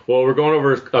 Well, we're going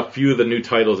over a few of the new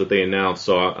titles that they announced.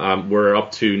 So we're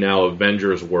up to now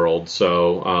Avengers World.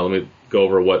 So let me go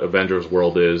over what Avengers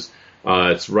World is.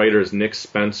 It's writers Nick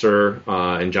Spencer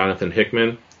and Jonathan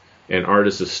Hickman, and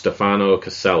artist is Stefano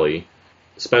Caselli.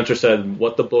 Spencer said,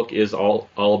 what the book is all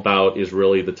about is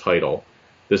really the title.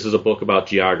 This is a book about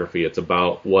geography. It's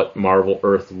about what Marvel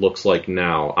Earth looks like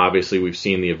now. Obviously, we've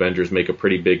seen the Avengers make a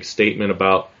pretty big statement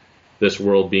about this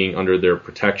world being under their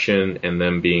protection and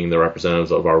them being the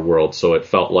representatives of our world. So it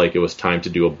felt like it was time to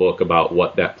do a book about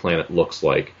what that planet looks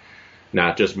like.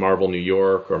 Not just Marvel New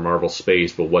York or Marvel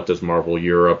Space, but what does Marvel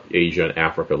Europe, Asia, and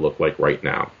Africa look like right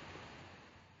now?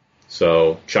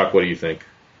 So, Chuck, what do you think?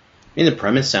 I mean, the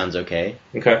premise sounds okay.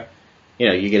 Okay.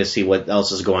 You get to see what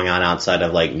else is going on outside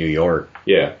of, like, New York.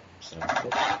 Yeah. So.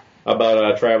 How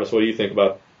about Travis? What do you think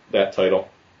about that title?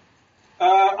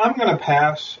 I'm going to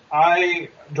pass. I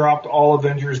dropped all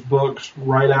Avengers books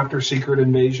right after Secret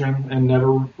Invasion and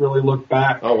never really looked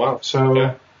back. Oh, wow. So,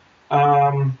 okay.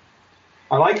 I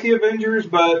like the Avengers,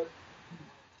 but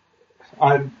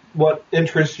what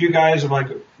interests you guys of, like,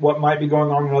 what might be going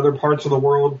on in other parts of the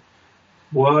world,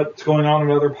 what's going on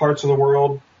in other parts of the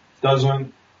world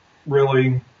doesn't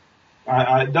really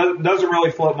It doesn't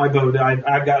really float my boat.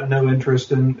 I've got no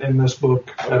interest in this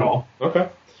book at all. Okay.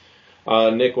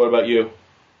 Nick, what about you?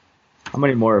 How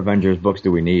many more Avengers books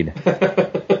do we need?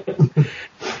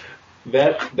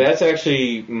 That's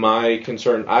actually my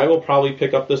concern. I will probably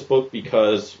pick up this book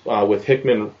because with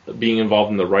Hickman being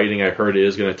involved in the writing, I heard it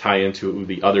is going to tie into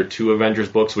the other 2 Avengers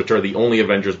books, which are the only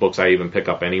Avengers books I even pick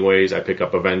up anyways. I pick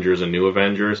up Avengers and New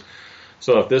Avengers.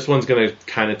 So if this one's going to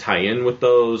kind of tie in with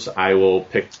those, I will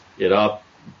pick it up.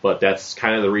 But that's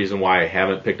kind of the reason why I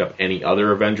haven't picked up any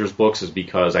other Avengers books, is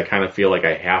because I kind of feel like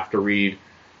I have to read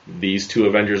these 2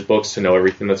 Avengers books to know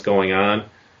everything that's going on.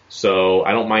 So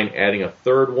I don't mind adding a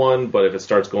third one, but if it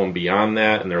starts going beyond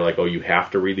that and they're like, oh, you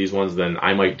have to read these ones, then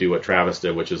I might do what Travis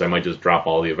did, which is I might just drop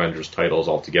all the Avengers titles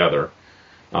altogether,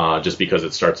 just because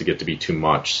it starts to get to be too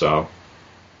much. So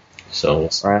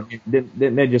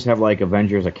didn't they just have like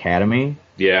Avengers Academy?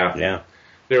 Yeah.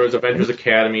 There was Avengers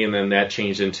Academy, and then that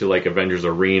changed into like Avengers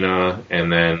Arena,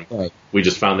 and then we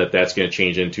just found that that's going to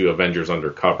change into Avengers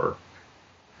Undercover.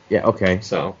 Yeah. Okay.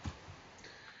 So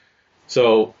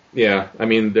yeah, I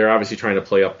mean, they're obviously trying to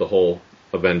play up the whole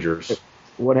Avengers.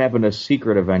 What happened to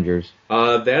Secret Avengers?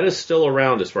 That is still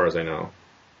around as far as I know.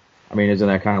 I mean, isn't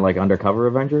that kind of like Undercover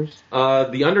Avengers?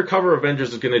 The Undercover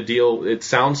Avengers is going to deal, it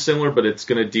sounds similar, but it's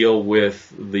going to deal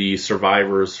with the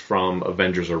survivors from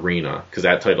Avengers Arena, because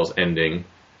that title's ending,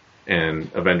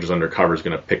 and Avengers Undercover is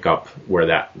going to pick up where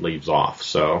that leaves off.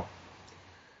 So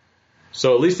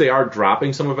at least they are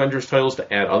dropping some Avengers titles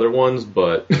to add other ones,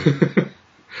 but...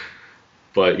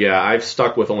 But yeah, I've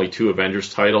stuck with only 2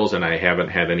 Avengers titles, and I haven't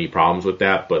had any problems with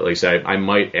that. But like I said, I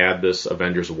might add this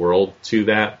Avengers World to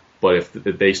that. But if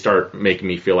they start making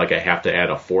me feel like I have to add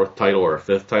a 4th title or a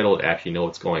 5th title to actually know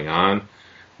what's going on,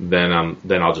 then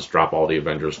I'll just drop all the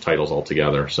Avengers titles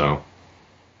altogether. So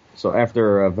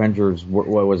after Avengers, what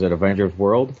was it? Avengers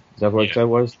World? Is that what that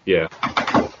was? Yeah.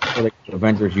 So like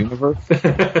Avengers Universe.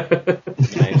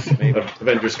 Nice. Maybe.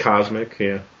 Avengers Cosmic.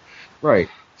 Yeah. Right.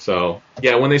 So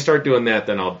yeah, when they start doing that,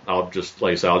 then I'll just,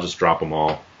 like I said, I'll just drop them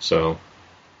all. So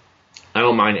I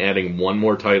don't mind adding one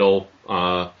more title,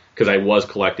 because I was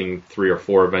collecting 3 or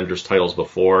 4 Avengers titles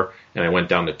before, and I went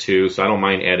down to 2. So I don't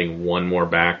mind adding one more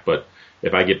back. But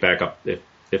if I get back up,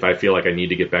 if I feel like I need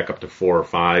to get back up to 4 or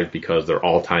 5 because they're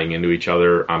all tying into each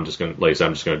other, I'm just gonna, like I said,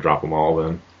 I'm just gonna drop them all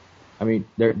then. I mean,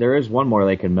 there is one more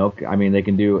they can milk. I mean, they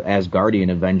can do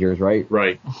Asgardian Avengers, right?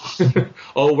 Right.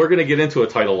 Oh, we're going to get into a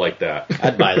title like that.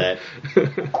 I'd buy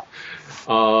that.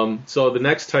 So the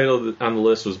next title on the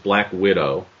list was Black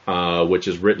Widow, which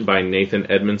is written by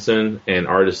Nathan Edmondson and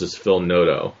artist is Phil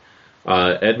Noto.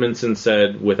 Edmondson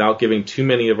said, without giving too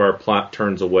many of our plot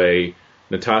turns away,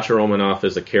 Natasha Romanoff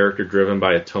is a character driven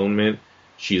by atonement.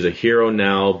 She's a hero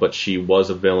now, but she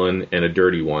was a villain and a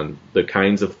dirty one. The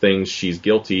kinds of things she's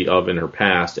guilty of in her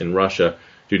past in Russia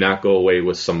do not go away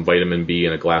with some vitamin B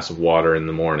and a glass of water in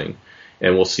the morning.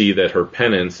 And we'll see that her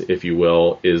penance, if you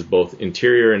will, is both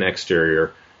interior and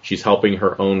exterior. She's helping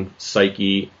her own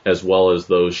psyche as well as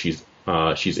those she's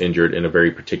injured in a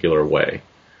very particular way.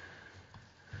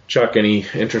 Chuck, any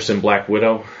interest in Black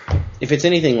Widow? If it's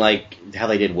anything like how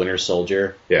they did Winter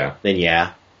Soldier, then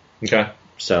yeah. Okay.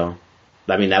 So...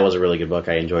 I mean, that was a really good book.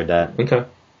 I enjoyed that. Okay.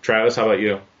 Travis, how about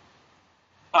you?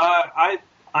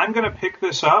 I'm going to pick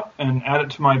this up and add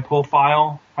it to my pull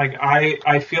file. Like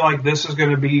I feel like this is going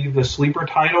to be the sleeper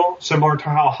title, similar to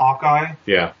how Hawkeye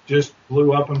just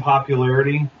blew up in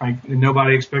popularity. Like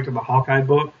nobody expected the Hawkeye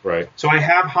book. Right. So I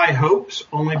have high hopes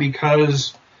only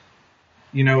because,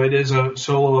 it is a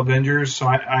solo Avengers. So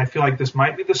I feel like this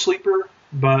might be the sleeper,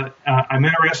 but I'm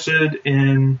interested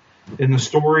in the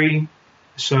story.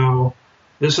 So...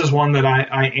 this is one that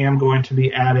I am going to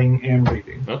be adding and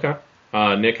reading. Okay.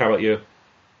 Nick, how about you?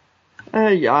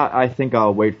 Yeah, I think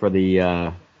I'll wait for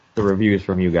the reviews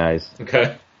from you guys.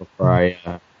 Okay. Before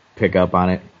I pick up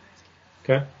on it.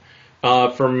 Okay.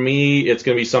 For me, it's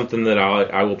going to be something that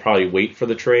I will probably wait for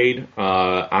the trade.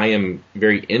 I am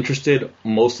very interested,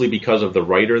 mostly because of the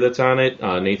writer that's on it.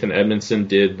 Nathan Edmondson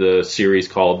did the series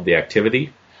called The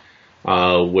Activity,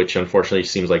 which unfortunately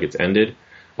seems like it's ended.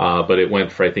 But it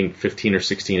went for, I think, 15 or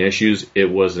 16 issues.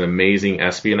 It was an amazing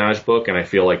espionage book, and I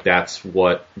feel like that's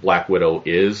what Black Widow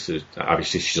is.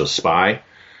 Obviously, she's a spy.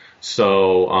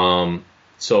 So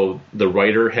the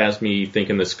writer has me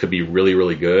thinking this could be really,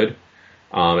 really good,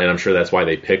 and I'm sure that's why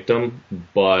they picked him.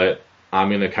 But I'm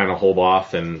going to kind of hold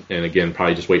off and again,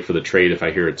 probably just wait for the trade. If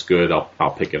I hear it's good,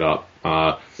 I'll pick it up.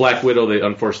 Black Widow,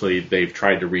 unfortunately, they've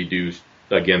tried to redo,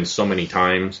 again, so many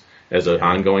times as an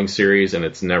ongoing series, and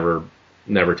it's never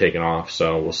taken off,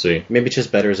 so we'll see. Maybe it's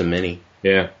just better as a mini.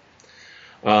 Yeah.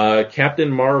 Captain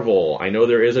Marvel. I know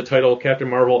there is a title of Captain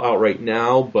Marvel out right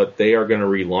now, but they are going to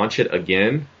relaunch it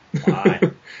again.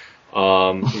 Why?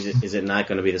 Is it not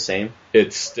going to be the same?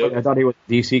 It's still. I thought he was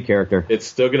a DC character. It's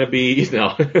still going to be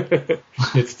no.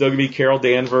 It's still going to be Carol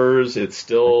Danvers. It's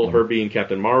still her being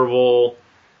Captain Marvel.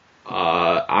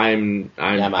 I'm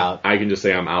out. I can just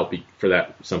say I'm out for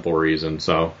that simple reason.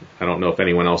 So I don't know if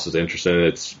anyone else is interested.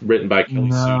 It's written by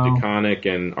Kelly Sue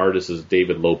DeConnick and artist is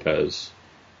David Lopez.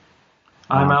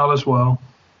 I'm out as well.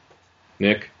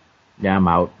 Nick? Yeah, I'm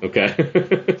out. Okay.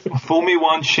 Fool me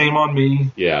once, shame on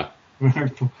me. Yeah.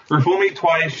 Or fool me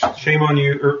twice, shame on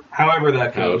you, or however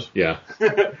that goes. Yeah.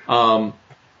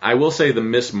 I will say the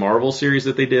Miss Marvel series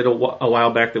that they did a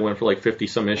while back that went for like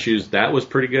 50-some issues, that was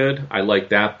pretty good. I liked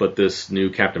that, but this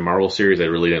new Captain Marvel series I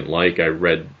really didn't like. I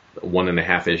read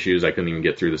 1.5 issues. I couldn't even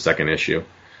get through the second issue.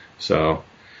 So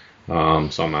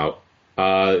I'm out.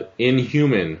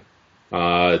 Inhuman.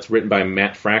 It's written by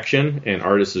Matt Fraction, and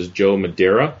artist is Joe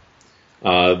Madeira.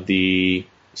 The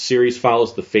series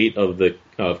follows the fate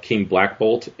of King Black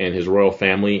Bolt and his royal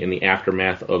family in the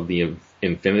aftermath of the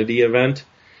Infinity event,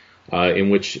 in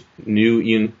which new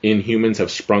Inhumans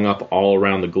have sprung up all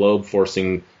around the globe,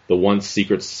 forcing the once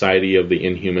secret society of the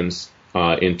Inhumans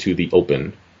into the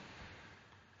open.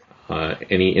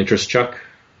 Any interest, Chuck?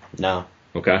 No.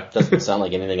 Okay. Doesn't sound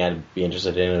like anything I'd be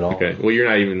interested in at all. Okay. Well, you're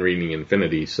not even reading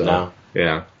Infinity, so. No.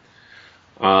 Yeah.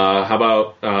 How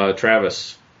about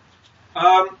Travis?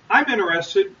 I'm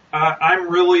interested. I'm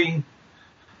really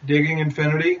digging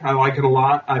Infinity. I like it a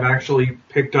lot. I've actually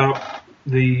picked up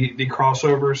the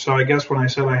crossovers. So I guess when I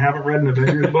said I haven't read an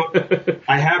Avengers book,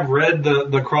 I have read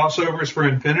the crossovers for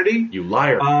Infinity. You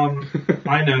liar.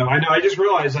 I know. I just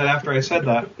realized that after I said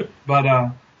that. But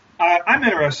I'm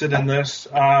interested in this.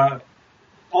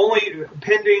 Only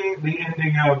pending the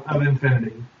ending of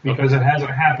Infinity, because it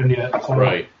hasn't happened yet. So.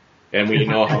 Right. And we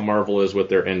know how Marvel is with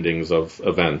their endings of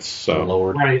events. So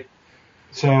Lord. Right.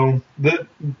 So the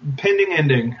pending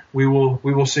ending, we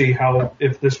will see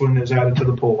if this one is added to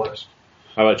the pull list.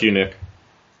 How about you, Nick?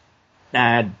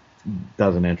 That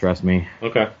doesn't interest me.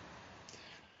 Okay.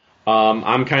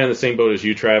 I'm kind of the same boat as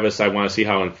you, Travis. I want to see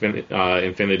how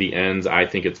Infinity ends. I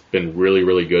think it's been really,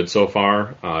 really good so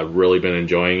far. I've really been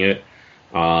enjoying it.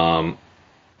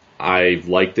 I've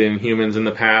liked the Inhumans in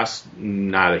the past.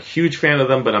 Not a huge fan of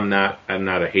them, but I'm not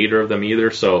a hater of them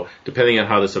either. So depending on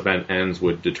how this event ends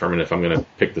would determine if I'm going to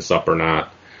pick this up or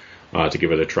not to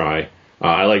give it a try.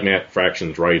 I like Matt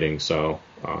Fraction's writing, so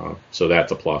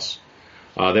that's a plus.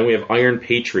 Then we have Iron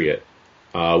Patriot,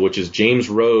 which is James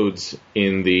Rhodes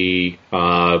in the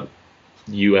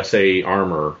USA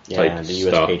Armor type the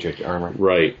stuff. US Patriot Armor.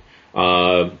 Right.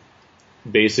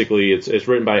 Basically, it's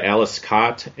written by Alice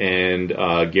Scott and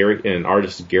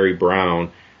artist Gary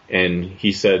Brown, and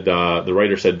he said the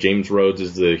writer said James Rhodes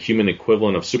is the human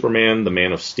equivalent of Superman, the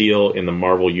Man of Steel in the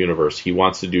Marvel universe. He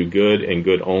wants to do good and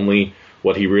good only.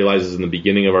 What he realizes in the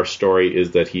beginning of our story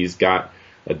is that he's got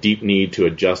a deep need to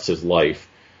adjust his life.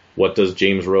 What does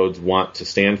James Rhodes want to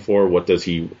stand for? What does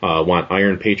he want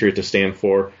Iron Patriot to stand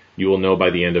for? You will know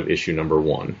by the end of issue number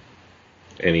 1.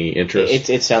 Any interest?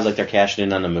 It sounds like they're cashing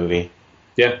in on the movie.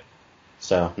 Yeah.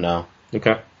 So, no.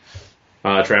 Okay.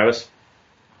 Travis?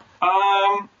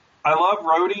 I love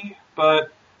Rhodey,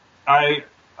 but I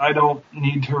don't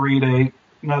need to read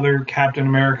another Captain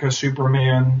America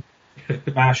Superman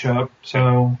mashup,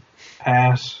 so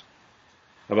pass.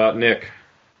 How about Nick?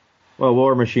 Well,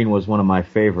 War Machine was one of my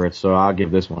favorites, so I'll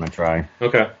give this one a try.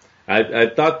 Okay. I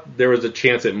thought there was a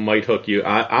chance it might hook you.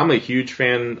 I'm a huge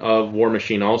fan of War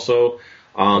Machine also.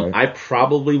 I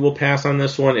probably will pass on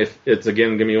this one. If it's, again,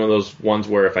 going to be one of those ones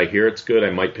where if I hear it's good, I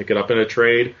might pick it up in a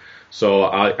trade. So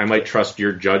I might trust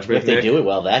your judgment, If they Nick. do it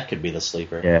well, that could be the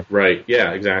sleeper. Yeah. Right.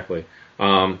 Yeah, exactly.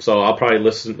 So I'll probably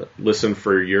listen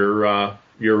for your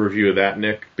review of that,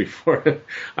 Nick, before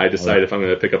I decide if I'm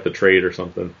going to pick up the trade or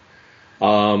something.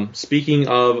 Speaking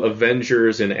of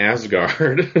Avengers in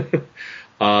Asgard,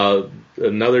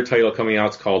 another title coming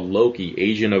out is called Loki,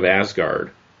 Agent of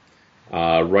Asgard.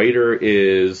 Writer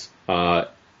is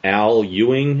Al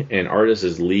Ewing, and artist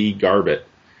is Lee Garbett.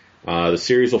 The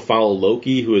series will follow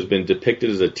Loki, who has been depicted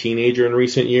as a teenager in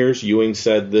recent years. Ewing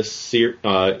said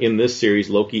in this series,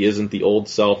 Loki isn't the old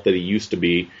self that he used to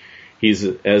be. He's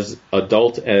as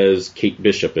adult as Kate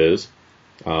Bishop is,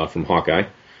 from Hawkeye.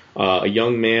 A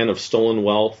young man of stolen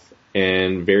wealth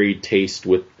and varied taste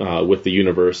with the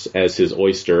universe as his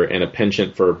oyster, and a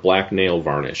penchant for black nail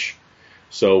varnish.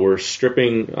 So we're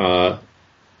stripping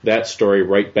that story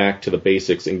right back to the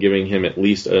basics and giving him at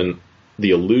least the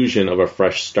illusion of a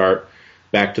fresh start,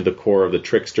 back to the core of the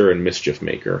trickster and mischief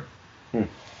maker.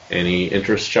 Any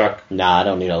interest, Chuck? Nah, I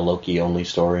don't need a Loki-only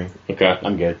story. Okay.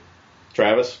 I'm good.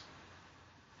 Travis?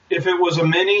 If it was a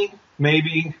mini,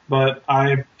 maybe, but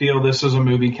I feel this is a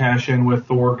movie cash-in with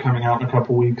Thor coming out in a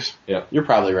couple weeks. Yeah. You're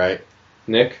probably right.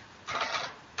 Nick?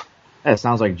 That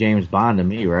sounds like James Bond to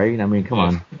me, right? I mean, come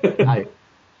on.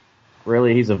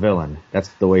 Really, he's a villain. That's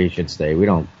the way he should stay. We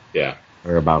don't care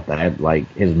about that,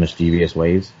 like his mischievous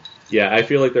ways. Yeah, I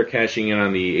feel like they're cashing in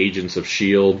on the Agents of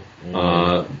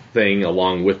S.H.I.E.L.D. Thing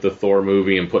along with the Thor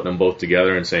movie and putting them both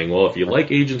together and saying, well, if you like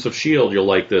Agents of S.H.I.E.L.D., you'll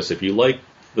like this. If you like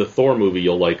the Thor movie,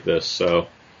 you'll like this. So,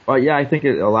 well, yeah, I think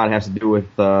a lot has to do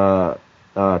with Tom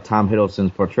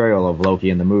Hiddleston's portrayal of Loki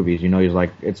in the movies. You know, he's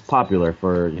like, it's popular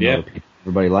for, you know,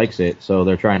 everybody likes it, so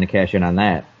they're trying to cash in on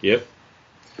that. Yep.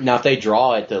 Now, if they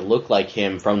draw it to look like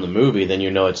him from the movie, then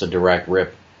you know it's a direct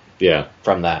rip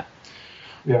from that.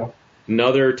 Yeah.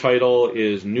 Another title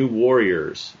is New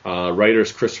Warriors.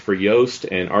 Writers Christopher Yost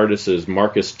and artist is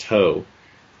Marcus Toe.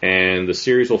 And the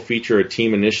series will feature a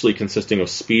team initially consisting of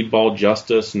Speedball,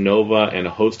 Justice, Nova, and a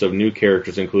host of new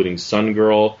characters, including Sun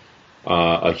Girl,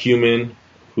 a human,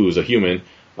 who's a human,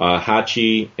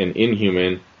 Hachi, an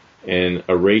inhuman, and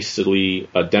Erasily,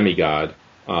 a demigod,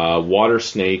 Water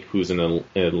Snake, who's an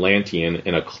Atlantean,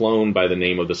 and a clone by the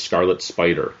name of the Scarlet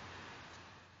Spider.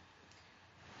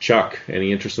 Chuck,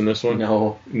 any interest in this one?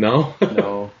 No. No?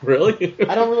 No. Really?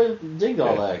 I don't really dig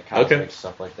all that cosmic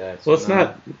stuff like that. So well, it's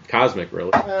not cosmic, really.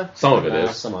 Some of it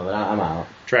is. Some of it. I'm out.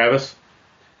 Travis?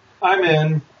 I'm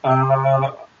in.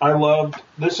 I loved.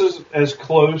 This is as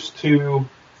close to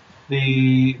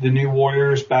the New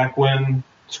Warriors back when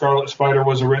Scarlet Spider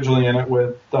was originally in it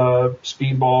with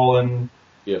Speedball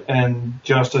and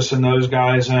Justice and those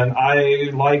guys, and I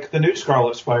like the new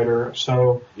Scarlet Spider,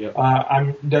 so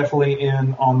I'm definitely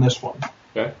in on this one.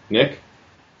 Okay. Nick?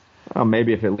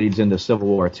 Maybe if it leads into Civil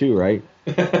War too, right?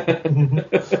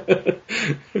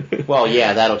 Well,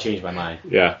 yeah, that'll change my mind.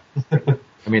 Yeah.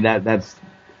 I mean, that's,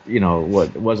 you know,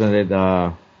 what, wasn't it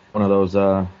one of those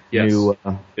new...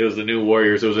 It was the New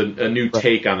Warriors. It was a new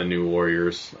take on the New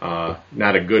Warriors.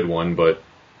 Not a good one, but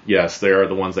yes, they are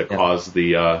the ones that caused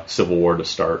the Civil War to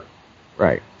start.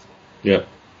 Right. Yeah.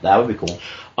 That would be cool.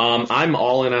 I'm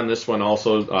all in on this one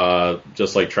also,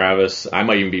 just like Travis. I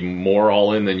might even be more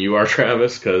all in than you are,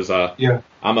 Travis, because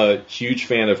I'm a huge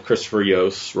fan of Christopher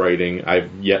Yost's writing.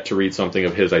 I've yet to read something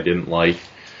of his I didn't like.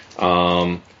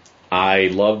 I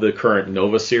love the current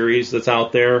Nova series that's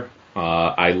out there.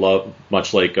 I love,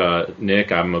 much like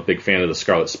Nick, I'm a big fan of the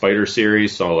Scarlet Spider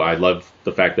series, so I love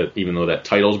the fact that even though that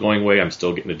title's going away, I'm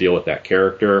still getting to deal with that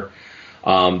character.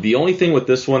 The only thing with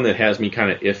this one that has me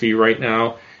kind of iffy right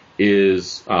now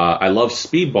is I love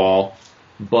Speedball,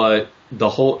 but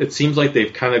it seems like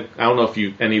they've kind of, I don't know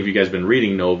if any of you guys have been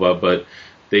reading Nova, but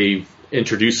they've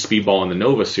introduced Speedball in the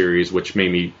Nova series, which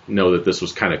made me know that this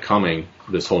was kind of coming,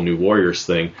 this whole New Warriors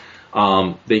thing.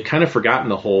 They kind of forgotten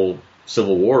the whole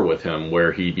Civil War with him,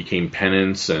 where he became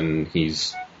Penance and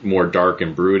he's more dark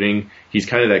and brooding. He's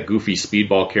kind of that goofy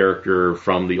Speedball character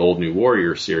from the old New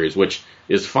Warrior series, which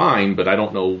is fine, but I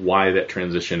don't know why that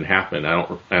transition happened. I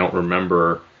don't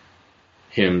remember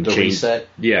him the reset.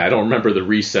 Yeah, I don't remember the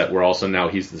reset where also now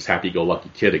he's this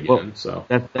happy-go-lucky kid again. Well, so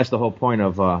that's the whole point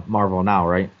of Marvel now,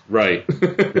 right? Right.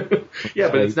 Yeah,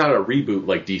 but it's not a reboot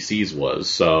like DC's was,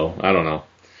 so I don't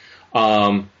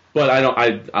know. But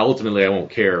I ultimately won't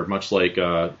care. Much like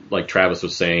Travis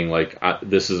was saying,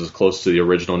 this is as close to the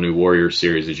original New Warrior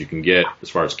series as you can get as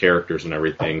far as characters and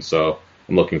everything. So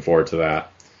I'm looking forward to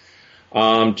that.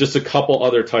 Just a couple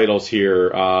other titles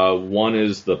here. One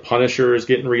is The Punisher is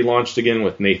getting relaunched again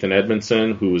with Nathan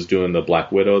Edmondson, who was doing the Black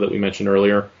Widow that we mentioned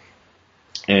earlier,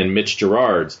 and Mitch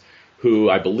Gerards, who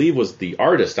I believe was the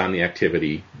artist on the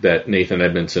Activity that Nathan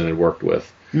Edmondson had worked with.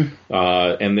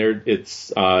 And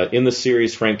it's in the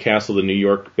series, Frank Castle, the New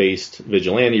York-based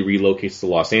vigilante, relocates to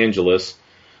Los Angeles.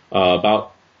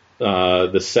 About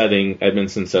the setting,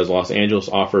 Edmondson says Los Angeles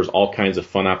offers all kinds of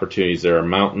fun opportunities. There are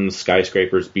mountains,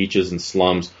 skyscrapers, beaches, and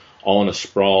slums, all in a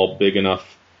sprawl big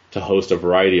enough to host a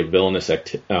variety of villainous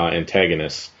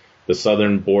antagonists. The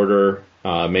southern border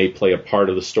may play a part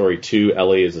of the story too.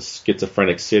 LA is a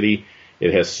schizophrenic city.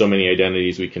 It has so many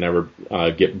identities we can never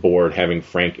get bored having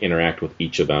Frank interact with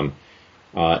each of them.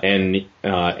 And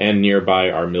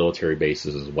nearby are military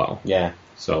bases as well. Yeah.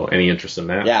 So any interest in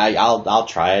that? Yeah, I'll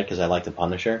try it because I like The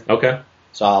Punisher. Okay.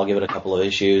 So I'll give it a couple of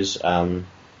issues. If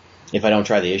I don't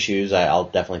try the issues, I'll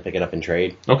definitely pick it up in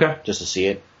trade. Okay. Just to see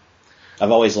it.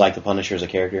 I've always liked The Punisher as a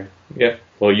character. Yeah.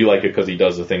 Well, you like it because he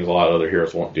does the things a lot of other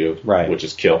heroes won't do. Right. Which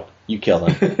is kill. You kill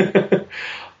him. Then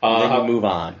you move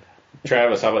on.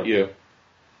 Travis, how about you?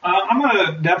 I'm going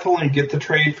to definitely get the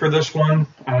trade for this one.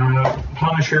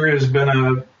 Punisher has been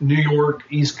a New York,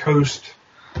 East Coast,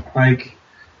 like,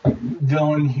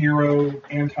 villain, hero,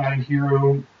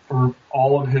 anti-hero for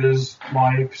all of his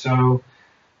life. So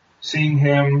seeing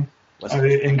him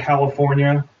in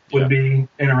California would be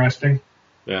interesting.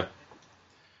 Yeah.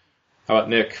 How about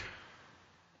Nick?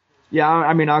 Yeah,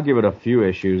 I mean, I'll give it a few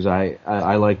issues. I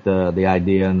like the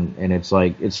idea, and it's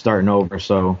like it's starting over.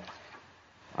 So,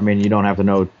 I mean, you don't have to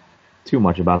know too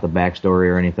much about the backstory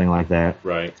or anything like that.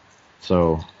 Right.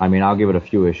 So, I mean, I'll give it a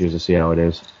few issues to see how it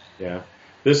is. Yeah.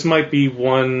 This might be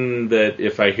one that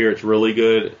if I hear it's really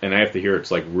good, and I have to hear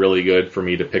it's like really good for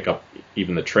me to pick up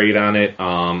even the trade on it.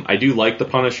 I do like the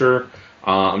Punisher.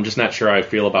 I'm just not sure how I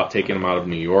feel about taking him out of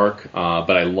New York,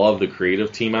 but I love the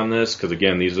creative team on this because,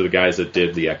 again, these are the guys that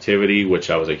did The Activity,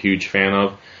 which I was a huge fan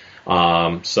of.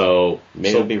 Maybe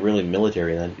it'll be really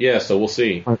military then. Yeah, so we'll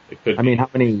see. It could I mean, how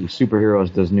many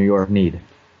superheroes does New York need?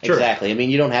 Sure. Exactly. I mean,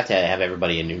 you don't have to have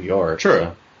everybody in New York.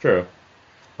 True.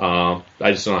 I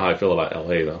just don't know how I feel about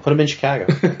L.A., though. Put him in Chicago.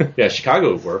 Yeah,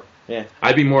 Chicago would work. Yeah.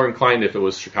 I'd be more inclined if it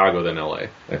was Chicago than L.A.,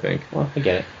 I think. Well, I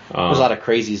get it. There's a lot of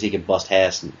crazies he could bust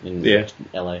ass in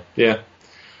L.A. Yeah.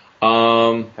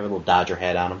 Have a little Dodger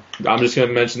hat on him. I'm just going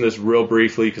to mention this real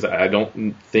briefly because I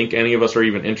don't think any of us are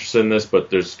even interested in this, but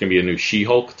there's going to be a new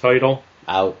She-Hulk title.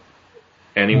 Out.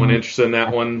 Anyone interested in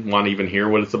that one? Want to even hear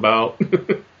what it's about?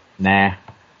 Nah.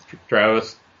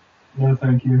 Travis? No,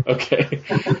 thank you. Okay.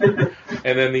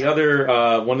 And then the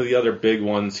other, one of the other big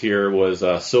ones here was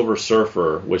Silver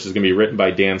Surfer, which is going to be written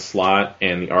by Dan Slott,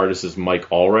 and the artist is Mike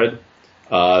Allred.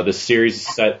 This series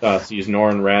sees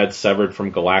Norrin Radd severed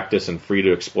from Galactus and free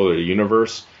to explore the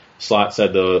universe. Slott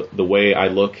said the way I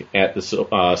look at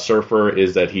the Surfer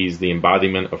is that he's the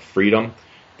embodiment of freedom.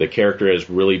 The character has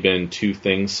really been two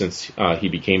things since he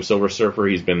became Silver Surfer.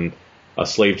 He's been a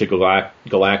slave to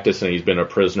Galactus, and he's been a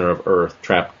prisoner of Earth,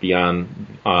 trapped beyond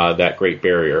that great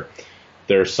barrier.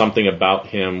 There's something about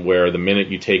him where the minute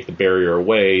you take the barrier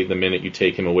away, the minute you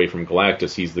take him away from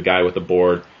Galactus, he's the guy with the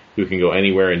board who can go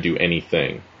anywhere and do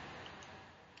anything.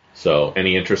 So,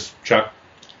 any interest, Chuck?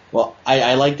 Well,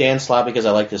 I like Dan Slott because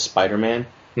I like this Spider-Man.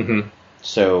 Mm-hmm.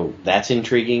 So, that's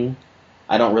intriguing.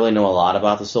 I don't really know a lot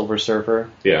about the Silver Surfer.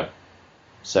 Yeah.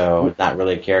 So, it's not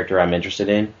really a character I'm interested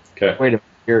in. Okay. Wait a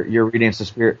minute, you're reading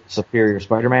Superior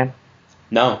Spider-Man?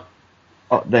 No.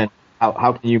 Oh, then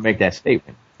how can you make that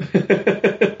statement?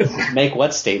 Make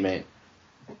what statement?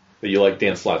 That you like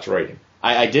Dan Slott's writing.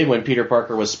 I did when Peter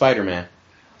Parker was Spider-Man.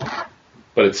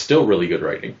 But it's still really good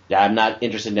writing. Yeah, I'm not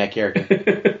interested in that character.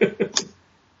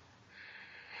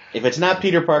 If it's not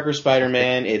Peter Parker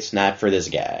Spider-Man, it's not for this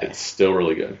guy. It's still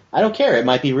really good. I don't care. It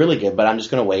might be really good, but I'm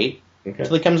just going to wait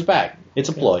until he comes back. It's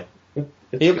a ploy.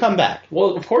 He'll come back.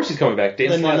 Well, of course he's coming back.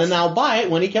 Then I'll buy it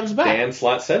when he comes back. Dan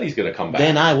Slott said he's going to come back.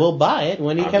 Then I will buy it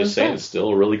when he comes back. I'm just saying it's still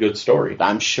a really good story.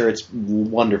 I'm sure it's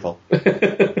wonderful.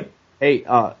 Hey,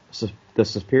 the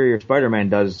Superior Spider-Man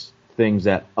does things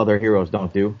that other heroes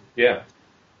don't do. Yeah.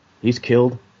 He's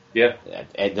killed. Yeah.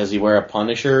 Does he wear a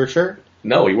Punisher shirt?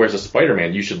 No, he wears a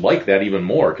Spider-Man. You should like that even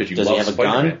more because you love Spider-Man. Does he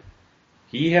have a gun?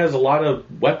 He has a lot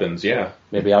of weapons, yeah.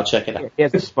 Maybe I'll check it out. He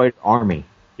has a Spider Army.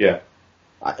 Yeah.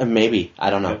 Maybe. I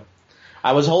don't know. Yeah.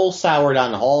 I was whole soured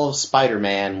on all of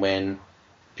Spider-Man when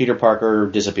Peter Parker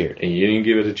disappeared. And you didn't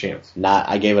give it a chance.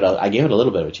 I gave it a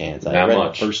little bit of a chance. I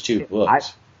read the first two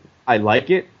books. I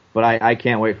like it, but I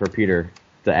can't wait for Peter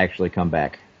to actually come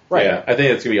back. Right. Yeah, I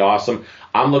think it's going to be awesome.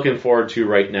 I'm looking forward to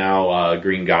right now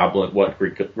Green Goblin, what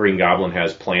Green Goblin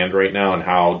has planned right now and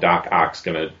how Doc Ock's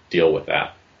going to deal with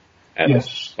that as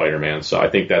Spider-Man. So I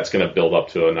think that's going to build up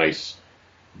to a nice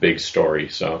big story.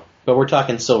 So. But we're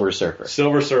talking Silver Surfer.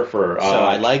 Silver Surfer. So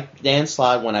I like Dan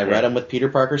Slott when I read him with Peter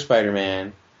Parker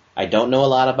Spider-Man. I don't know a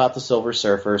lot of the Silver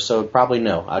Surfer, so probably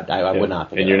no. I would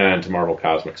not. And you're not into Marvel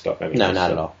Cosmic stuff anymore. No,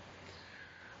 not at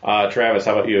all. Travis,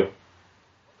 how about you?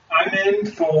 I'm in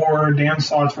for Dan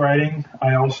Slott's writing.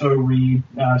 I also read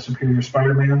Superior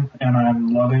Spider-Man, and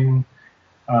I'm loving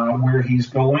where he's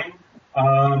going.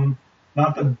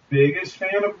 Not the biggest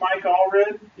fan of Mike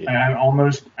Allred. I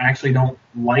almost actually don't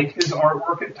like his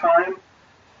artwork at times,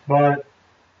 but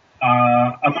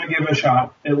I'm going to give it a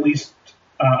shot. At least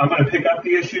I'm going to pick up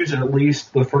the issues, at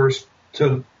least the first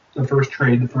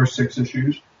trade, the first 6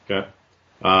 issues. Okay.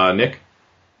 Nick?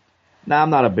 No,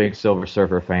 I'm not a big Silver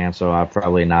Surfer fan, so I'll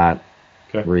probably not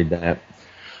read that.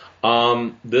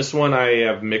 This one I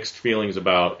have mixed feelings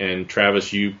about, and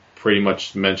Travis, you pretty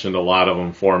much mentioned a lot of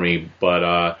them for me,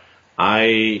 but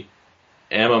I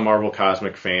am a Marvel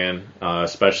Cosmic fan,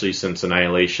 especially since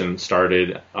Annihilation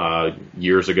started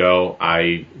years ago.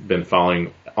 I've been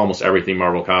following almost everything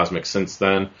Marvel Cosmic since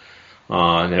then.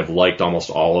 and have liked almost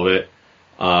all of it.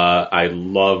 I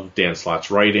love Dan Slott's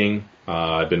writing.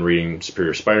 I've been reading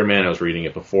Superior Spider-Man. I was reading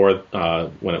it before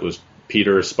when it was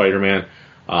Peter's Spider-Man.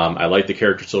 I like the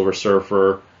character Silver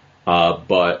Surfer,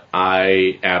 but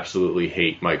I absolutely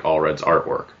hate Mike Allred's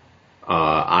artwork.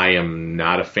 I am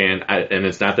not a fan, and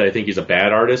it's not that I think he's a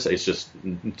bad artist. It's just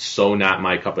so not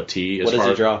my cup of tea as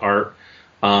far as art.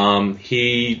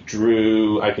 He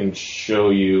drew. I can show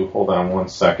you. Hold on one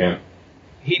second.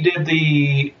 He did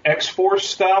the X-Force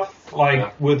stuff,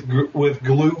 like with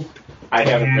glue. I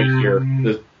have it right here.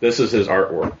 This is his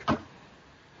artwork.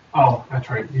 Oh, that's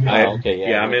right.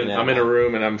 I'm in a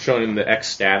room and I'm showing him the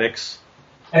X-Statics.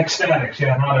 X-Statics,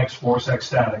 yeah, not X-Force,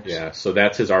 X-Statics. Yeah, so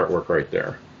that's his artwork right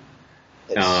there.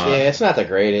 It's not the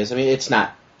greatest. I mean, it's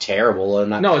not terrible.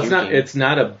 It's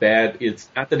not a bad. It's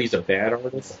not that he's a bad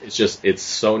artist. It's just it's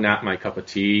so not my cup of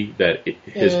tea that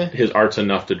his art's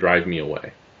enough to drive me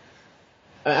away.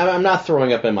 I'm not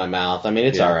throwing up in my mouth. I mean,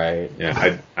 it's all right.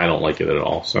 Yeah, I don't like it at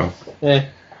all. So,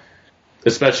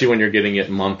 especially when you're getting it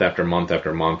month after month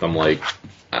after month, I'm like,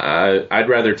 I'd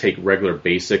rather take regular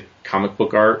basic comic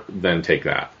book art than take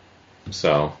that.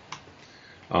 So,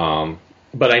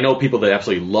 but I know people that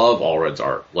absolutely love Allred's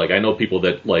art. Like I know people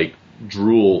that like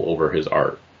drool over his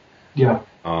art. Yeah.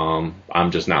 I'm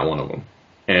just not one of them.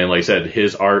 And like I said,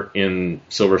 his art in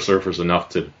Silver Surfer is enough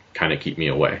to kind of keep me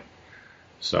away.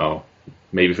 So.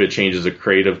 Maybe if it changes a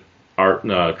creative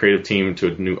team to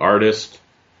a new artist,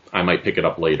 I might pick it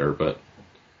up later. But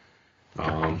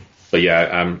yeah,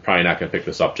 I'm probably not going to pick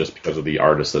this up just because of the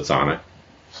artist that's on it.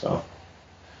 So,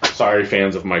 sorry,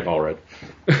 fans of Mike Allred.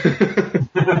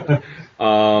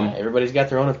 Everybody's got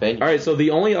their own opinion. All right, so the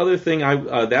only other thing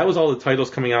that was all the titles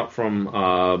coming out from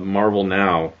Marvel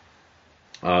Now,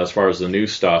 as far as the new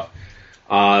stuff.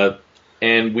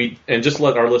 And just to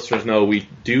let our listeners know, we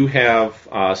do have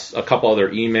a couple other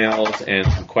emails and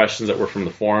some questions that were from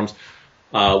the forums.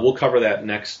 We'll cover that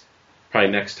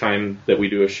probably next time that we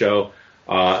do a show.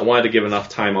 I wanted to give enough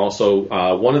time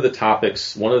also. One of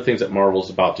the things that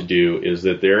Marvel's about to do is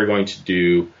that they're going to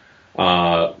do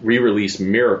re-release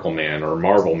Miracle Man or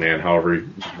Marvel Man, however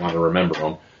you want to remember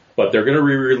them. But they're going to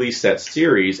re-release that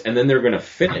series, and then they're going to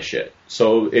finish it.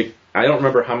 So I don't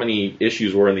remember how many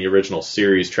issues were in the original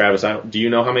series. Travis, do you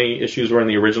know how many issues were in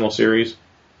the original series?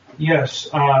 Yes,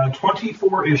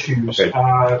 24 issues.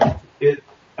 Okay. It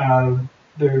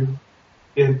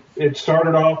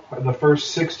started off the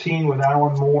first 16 with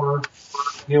Alan Moore.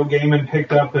 Neil Gaiman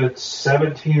picked up at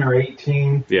 17 or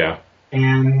 18. Yeah.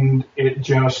 And it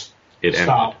stopped.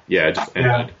 Ended. Yeah, it just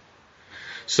ended. Yeah.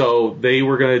 So they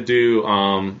were going to do,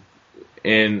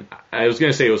 and I was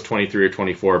going to say it was 23 or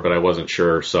 24, but I wasn't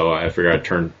sure, so I figured I'd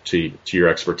turn to your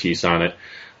expertise on it.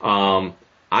 I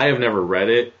have never read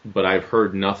it, but I've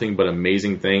heard nothing but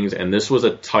amazing things, and this was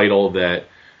a title that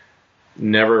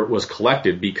never was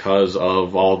collected because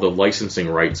of all the licensing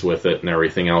rights with it and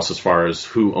everything else as far as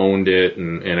who owned it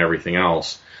and everything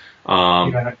else.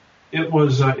 It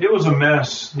was a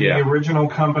mess. The original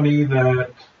company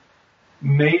that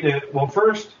made it, well,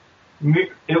 first,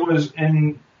 it was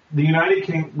in the United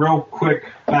Kingdom, real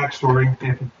quick backstory,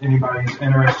 if anybody's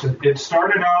interested. It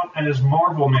started out as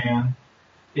Marvel Man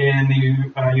in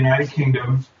the United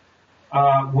Kingdom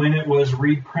when it was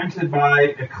reprinted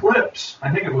by Eclipse.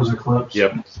 I think it was Eclipse.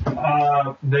 Yep.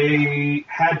 They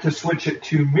had to switch it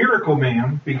to Miracle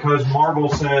Man because Marvel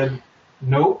said,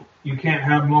 nope, you can't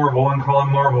have Marvel and call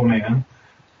him Marvel Man.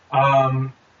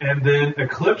 And then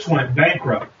Eclipse went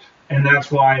bankrupt, and that's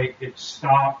why it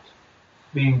stopped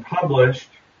being published.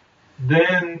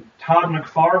 Then Todd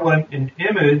McFarlane in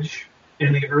Image,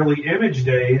 in the early Image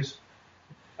days,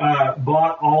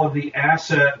 bought all of the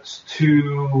assets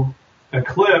to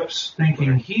Eclipse,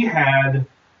 thinking he had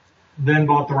then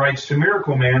bought the rights to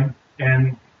Miracle Man,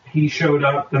 and he showed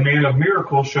up, the Man of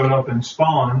Miracle showed up in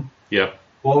Spawn. Yep.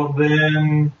 Well,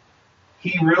 then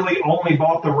he really only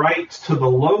bought the rights to the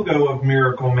logo of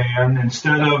Miracle Man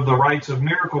instead of the rights of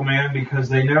Miracle Man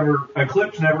because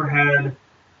Eclipse never had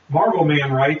Marvel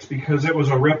Man rights because it was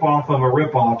a ripoff of a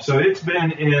ripoff. So it's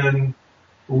been in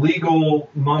legal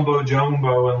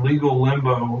mumbo-jumbo and legal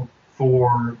limbo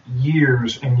for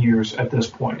years and years at this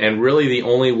point. And really the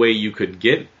only way you could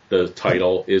get the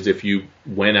title is if you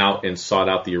went out and sought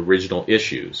out the original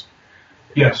issues.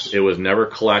 Yes. It was never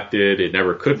collected. It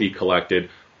never could be collected.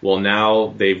 Well,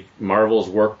 now Marvel's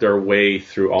worked their way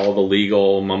through all the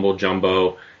legal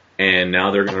mumbo-jumbo, and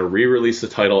now they're going to re-release the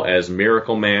title as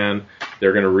Miracle Man.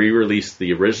 They're going to re-release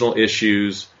the original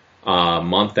issues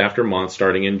month after month,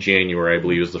 starting in January, I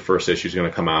believe is the first issue is going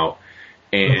to come out.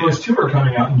 And the first two are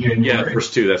coming out in January. Yeah, the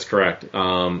first two, that's correct.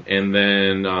 And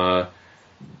then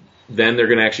then they're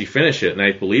going to actually finish it, and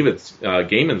I believe it's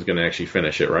Gaiman's going to actually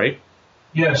finish it, right?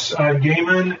 Yes,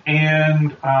 Gaiman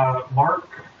and Mark,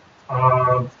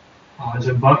 is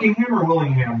it Buckingham or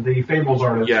Willingham, the Fables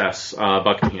artist? Yes,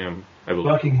 Buckingham, I believe.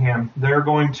 Buckingham. They're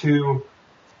going to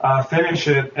finish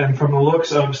it, and from the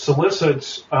looks of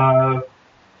solicits,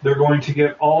 they're going to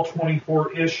get all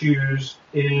 24 issues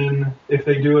in, if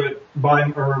they do it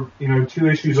by, or 2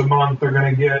 issues a month, they're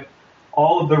going to get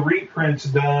all of the reprints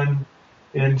done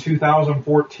in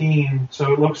 2014.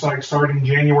 So it looks like starting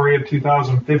January of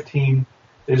 2015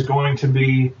 is going to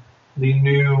be the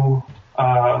new,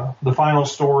 the final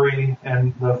story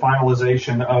and the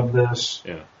finalization of this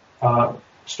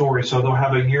story. So they'll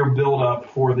have a year build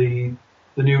up for the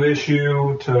new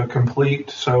issue to complete.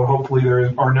 So hopefully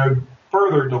there are no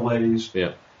further delays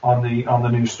on the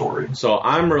new story. So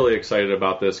I'm really excited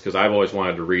about this because I've always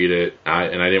wanted to read it,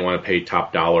 and I didn't want to pay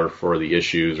top dollar for the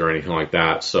issues or anything like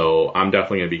that. So I'm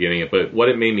definitely going to be getting it. But what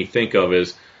it made me think of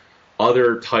is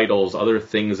other titles, other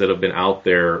things that have been out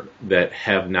there that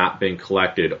have not been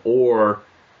collected, or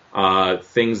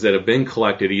things that have been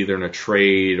collected either in a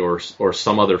trade or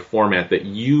some other format that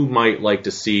you might like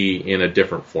to see in a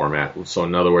different format. So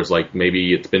in other words, like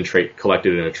maybe it's been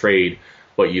collected in a trade,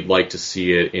 but you'd like to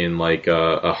see it in like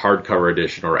a hardcover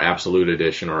edition or absolute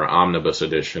edition or omnibus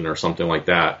edition or something like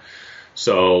that.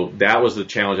 So that was the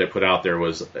challenge I put out there,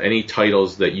 was any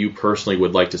titles that you personally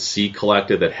would like to see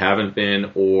collected that haven't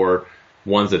been, or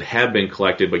ones that have been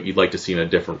collected but you'd like to see in a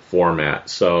different format.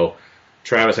 So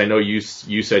Travis, I know you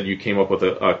said you came up with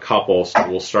a couple, so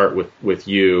we'll start with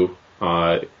you.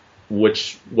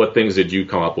 What things did you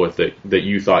come up with that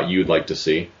you thought you'd like to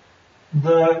see?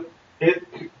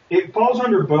 It falls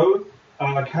under both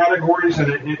categories,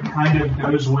 and it kind of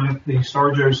goes with the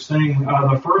Star Joe's thing.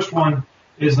 The first one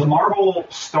is the Marvel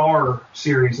Star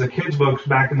series, the kids' books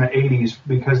back in the 80s,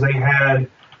 because they had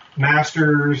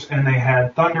Masters and they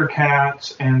had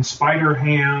Thundercats and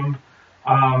Spider-Ham.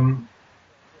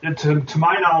 To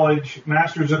my knowledge,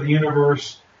 Masters of the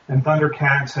Universe and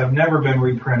Thundercats have never been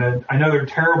reprinted. I know they're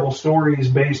terrible stories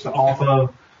based off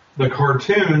of the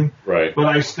cartoon, right? But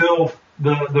I still,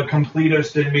 the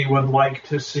completist in me would like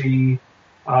to see,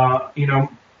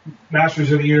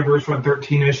 Masters of the Universe went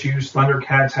 13 issues.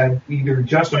 Thundercats had either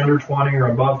just under 20 or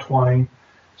above 20.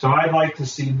 So I'd like to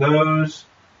see those.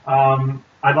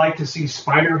 I'd like to see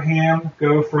Spider-Ham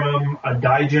go from a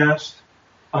digest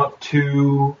up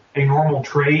to a normal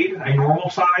trade, a normal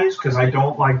size, because I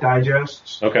don't like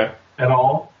digests at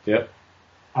all. Yep.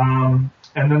 And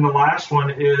then the last one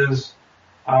is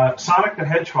Sonic the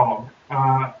Hedgehog.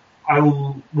 I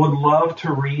would love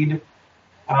to read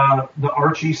the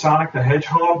Archie Sonic the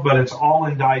Hedgehog, but it's all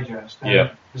in digest.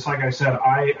 And just like I said,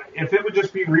 if it would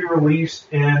just be re-released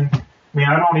I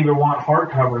don't even want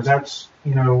hardcovers. That's,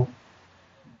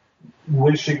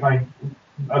 wishing, like,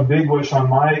 a big wish on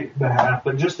my behalf,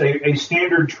 but just a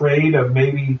standard trade of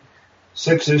maybe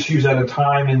 6 issues at a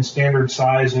time in standard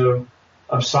size of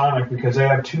Sonic, because they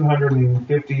have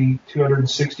 250,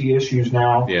 260 issues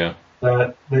now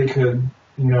that they could,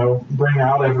 bring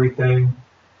out everything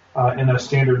in a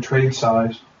standard trade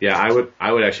size. Yeah,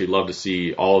 I would actually love to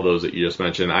see all of those that you just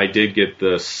mentioned. I did get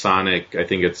the Sonic, I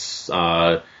think it's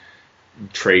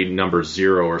trade number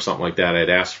 0 or something like that. I'd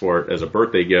asked for it as a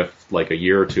birthday gift like a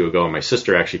year or two ago, and my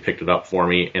sister actually picked it up for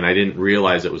me, and I didn't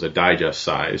realize it was a digest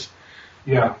size.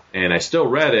 Yeah. And I still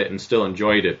read it and still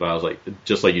enjoyed it, but I was like,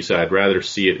 just like you said, I'd rather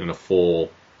see it in a full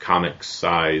comic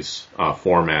size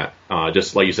format.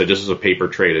 Just like you said, just as a paper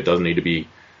trade. It doesn't need to be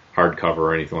hardcover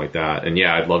or anything like that. And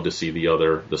yeah, I'd love to see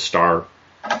the Star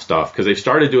stuff, because they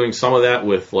started doing some of that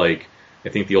with, like, I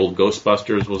think the old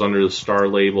Ghostbusters was under the Star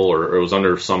label, or it was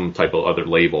under some type of other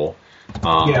label.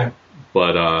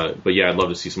 But yeah, I'd love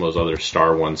to see some of those other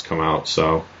Star ones come out.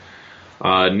 So,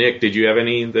 Nick, did you have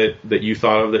any that you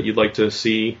thought of that you'd like to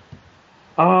see?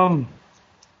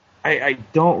 I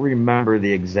don't remember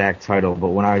the exact title, but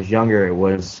when I was younger,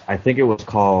 I think it was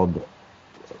called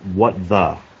What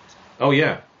the? Oh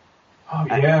yeah. Oh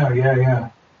yeah.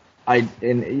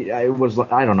 It was,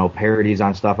 I don't know, parodies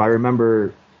on stuff. I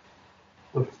remember.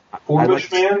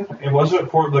 Forbush Man? It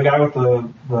wasn't for the guy with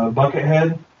the bucket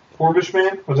head. Forbush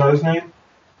Man? Was that his name?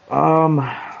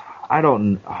 I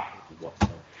don't.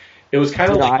 It was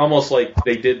kind of like almost like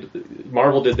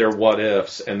Marvel did their what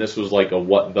ifs, and this was like a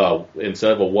what the,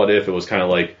 instead of a what if, it was kind of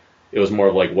like, it was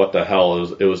more like what the hell.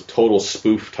 It was total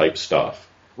spoof type stuff.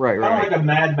 Right. Kind of like a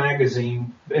Mad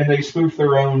magazine, and they spoof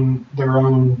their own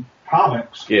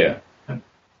comics. Yeah.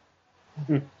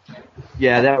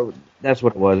 Yeah, that's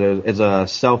what it was. It's a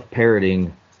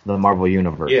self-parroting the Marvel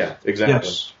Universe. Yeah, exactly.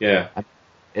 Yes. Yeah.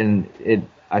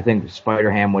 I think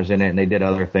Spider-Ham was in it, and they did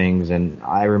other things, and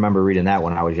I remember reading that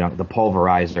when I was young. The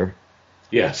Pulverizer.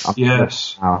 Yes.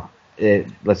 Yes.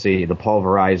 Let's see, the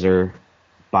Pulverizer,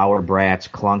 Bower Brats,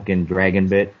 Clunk, and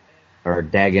Dragonbit, or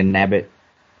Dagon Nabbit.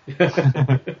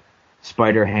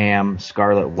 Spider-Ham,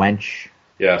 Scarlet Wench.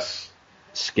 Yes.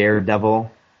 Scaredevil.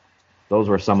 Those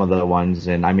were some of the ones,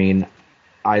 and I mean,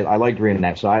 I liked reading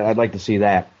that, so I'd like to see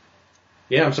that.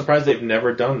 Yeah, I'm surprised they've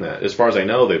never done that. As far as I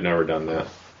know, they've never done that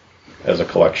as a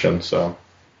collection. So.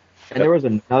 And there was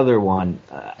another one,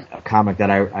 a comic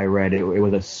that I read. It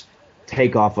was a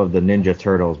takeoff of the Ninja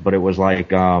Turtles, but it was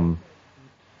like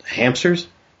hamsters.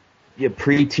 Yeah,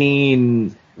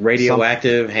 preteen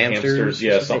radioactive hamsters.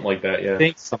 Yeah, something like that. Yeah, I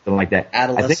think something like that.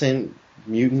 Adolescent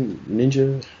mutant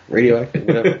ninja radioactive.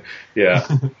 Whatever. Yeah.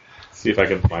 See if I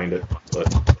can find it,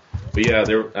 but yeah,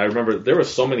 I remember there were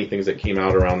so many things that came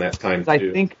out around that time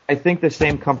too. I think the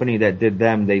same company that did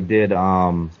them, they did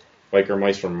Biker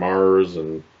Mice from Mars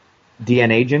and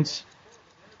DN Agents.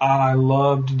 I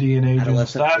loved DN Agents.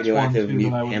 Adolescent That's radioactive one too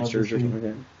that I would hamsters or love to something see.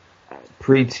 like that.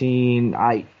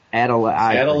 Preteen,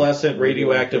 adolescent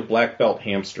radioactive black belt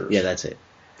hamsters. Yeah, that's it.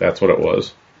 That's what it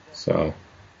was. So.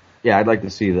 Yeah, I'd like to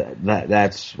see that.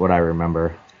 That's what I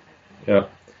remember. Yeah.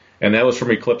 And that was from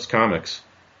Eclipse Comics.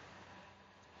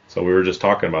 So we were just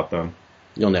talking about them.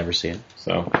 You'll never see it.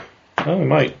 So, we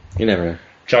might. You never know.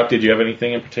 Chuck, did you have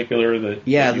anything in particular that?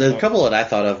 Yeah, the couple that I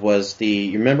thought of was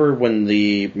you remember when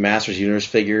the Masters Universe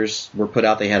figures were put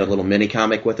out, they had a little mini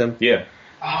comic with them? Yeah.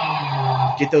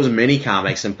 Get those mini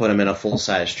comics and put them in a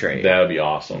full-size trade. That would be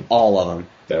awesome. All of them.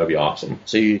 That would be awesome.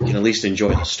 So you can at least enjoy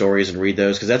the stories and read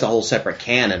those, because that's a whole separate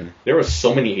canon. There were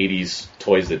so many 80s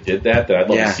toys that did that I'd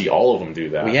love to see all of them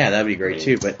do that. Well, yeah, that would be great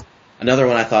too. But another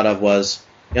one I thought of was,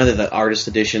 the artist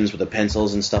editions with the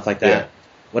pencils and stuff like that. Yeah.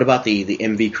 What about the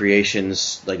MV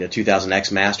Creations, like the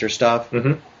 2000X Master stuff,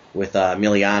 with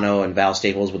Emiliano and Val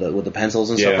Staples with the pencils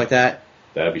and stuff like that?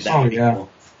 That'd be cool.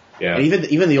 Yeah. And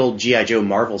even the old G.I. Joe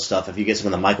Marvel stuff, if you get some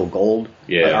of the Michael Gold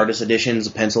artist editions,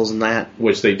 the pencils and that.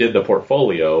 Which they did the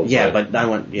portfolio. Yeah, but I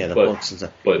want the books and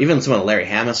stuff. But even some of the Larry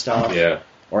Hama stuff. Yeah.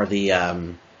 Or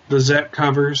the Zet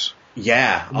covers.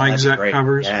 Yeah. Mike Zet great.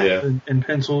 covers Yeah. and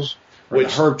pencils. Or the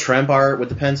Herb Tramp art with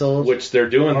the pencils. Which they're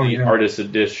doing the artist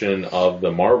edition of the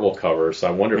Marvel cover, so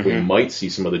I wonder if we might see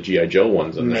some of the G.I. Joe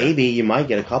ones in there. Maybe you might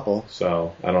get a couple.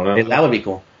 So I don't know. That would be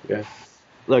cool. Yeah.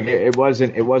 Look, it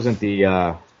wasn't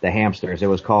the hamsters. It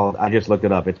was called. I just looked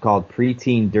it up. It's called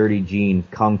Preteen Dirty Jean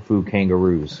Kung Fu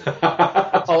Kangaroos.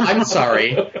 Oh, I'm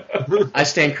sorry. I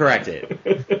stand corrected.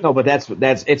 No, but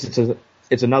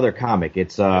it's another comic.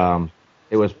 It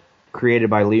was created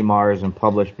by Lee Mars and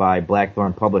published by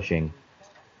Blackthorn Publishing,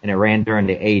 and it ran during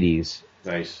the 80s.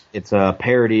 Nice. It's a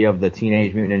parody of the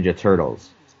Teenage Mutant Ninja Turtles.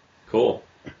 Cool.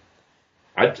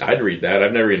 I'd read that.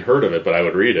 I've never even heard of it, but I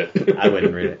would read it. I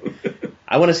wouldn't read it.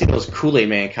 I want to see those Kool-Aid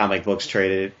Man comic books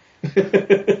traded.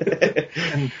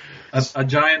 And a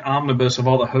giant omnibus of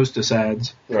all the Hostess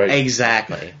ads. Right.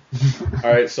 Exactly. All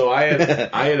right, so I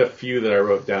had a few that I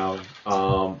wrote down.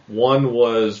 One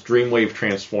was Dreamwave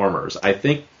Transformers. I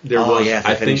think there was. If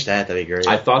I finished that'd be great.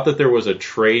 I thought that there was a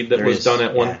trade that was done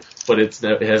at one, but it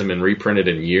hasn't been reprinted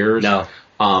in years. No.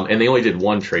 And they only did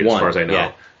one trade, as far as I know.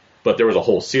 Yeah. But there was a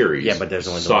whole series. Yeah, but there's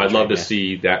only so one I'd love trade, to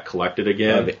see that collected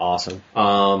again. That'd be awesome.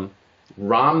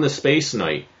 Rom the Space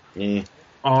Knight.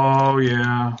 Oh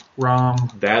yeah,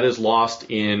 Rom. That is lost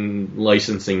in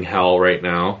licensing hell right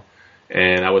now,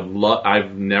 and I would love.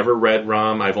 I've never read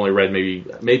Rom. I've only read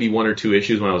maybe one or two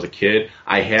issues when I was a kid.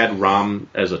 I had Rom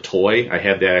as a toy. I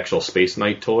had the actual Space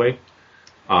Knight toy,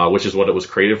 which is what it was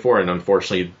created for. And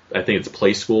unfortunately, I think it's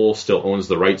Play School still owns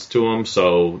the rights to them,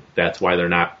 so that's why they're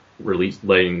not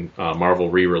letting Marvel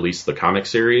re-release the comic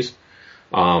series.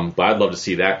 But I'd love to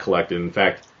see that collected. In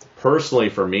fact, personally,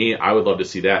 for me, I would love to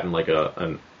see that in like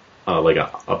a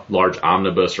large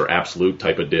omnibus or absolute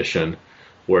type edition,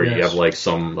 where you have like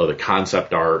some of the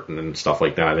concept art and stuff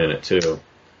like that in it too.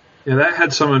 Yeah, that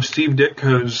had some of Steve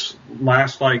Ditko's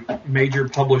last major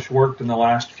published work in the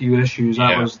last few issues.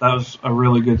 That was a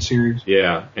really good series.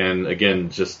 Yeah, and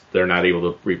again, just they're not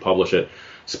able to republish it.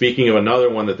 Speaking of another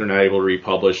one that they're not able to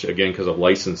republish, again because of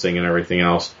licensing and everything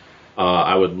else,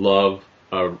 I would love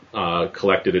a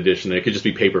collected edition. It could just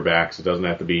be paperbacks. It doesn't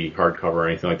have to be hardcover or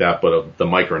anything like that, but the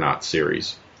Micronauts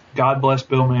series. God bless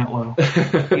Bill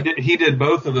Mantlo. He did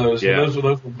both of those. Yeah. Those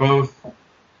were both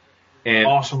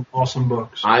awesome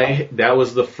books. That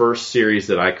was the first series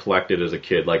that I collected as a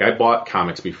kid. Like, I bought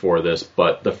comics before this,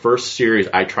 but the first series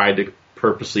I tried to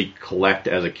purposely collect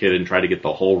as a kid and try to get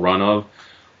the whole run of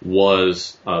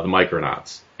was the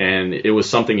Micronauts. And it was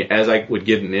something, as I would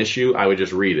get an issue, I would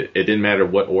just read it. It didn't matter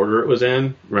what order it was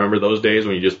in. Remember those days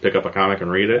when you just pick up a comic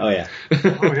and read it? Oh, yeah.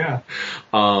 Oh,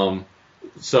 yeah.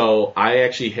 So I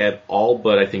actually had all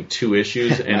but, I think, 2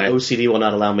 issues. And My OCD will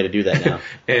not allow me to do that now.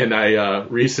 And I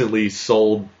recently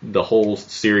sold the whole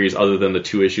series, other than the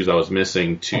 2 issues I was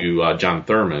missing, to John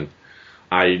Thurman.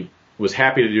 I was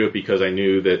happy to do it because I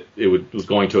knew that it was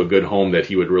going to a good home, that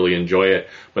he would really enjoy it.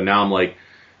 But now I'm like,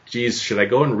 geez, should I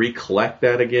go and recollect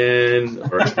that again?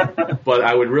 But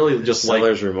I would really just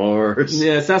seller's remorse.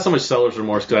 Yeah, it's not so much seller's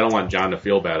remorse because I don't want John to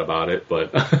feel bad about it,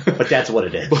 but that's what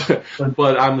it is.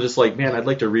 But I'm just like, man, I'd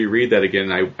like to reread that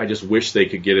again. I just wish they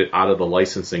could get it out of the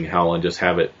licensing hell and just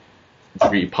have it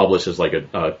republished as like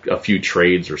a few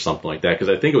trades or something like that, because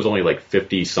I think it was only like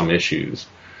 50 some issues.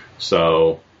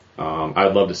 So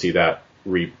I'd love to see that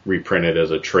reprinted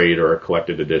as a trade or a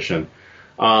collected edition.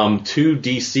 2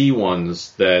 DC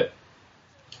ones that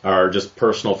are just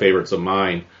personal favorites of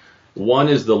mine. One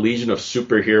is the Legion of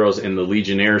Superheroes in the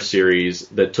Legionnaire series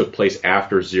that took place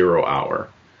after Zero Hour.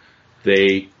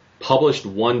 They published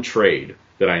 1 trade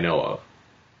that I know of,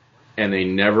 and they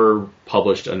never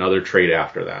published another trade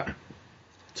after that,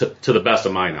 to the best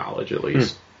of my knowledge, at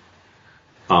least.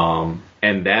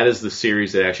 And that is the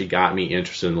series that actually got me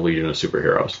interested in the Legion of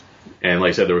Superheroes. And like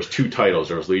I said, there was 2 titles.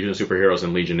 There was Legion of Superheroes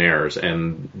and Legionnaires,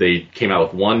 and they came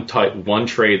out with one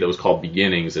trade that was called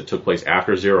Beginnings that took place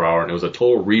after Zero Hour, and it was a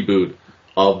total reboot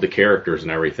of the characters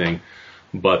and everything.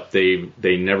 But they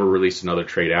never released another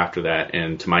trade after that,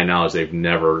 and to my knowledge, they've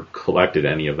never collected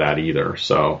any of that either.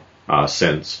 So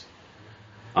since,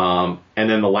 and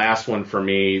then the last one for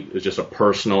me is just a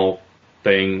personal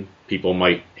thing. People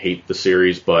might hate the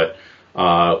series, but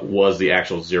was the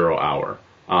actual Zero Hour.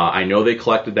 I know they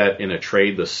collected that in a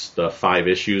trade, the 5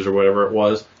 issues or whatever it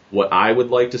was. What I would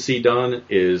like to see done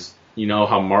is, you know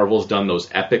how Marvel's done those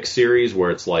Epic series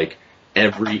where it's like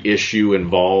every issue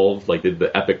involved, like the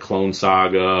Epic Clone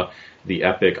Saga, the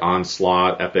Epic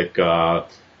Onslaught, Epic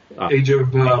Age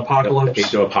of Apocalypse.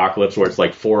 Age of Apocalypse, where it's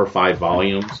like 4 or 5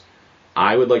 volumes.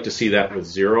 I would like to see that with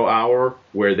Zero Hour,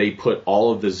 where they put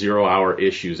all of the Zero Hour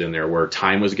issues in there, where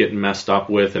time was getting messed up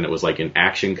with, and it was like in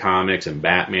Action Comics and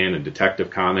Batman and Detective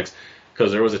Comics,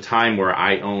 because there was a time where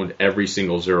I owned every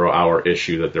single Zero Hour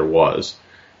issue that there was.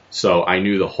 So I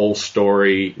knew the whole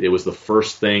story. It was the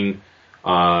first thing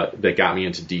that got me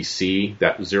into DC.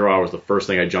 That Zero Hour was the first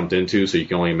thing I jumped into, so you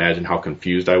can only imagine how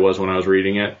confused I was when I was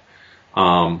reading it.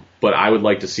 But I would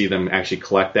like to see them actually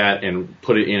collect that and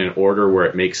put it in an order where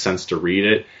it makes sense to read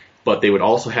it. But they would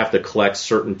also have to collect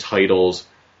certain titles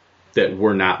that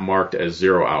were not marked as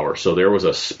Zero Hour. So there was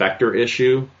a Spectre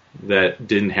issue that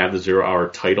didn't have the Zero Hour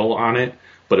title on it,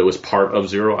 but it was part of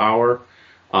Zero Hour.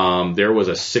 There was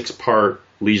a 6-part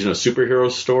Legion of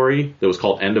Superheroes story that was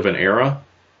called End of an Era.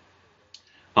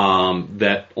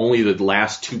 That only the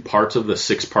last 2 parts of the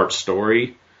 6-part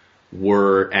story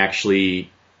were actually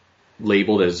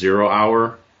labeled as Zero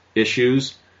Hour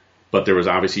issues, but there was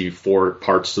obviously 4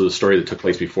 parts to the story that took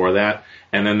place before that.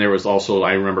 And then there was also,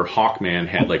 I remember Hawkman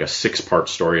had like a 6-part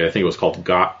story. I think it was called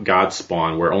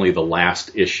Godspawn, where only the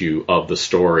last issue of the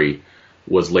story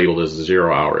was labeled as a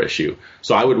Zero Hour issue.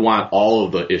 So I would want all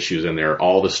of the issues in there,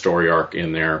 all the story arc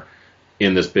in there,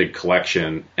 in this big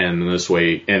collection, and this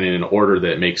way, and in an order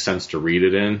that makes sense to read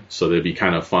it in. So that'd be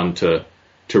kind of fun to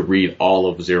read all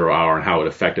of Zero Hour and how it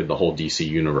affected the whole DC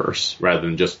universe, rather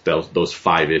than just those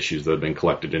 5 issues that have been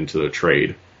collected into the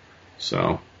trade.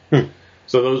 So,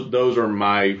 so those are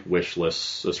my wish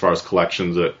lists as far as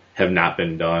collections that have not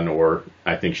been done, or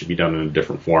I think should be done in a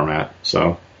different format.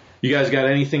 So, you guys got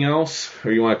anything else,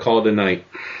 or you want to call it a night?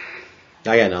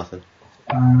 I got nothing.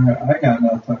 I got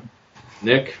nothing.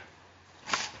 Nick?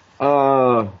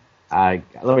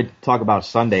 Let me talk about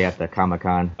Sunday at the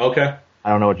Comic-Con. Okay. I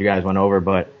don't know what you guys went over,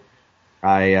 but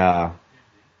I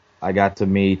got to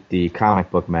meet the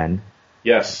comic book men.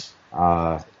 Yes.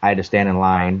 I had to stand in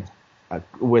line.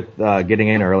 With getting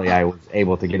in early, I was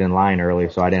able to get in line early,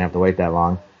 so I didn't have to wait that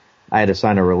long. I had to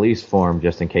sign a release form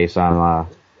just in case I'm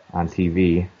on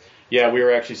TV. Yeah, we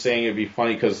were actually saying it'd be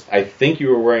funny because I think you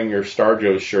were wearing your Star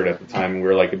Joe's shirt at the time, and we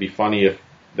were like, it'd be funny if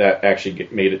that actually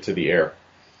made it to the air.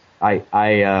 I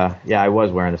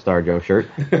was wearing the Star Joe shirt.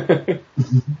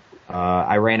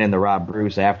 I ran into Rob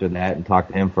Bruce after that and talked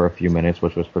to him for a few minutes,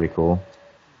 which was pretty cool.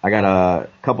 I got a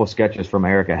couple sketches from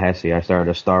Erica Hesse. I started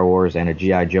a Star Wars and a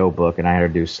G.I. Joe book, and I had to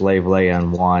do Slave Leia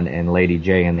in one and Lady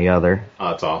J in the other. Oh,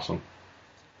 that's awesome.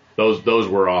 Those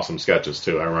were awesome sketches,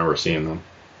 too. I remember seeing them.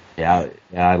 Yeah,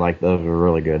 I like those. They were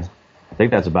really good. I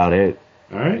think that's about it.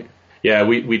 All right. Yeah,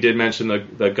 we did mention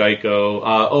the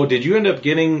Geico. Did you end up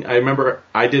getting? I remember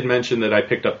I did mention that I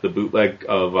picked up the bootleg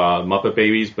of Muppet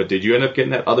Babies, but did you end up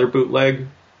getting that other bootleg?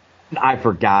 I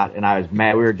forgot, and I was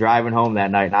mad. We were driving home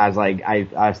that night, and I was like, I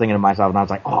was thinking to myself, and I was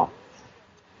like, oh,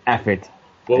 F it.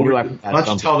 Well, why don't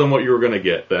you tell them what you were going to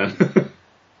get then?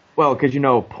 Well, because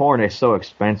porn is so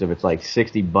expensive. It's like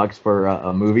 $60 for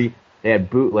a movie. They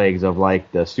had bootlegs of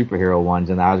like the superhero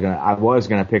ones, and I was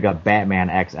gonna pick up Batman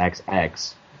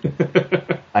XXX.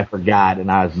 I forgot,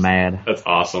 and I was mad. That's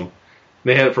awesome.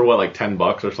 They had it for what, like $10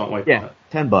 or something like that?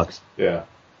 Yeah, $10. Yeah.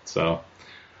 So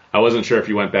I wasn't sure if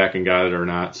you went back and got it or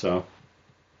not. So.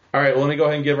 All right, well, let me go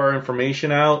ahead and give our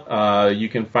information out. You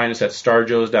can find us at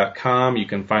starjoes.com. You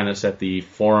can find us at the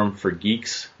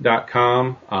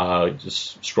forumforgeeks.com.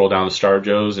 Just scroll down to Star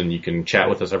Joes, and you can chat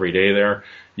with us every day there.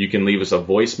 You can leave us a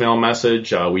voicemail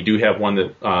message. We do have one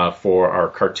that for our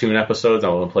cartoon episodes. I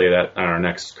will play that on our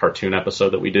next cartoon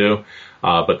episode that we do.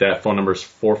 But that phone number is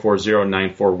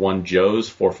 440-941-JOES,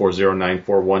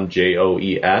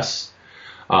 440-941-JOES.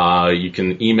 You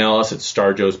can email us at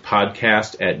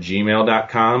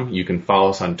starjoespodcast@gmail.com. You can follow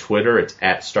us on Twitter. It's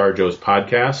at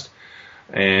starjoespodcast.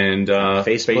 And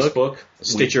Facebook.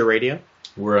 Stitcher Radio.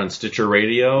 We're on Stitcher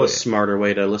Radio. A smarter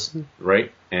way to listen.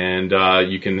 Right. And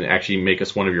you can actually make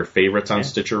us one of your favorites on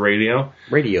Stitcher Radio.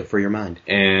 Radio for your mind.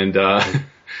 And and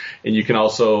you can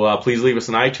also please leave us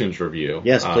an iTunes review.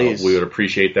 Yes, please. We would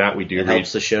appreciate that. We do it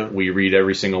helps the show. We read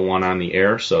every single one on the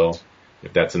air, so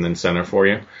if that's an incentive for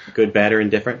you. Good, bad, or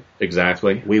indifferent.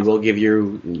 Exactly. We will give your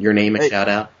name a shout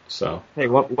out. So. Hey,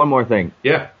 one more thing.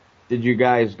 Yeah. Did you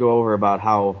guys go over about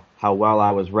how well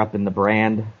I was repping the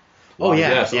brand? Oh, yeah.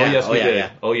 Yes. Yeah. Oh, yes, we did. Yeah.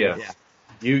 Oh, yeah.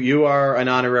 You are an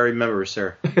honorary member,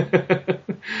 sir.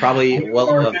 Probably well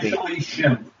above me.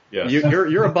 Yes.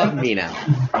 You're above me now.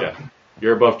 Yeah.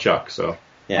 You're above Chuck, so.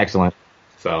 Yeah. Excellent.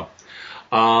 So.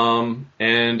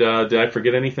 And did I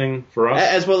forget anything for us?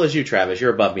 As well as you, Travis.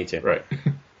 You're above me, too. Right.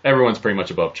 Everyone's pretty much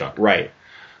above Chuck. Right.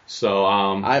 So,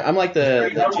 I'm like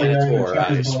the janitor.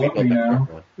 I sweep up everyone.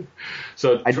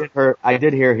 So I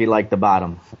did hear he liked the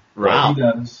bottom. Right. Wow. He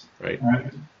does. Right.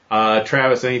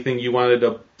 Travis, anything you wanted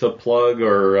to plug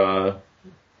or?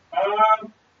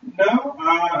 No.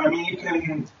 I mean, you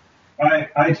can.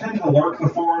 I tend to lurk the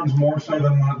forums more so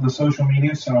than the social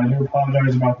media, so I do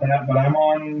apologize about that. But I'm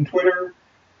on Twitter,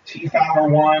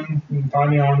 tfowler1. You can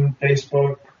find me on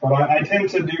Facebook. But I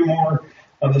tend to do more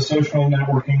of the social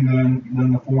networking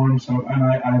than the forum. So, and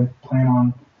I plan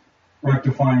on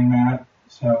rectifying that.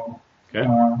 So,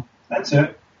 that's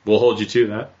it. We'll hold you to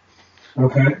that.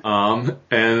 Okay.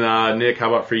 And Nick, how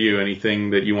about for you?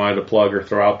 Anything that you wanted to plug or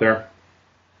throw out there?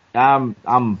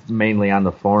 I'm mainly on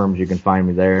the forums. You can find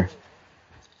me there.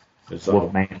 It's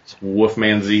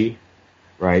Wolfman Z.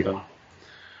 Right. So.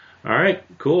 All right,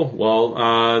 cool.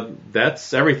 Well,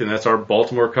 that's everything. That's our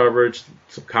Baltimore coverage,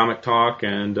 some comic talk,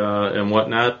 and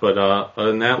whatnot. But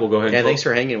other than that, we'll go ahead. Yeah, thanks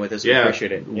for hanging with us. We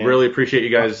appreciate it. Yeah. Really appreciate you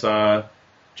guys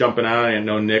jumping on. I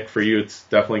know Nick, for you, it's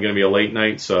definitely going to be a late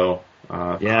night. So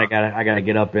yeah, I gotta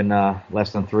get up in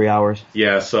less than 3 hours.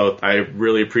 Yeah, so I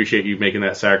really appreciate you making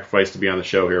that sacrifice to be on the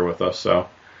show here with us. So.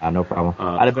 No problem.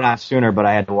 I'd have been on sooner, but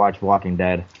I had to watch Walking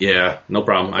Dead. Yeah, no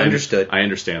problem. Understood. I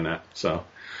understand that. So.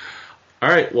 All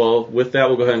right, well, with that,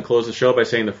 we'll go ahead and close the show by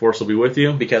saying the Force will be with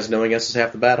you. Because knowing us is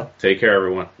half the battle. Take care,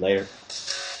 everyone. Later.